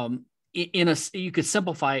 you could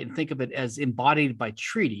simplify it and think of it as embodied by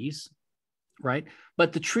treaties, right?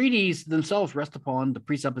 But the treaties themselves rest upon the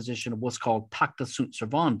presupposition of what's called pacta sunt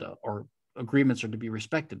servanda, or agreements are to be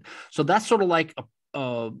respected. So that's sort of like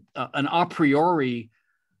an a priori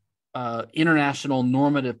international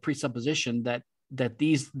normative presupposition that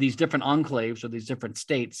these different enclaves or these different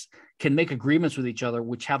states can make agreements with each other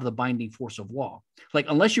which have the binding force of law. Like,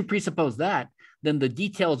 unless you presuppose that, then the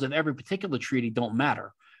details of every particular treaty don't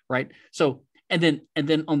matter, right? So And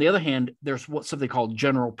then on the other hand, there's what something called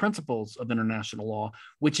general principles of international law,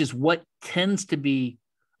 which is what tends to be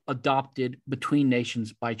adopted between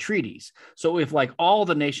nations by treaties. So if, like, all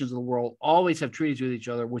the nations of the world always have treaties with each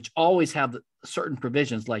other, which always have certain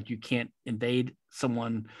provisions, like you can't invade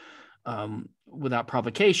someone without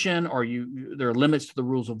provocation, or there are limits to the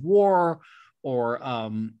rules of war, or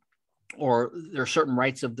there are certain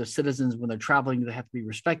rights of the citizens when they're traveling that have to be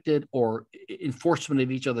respected, or enforcement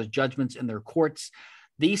of each other's judgments in their courts.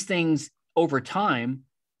 These things over time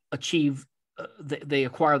they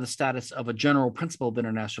acquire the status of a general principle of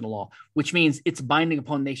international law, which means it's binding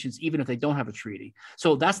upon nations even if they don't have a treaty.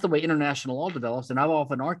 So that's the way international law develops. And I've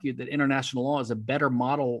often argued that international law is a better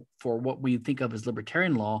model for what we think of as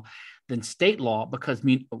libertarian law than state law, because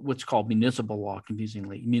what's called municipal law,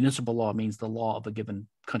 confusingly. Municipal law means the law of a given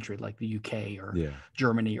country, like the UK or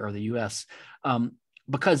Germany or the US.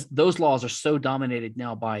 because those laws are so dominated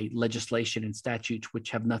now by legislation and statutes, which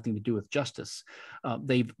have nothing to do with justice.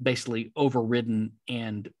 They've basically overridden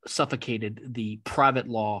and suffocated the private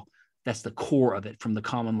law. That's the core of it, from the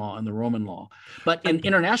common law and the Roman law. But in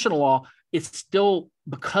international law, it's still,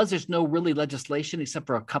 because there's no really legislation except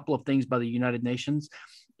for a couple of things by the United Nations,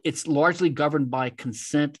 it's largely governed by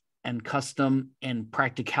consent and custom and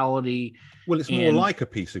practicality. Well, it's more like a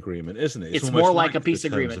peace agreement, isn't it? It's more like a peace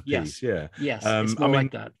agreement. Yes. Yeah. Yes. It's more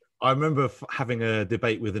like that. I remember having a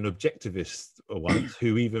debate with an objectivist once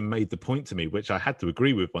who even made the point to me, which I had to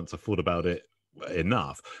agree with once I thought about it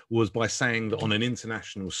enough, was by saying that on an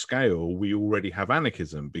international scale we already have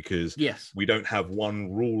anarchism, because we don't have one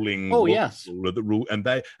ruling rule,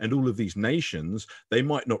 and all of these nations, they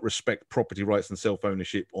might not respect property rights and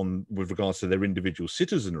self-ownership with regards to their individual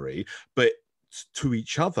citizenry, but to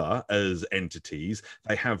each other as entities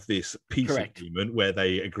they have this peace agreement where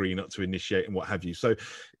they agree not to initiate and what have you. So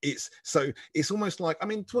it's almost like, I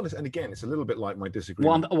mean, to be honest, and again, it's a little bit like my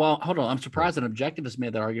disagreement. Well, hold on, I'm surprised an objectivist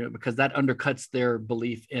made that argument, because that undercuts their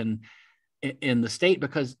belief in the state.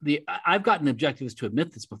 Because I've gotten objectivists to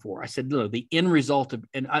admit this before. I said, no, the end result of,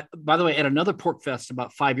 and by the way, at another Pork Fest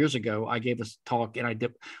about 5 years ago, I gave a talk, and I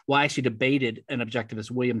actually debated an objectivist,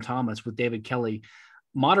 William Thomas, with David Kelly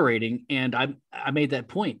moderating, and I made that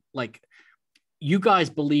point. Like, you guys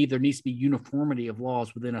believe there needs to be uniformity of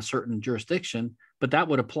laws within a certain jurisdiction, but that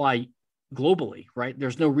would apply globally, right?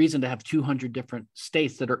 There's no reason to have 200 different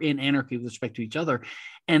states that are in anarchy with respect to each other.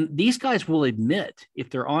 And these guys will admit, if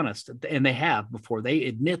they're honest, and they have before, they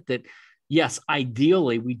admit that, yes,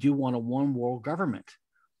 ideally we do want a one world government.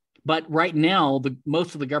 But right now,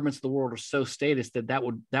 most of the governments of the world are so statist that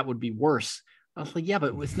would be worse. I was like, yeah,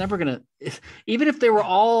 but it's never going to, even if they were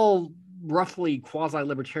all roughly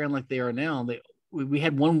quasi-libertarian like they are now, we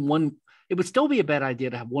had one, it would still be a bad idea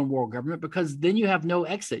to have one world government, because then you have no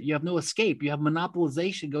exit, you have no escape, you have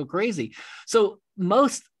monopolization, go crazy. So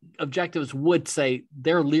most objectives would say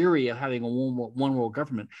they're leery of having a one world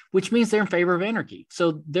government, which means they're in favor of anarchy.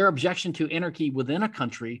 So their objection to anarchy within a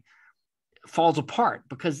country falls apart,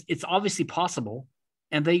 because it's obviously possible,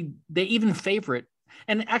 and they even favor it.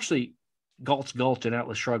 And actually, Galt's Gulch and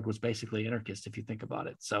Atlas Shrugged was basically anarchist, if you think about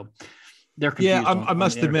it. So they're confused. Yeah, I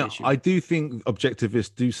must admit, I do think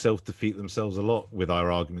objectivists do self-defeat themselves a lot with our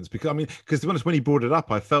arguments, because to be honest, when he brought it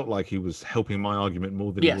up, I felt like he was helping my argument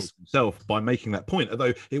more than he was himself by making that point.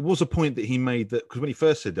 Although it was a point that he made, that because when he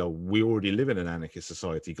first said, "Oh, we already live in an anarchist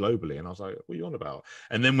society globally," and I was like, "What are you on about?"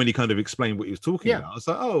 And then when he kind of explained what he was talking about, I was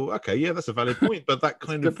like, "Oh, okay, yeah, that's a valid point." But that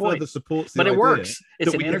kind of further supports. But it works.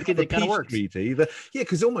 It's an anarchy that kind of works.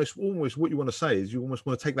 Because almost what you want to say is you almost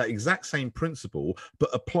want to take that exact same principle but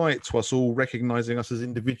apply it to us all, recognizing us as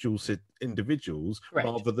individuals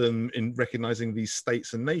rather than in recognizing these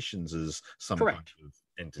states and nations as some kind of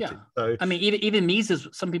entity. Yeah. So, I mean, even Mises,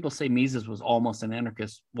 some people say Mises was almost an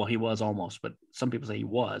anarchist. Well, he was almost, but some people say he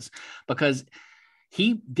was, because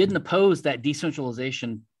he didn't oppose that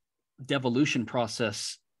decentralization devolution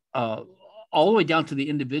process all the way down to the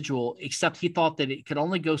individual, except he thought that it could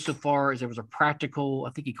only go so far as there was a practical,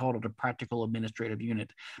 I think he called it a practical administrative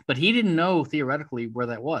unit, but he didn't know theoretically where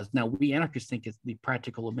that was. Now, we anarchists think it's the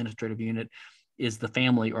practical administrative unit is the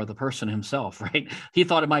family or the person himself, right? He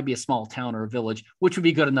thought it might be a small town or a village, which would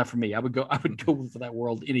be good enough for me. I would go for that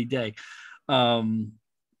world any day.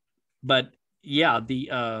 But yeah,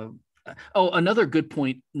 another good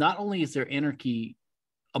point, not only is there anarchy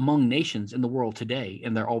among nations in the world today,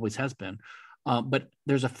 and there always has been, but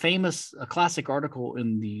there's a classic article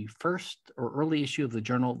in the first or early issue of the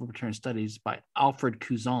Journal of Libertarian Studies by Alfred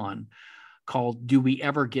Couzon called "Do we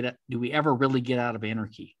ever really get out of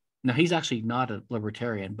anarchy?" Now, he's actually not a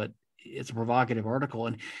libertarian, but it's a provocative article,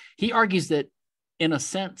 and he argues that in a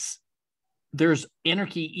sense there's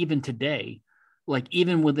anarchy even today, like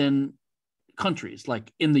even within countries,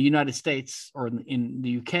 like in the United States or in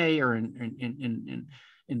the UK or in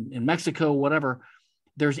Mexico, whatever.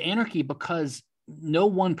 There's anarchy because no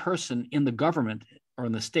one person in the government or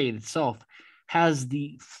in the state itself has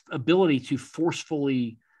the ability to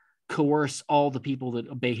forcefully coerce all the people that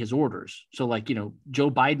obey his orders. So like,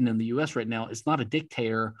 Joe Biden in the US right now is not a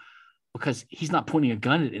dictator because he's not pointing a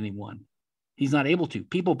gun at anyone. He's not able to.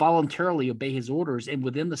 People voluntarily obey his orders. And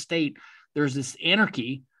within the state, there's this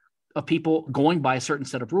anarchy of people going by a certain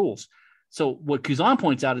set of rules. So what Couzon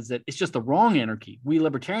points out is that it's just the wrong anarchy. We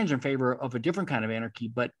libertarians are in favor of a different kind of anarchy,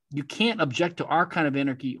 but you can't object to our kind of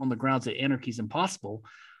anarchy on the grounds that anarchy is impossible,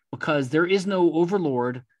 because there is no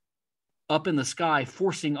overlord up in the sky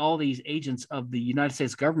forcing all these agents of the United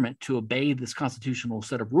States government to obey this constitutional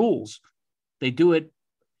set of rules. They do it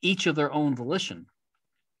each of their own volition,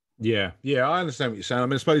 Yeah, yeah, I understand what you're saying. I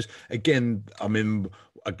mean, I suppose again, I mean,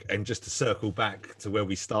 and just to circle back to where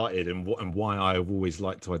we started and what and why I've always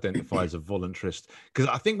liked to identify as a voluntarist, because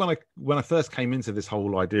I think when I first came into this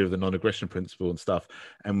whole idea of the non-aggression principle and stuff,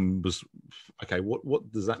 and was okay,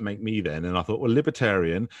 what does that make me then? And I thought, well,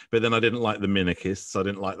 libertarian, but then I didn't like the minarchists. I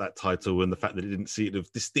didn't like that title and the fact that it didn't see it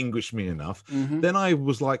have distinguished me enough. Mm-hmm. Then I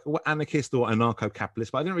was like, well, anarchist or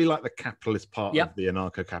anarcho-capitalist, but I didn't really like the capitalist part Yep. of the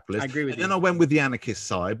anarcho-capitalist. I agree with and you. then I went with the anarchist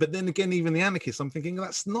side, but then again, even the anarchists, I'm thinking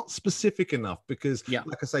that's not specific enough because, Yeah.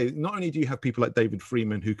 like I say, not only do you have people like David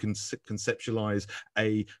Freeman who can conceptualize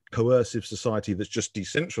a coercive society that's just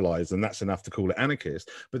decentralized, and that's enough to call it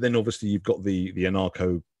anarchist, but then obviously you've got the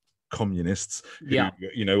anarcho communists who Yeah.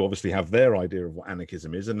 you know obviously have their idea of what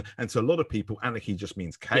anarchism is, and to a lot of people anarchy just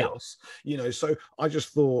means chaos. You know, so I just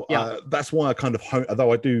thought that's why I kind of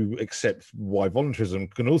although I do accept why voluntarism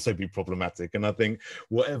can also be problematic, and I think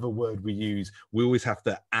whatever word we use we always have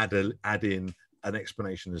to add in an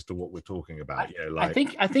explanation as to what we're talking about. I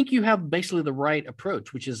think you have basically the right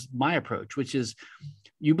approach, which is my approach, which is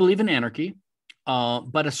you believe in anarchy,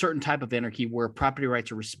 but a certain type of anarchy where property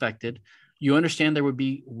rights are respected. You understand there would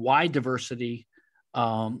be wide diversity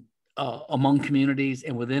among communities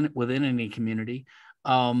and within any community,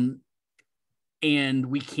 and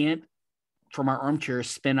we can't, from our armchairs,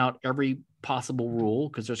 spin out every possible rule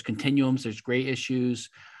because there's continuums, there's gray issues,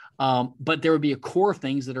 but there would be a core of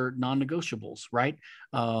things that are non-negotiables, right?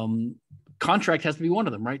 Contract has to be one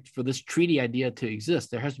of them, right? For this treaty idea to exist,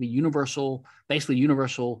 there has to be basically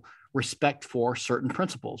universal respect for certain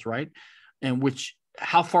principles, right? And which,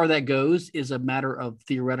 how far that goes is a matter of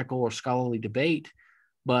theoretical or scholarly debate,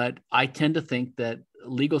 but I tend to think that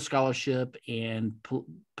legal scholarship and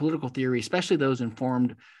political theory, especially those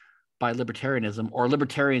informed by libertarianism or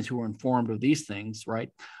libertarians who are informed of these things, right,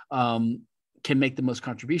 can make the most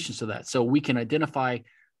contributions to that. So we can identify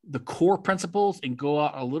the core principles and go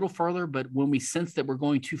out a little further, but when we sense that we're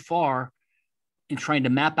going too far in trying to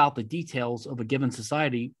map out the details of a given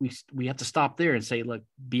society, we have to stop there and say, look,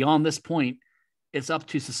 beyond this point, it's up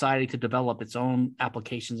to society to develop its own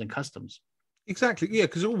applications and customs. Exactly. Yeah,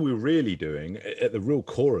 because all we're really doing at the real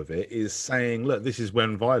core of it is saying, look, this is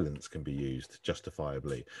when violence can be used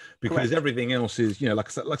justifiably, because Correct. everything else is, you know,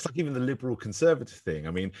 like even the liberal conservative thing.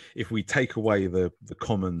 I mean, if we take away the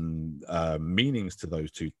common meanings to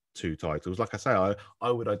those two titles, like I say,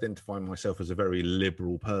 I would identify myself as a very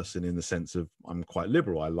liberal person in the sense of I'm quite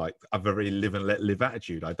liberal. I like a very live and let live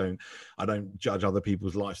attitude. I don't judge other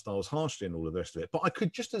people's lifestyles harshly and all of the rest of it. But I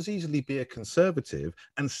could just as easily be a conservative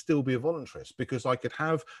and still be a voluntarist, because I could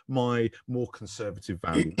have my more conservative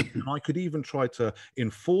values and I could even try to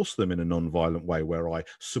enforce them in a non-violent way where I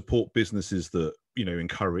support businesses that, you know,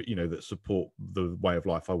 encourage, you know, that support the way of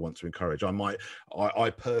life I want to encourage. I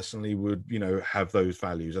personally would, you know, have those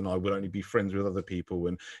values, and I would only be friends with other people,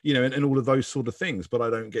 and, you know, and all of those sort of things, but I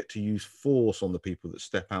don't get to use force on the people that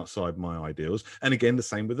step outside my ideals. And again, the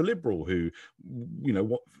same with the liberal who, you know,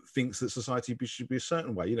 what thinks that society should be a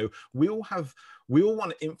certain way. You know, we all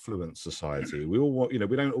want to influence society. We all want, you know,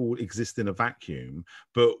 we don't all exist in a vacuum,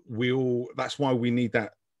 but that's why we need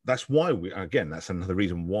that. That's why that's another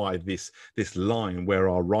reason why this line where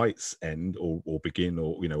our rights end or begin,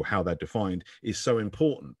 or, you know, how they're defined, is so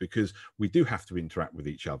important, because we do have to interact with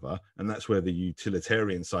each other. And that's where the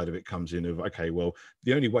utilitarian side of it comes in, of, okay, well,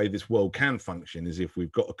 the only way this world can function is if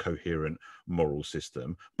we've got a coherent moral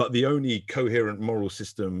system. But the only coherent moral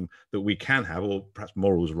system that we can have, or perhaps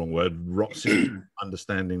moral is the wrong word,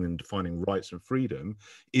 understanding and defining rights and freedom,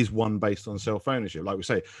 is one based on self-ownership. Like we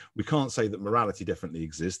say, we can't say that morality definitely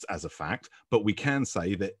exists as a fact, but we can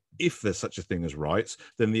say that if there's such a thing as rights,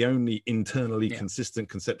 then the only internally consistent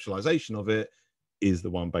conceptualization of it is the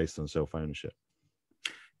one based on self-ownership.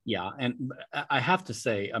 Yeah, and I have to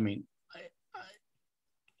say, I mean,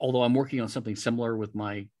 although I'm working on something similar with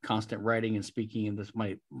my constant writing and speaking, and this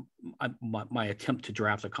my attempt to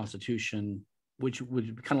draft a constitution, which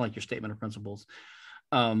would be kind of like your statement of principles,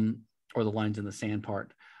 or the lines in the sand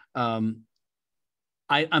part. I'm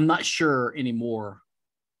not sure anymore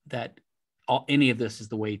that any of this is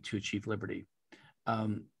the way to achieve liberty. I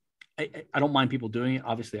don't mind people doing it.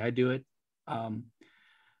 Obviously, I do it.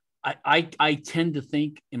 I tend to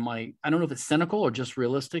think I don't know if it's cynical or just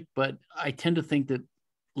realistic, but I tend to think that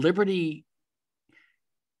liberty,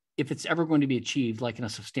 if it's ever going to be achieved, like in a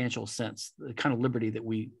substantial sense, the kind of liberty that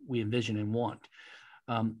we envision and want,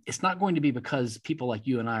 it's not going to be because people like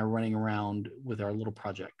you and I are running around with our little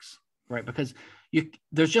projects, right? Because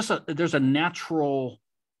there's a natural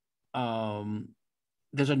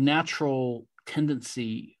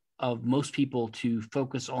tendency of most people to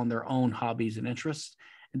focus on their own hobbies and interests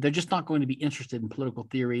They're just not going to be interested in political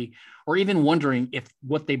theory or even wondering if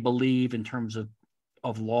what they believe in terms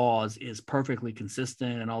of laws is perfectly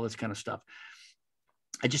consistent and all this kind of stuff.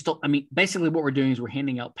 I just don't, I mean, basically what we're doing is we're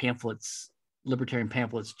handing out pamphlets, libertarian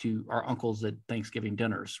pamphlets to our uncles at Thanksgiving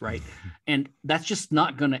dinners, right? And that's just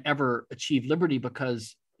not going to ever achieve liberty,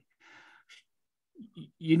 because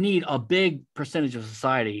you need a big percentage of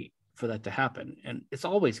society for that to happen. And it's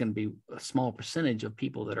always going to be a small percentage of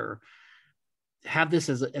people that have this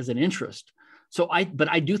as an interest. But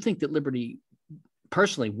I do think that liberty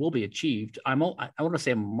personally will be achieved. I want to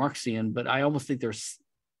say I'm Marxian, but I almost think there's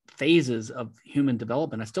phases of human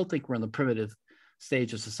development. I still think we're in the primitive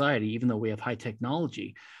stage of society, even though we have high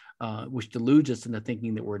technology, which deludes us into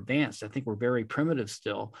thinking that we're advanced. I think we're very primitive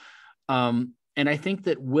still. And I think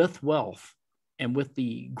that with wealth and with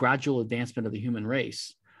the gradual advancement of the human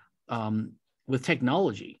race, with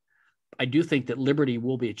technology, I do think that liberty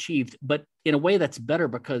will be achieved, but in a way that's better,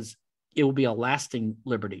 because it will be a lasting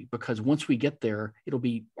liberty, because once we get there, it'll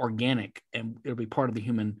be organic and it'll be part of the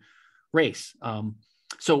human race.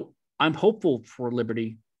 So I'm hopeful for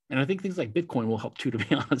liberty. And I think things like Bitcoin will help too, to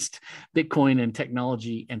be honest. Bitcoin and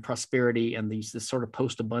technology and prosperity and this sort of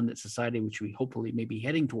post-abundant society, which we hopefully may be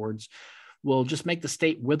heading towards, will just make the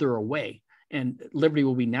state wither away. And liberty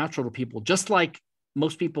will be natural to people, just like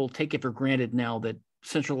most people take it for granted now that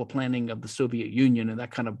central planning of the Soviet Union and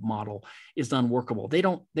that kind of model is unworkable.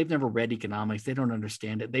 They've never read economics. They don't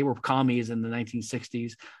understand it. They were commies in the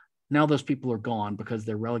 1960s. Now those people are gone because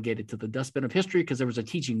they're relegated to the dustbin of history, because there was a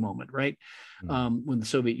teaching moment, right? When the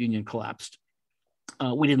Soviet Union collapsed.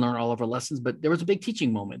 We didn't learn all of our lessons, but there was a big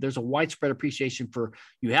teaching moment. There's a widespread appreciation for,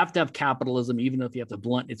 you have to have capitalism, even if you have to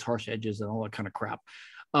blunt its harsh edges and all that kind of crap.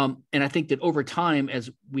 And I think that over time, as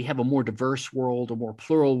we have a more diverse world, a more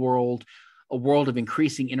plural world, a world of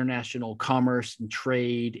increasing international commerce and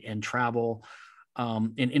trade and travel,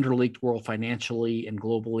 an interlinked world financially and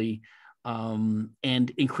globally,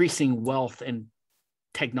 and increasing wealth and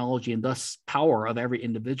technology and thus power of every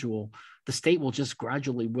individual, the state will just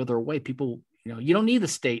gradually wither away. People, you don't need the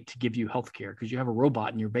state to give you healthcare because you have a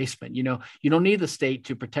robot in your basement. You don't need the state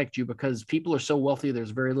to protect you because people are so wealthy.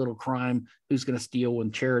 There's very little crime. Who's going to steal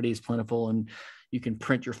when charity is plentiful and you can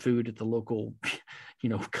print your food at the local,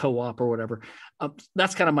 co-op or whatever.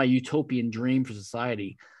 That's kind of my utopian dream for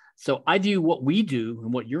society. So I view what we do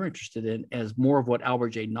and what you're interested in as more of what Albert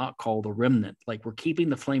J. Nock called a remnant. Like, we're keeping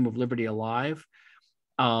the flame of liberty alive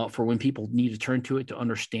for when people need to turn to it to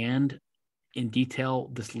understand in detail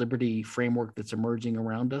this liberty framework that's emerging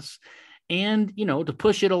around us, and to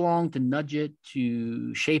push it along, to nudge it,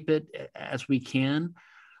 to shape it as we can.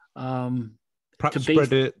 Perhaps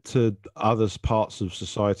spread it to other parts of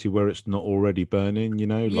society where it's not already burning.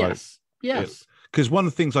 Yes. Because one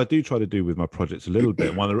of the things I do try to do with my projects a little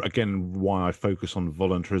bit, why I focus on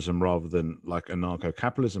voluntarism rather than like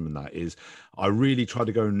anarcho-capitalism, and that is, I really try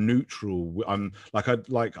to go neutral. I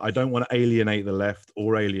don't want to alienate the left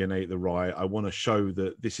or alienate the right. I want to show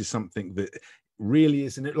that this is something that really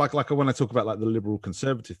isn't it, like when I talk about like the liberal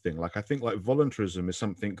conservative thing, like I think like voluntarism is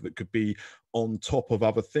something that could be on top of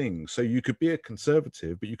other things. So you could be a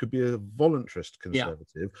conservative, but you could be a voluntarist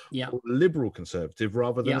conservative, or a liberal conservative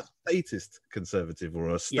rather than a statist conservative or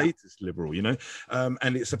a statist liberal, and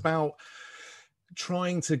it's about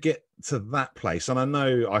trying to get to that place. And I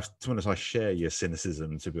know I share your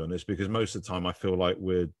cynicism, to be honest, because most of the time I feel like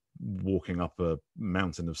we're walking up a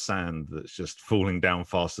mountain of sand that's just falling down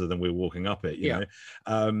faster than we're walking up it, you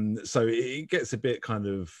know. So it gets a bit kind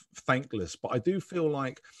of thankless, but I do feel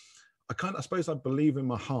like I suppose I believe in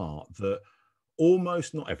my heart that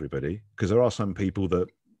almost not everybody, because there are some people that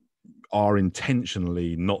are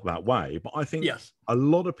intentionally not that way, but I think a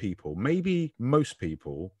lot of people, maybe most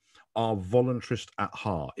people, are voluntarist at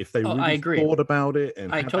heart if they really thought about it.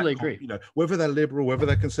 And I totally agree. Whether they're liberal, whether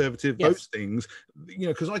they're conservative, those things,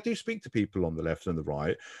 because I do speak to people on the left and the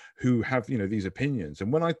right who have these opinions, and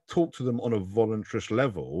when I talk to them on a voluntarist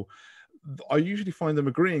level, I usually find them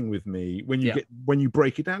agreeing with me when you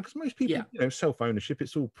break it down, because most people, self-ownership,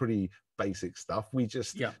 it's all pretty basic stuff. We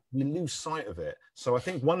just we lose sight of it. So I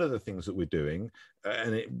think one of the things that we're doing,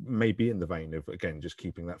 and it may be in the vein of, again, just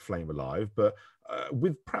keeping that flame alive, but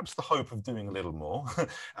with perhaps the hope of doing a little more,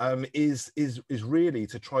 is really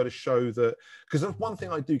to try to show that, because that's one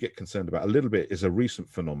thing I do get concerned about a little bit, is a recent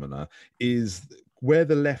phenomena, is where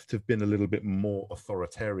the left have been a little bit more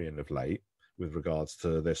authoritarian of late with regards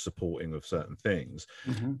to their supporting of certain things.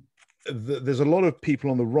 There's a lot of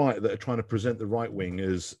people on the right that are trying to present the right wing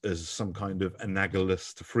as some kind of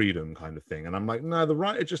analogous to freedom kind of thing, and I'm like, no, the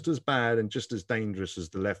right are just as bad and just as dangerous as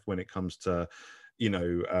the left when it comes to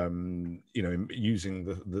using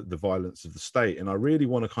the violence of the state. And I really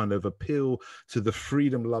want to kind of appeal to the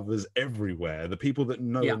freedom lovers everywhere, the people that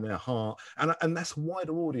know in their heart, and that's a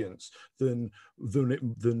wider audience than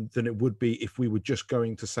it would be if we were just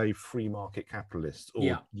going to say free market capitalists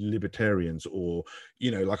or libertarians, or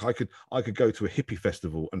like I could go to a hippie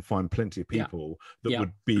festival and find plenty of people that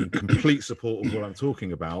would be in complete support of what I'm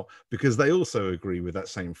talking about, because they also agree with that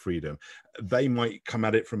same freedom. They might come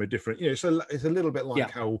at it from a different, so it's a little bit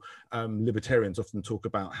like how libertarians often talk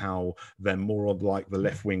about how they're more like the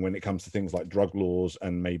left wing when it comes to things like drug laws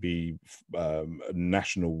and maybe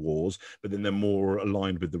national wars, but then they're more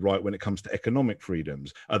aligned with the right when it comes to economic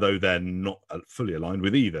freedoms, although they're not fully aligned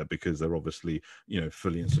with either, because they're obviously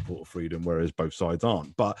fully in support of freedom, whereas both sides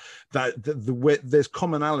aren't. But there's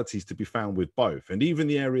commonalities to be found with both, and even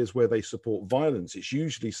the areas where they support violence, it's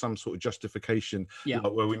usually some sort of justification,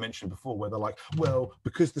 like where we mentioned before, where they're like, well,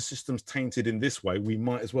 because the system's tainted in this way, we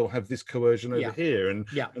might as well have this coercion over here, and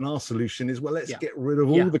our solution is, well, let's get rid of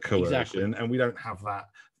all the coercion, and we don't have that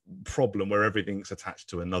problem where everything's attached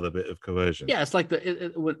to another bit of coercion. It's like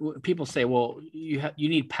when people say, well, you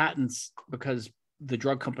need patents because the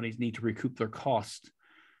drug companies need to recoup their cost.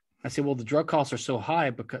 I say, well, the drug costs are so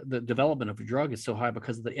high because the development of a drug is so high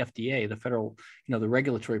because of the FDA, the federal, the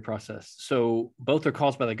regulatory process. So both are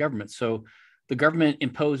caused by the government. So the government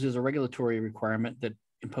imposes a regulatory requirement that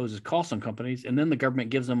imposes costs on companies, and then the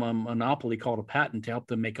government gives them a monopoly called a patent to help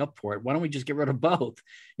them make up for it. Why don't we just get rid of both?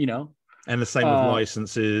 And the same with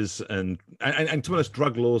licenses, and to be honest,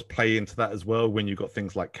 drug laws play into that as well. When you've got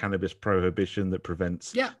things like cannabis prohibition that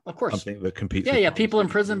prevents, of course, something that competes. People in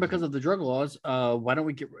prison because of the drug laws. Why don't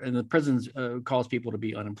we and the prisons cause people to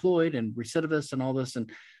be unemployed and recidivists and all this,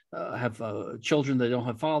 and have children that don't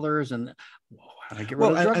have fathers, and how do I get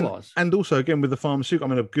rid of drug laws? And also, again, with the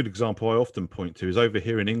pharmaceutical, a good example I often point to is over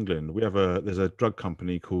here in England. We have there's a drug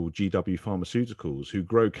company called GW Pharmaceuticals who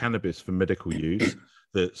grow cannabis for medical use.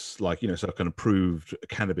 That's like, so like an approved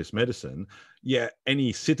cannabis medicine. Yet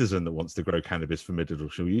any citizen that wants to grow cannabis for medical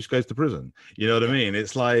use goes to prison. You know what I mean?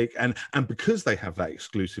 It's like, and because they have that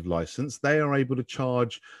exclusive license, they are able to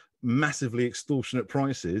charge massively extortionate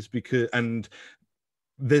prices and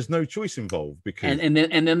there's no choice involved, because and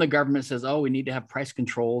then the government says, oh, we need to have price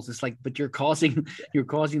controls. It's like, but you're causing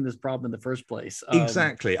this problem in the first place.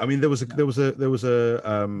 Exactly. There was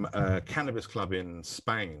a cannabis club in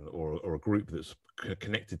Spain, or a group that's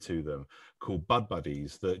connected to them, called Bud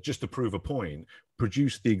Buddies, that, just to prove a point,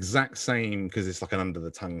 produced the exact same, because it's like an under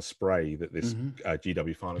the tongue spray that this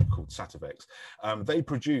GW Pharma called Sativex. They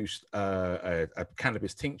produced a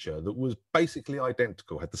cannabis tincture that was basically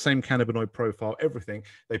identical, had the same cannabinoid profile, everything.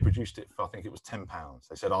 They produced it for, I think it was £10.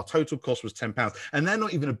 They said our total cost was £10, and they're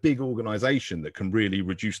not even a big organization that can really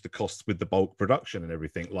reduce the costs with the bulk production and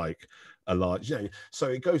everything like a large, so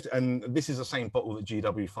it goes to, and this is the same bottle that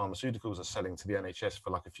GW Pharmaceuticals are selling to the NHS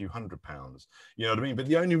for like a few £100s. You know what I mean? But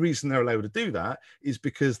the only reason they're able to do that is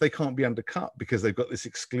because they can't be undercut, because they've got this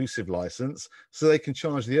exclusive license, so they can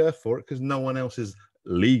charge the earth for it, because no one else is,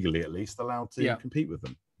 legally at least, allowed to compete with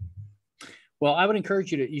them. Well, I would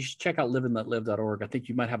encourage you should check out liveandletlive.org. I think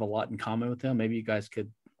you might have a lot in common with them. Maybe you guys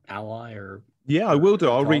could ally or. Yeah, I will do.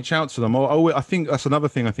 I'll reach out to them. I think that's another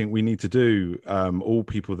thing I think we need to do. All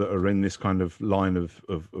people that are in this kind of line of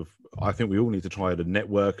I think we all need to try to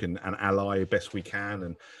network and ally best we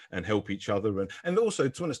can, and help each other. And also,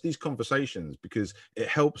 to be honest, these conversations, because it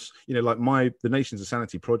helps, like the Nations of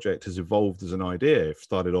Sanity project has evolved as an idea. It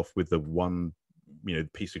started off with the one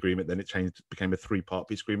peace agreement, then it became a 3-part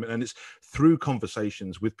peace agreement, and it's through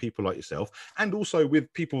conversations with people like yourself, and also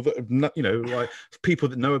with people that like people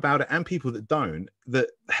that know about it and people that don't,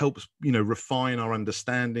 that helps refine our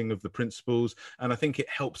understanding of the principles. And I think it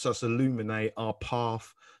helps us illuminate our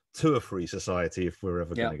path to a free society if we're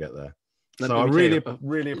ever going to get there. So I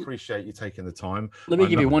really appreciate you taking the time. Let me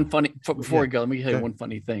give you one funny before we go. Let me tell you one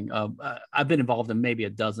funny thing. I've been involved in maybe a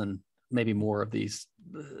dozen, maybe more, of these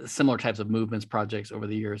similar types of movements, projects over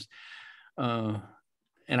the years, and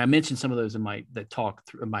I mentioned some of those in my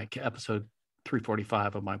episode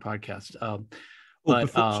 345 of my podcast.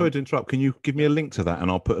 Sorry to interrupt. Can you give me a link to that,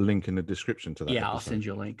 and I'll put a link in the description to that? Yeah, episode. I'll send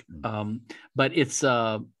you a link. But it's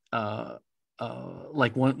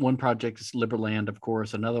like one project is Liberland, of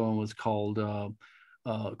course. Another one was called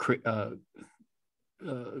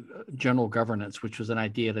general governance, which was an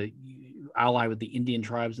idea to ally with the Indian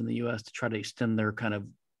tribes in the U.S. to try to extend their kind of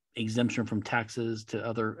exemption from taxes to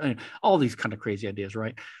other, all these kind of crazy ideas,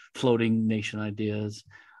 right? Floating nation ideas.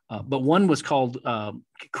 But one was called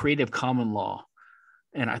Creative Common Law.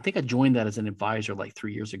 And I think I joined that as an advisor like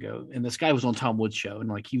 3 years ago. And this guy was on Tom Woods' show, and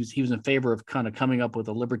like he was in favor of kind of coming up with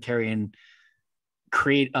a libertarian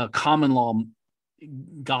create a common law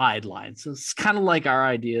guidelines. So it's kind of like our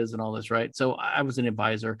ideas and all this, right? So I was an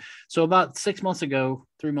advisor. So about 3 months ago,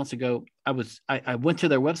 I went to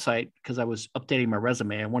their website because I was updating my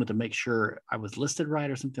resume. I wanted to make sure I was listed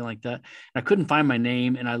right or something like that. And I couldn't find my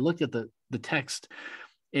name. And I looked at the text.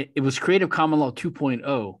 It was Creative Common Law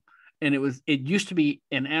 2.0. And it used to be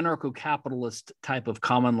an anarcho-capitalist type of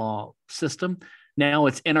common law system. Now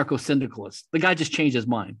it's anarcho-syndicalist. The guy just changed his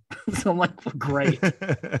mind. So I'm like, well, great.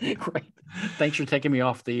 Great. Thanks for taking me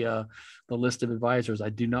off the list of advisors. I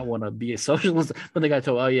do not want to be a socialist. But the guy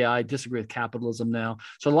told, oh yeah, I disagree with capitalism now.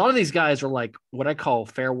 So a lot of these guys are like what I call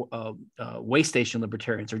fair way station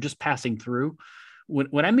libertarians. They're just passing through.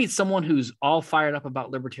 When I meet someone who's all fired up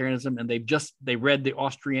about libertarianism and they read the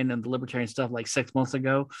Austrian and the libertarian stuff like 6 months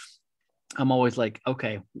ago, I'm always like,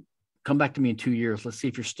 okay, come back to me in 2 years. Let's see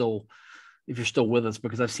if you're still with us,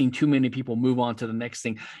 because I've seen too many people move on to the next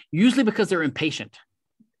thing, usually because they're impatient,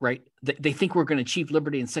 right? They think we're going to achieve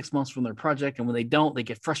liberty in 6 months from their project. And when they don't, they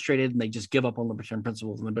get frustrated and they just give up on libertarian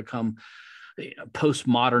principles and they become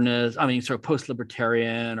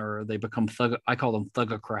post-libertarian, or they become I call them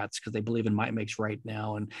thugocrats, because they believe in might makes right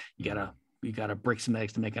now. And you gotta break some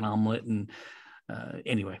eggs to make an omelet. And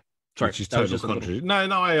anyway, sorry. Which is total contrary. No,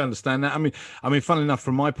 I understand that. I mean, funnily enough,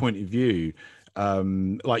 from my point of view,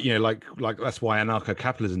 like that's why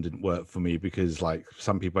anarcho-capitalism didn't work for me, because like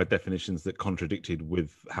some people had definitions that contradicted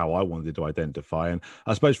with how I wanted to identify. And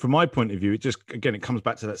I suppose from my point of view, it comes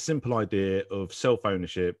back to that simple idea of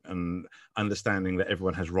self-ownership and understanding that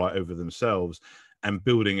everyone has right over themselves and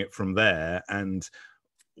building it from there. And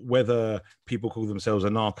whether people call themselves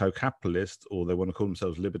anarcho-capitalist or they want to call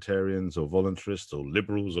themselves libertarians or voluntarists or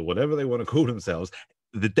liberals or whatever they want to call themselves,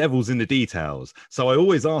 the devil's in the details. So I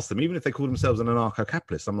always ask them, even if they call themselves an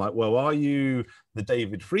anarcho-capitalist, I'm like, well, are you the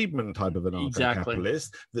David Friedman type of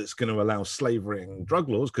anarcho-capitalist that's going to allow slavery and drug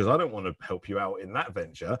laws? Because I don't want to help you out in that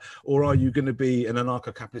venture. Or are you going to be an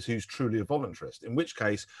anarcho-capitalist who's truly a voluntarist? In which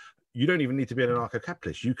case, you don't even need to be an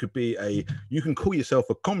anarcho-capitalist. You can call yourself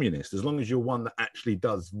a communist, as long as you're one that actually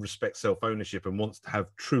does respect self-ownership and wants to have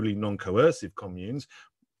truly non-coercive communes.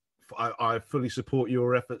 I fully support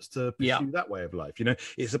your efforts to pursue that way of life.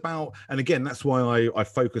 It's about, and again, that's why I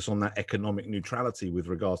focus on that economic neutrality with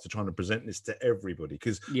regards to trying to present this to everybody,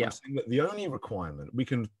 because I'm saying that the only requirement,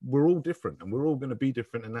 we're all different and we're all going to be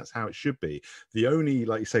different, and that's how it should be. The only,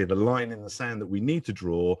 like you say, the line in the sand that we need to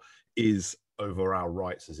draw is over our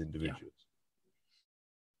rights as individuals.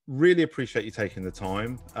 Really appreciate you taking the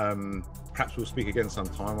time. Perhaps we'll speak again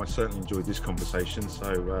sometime. I certainly enjoyed this conversation,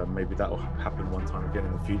 so maybe that'll happen one time again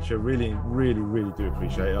in the future. Really, really, really do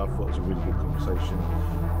appreciate it. I thought it was a really good conversation.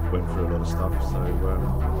 Went through a lot of stuff, so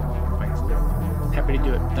thanks a lot. Happy to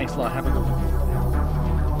do it. Thanks a lot. Have a good one.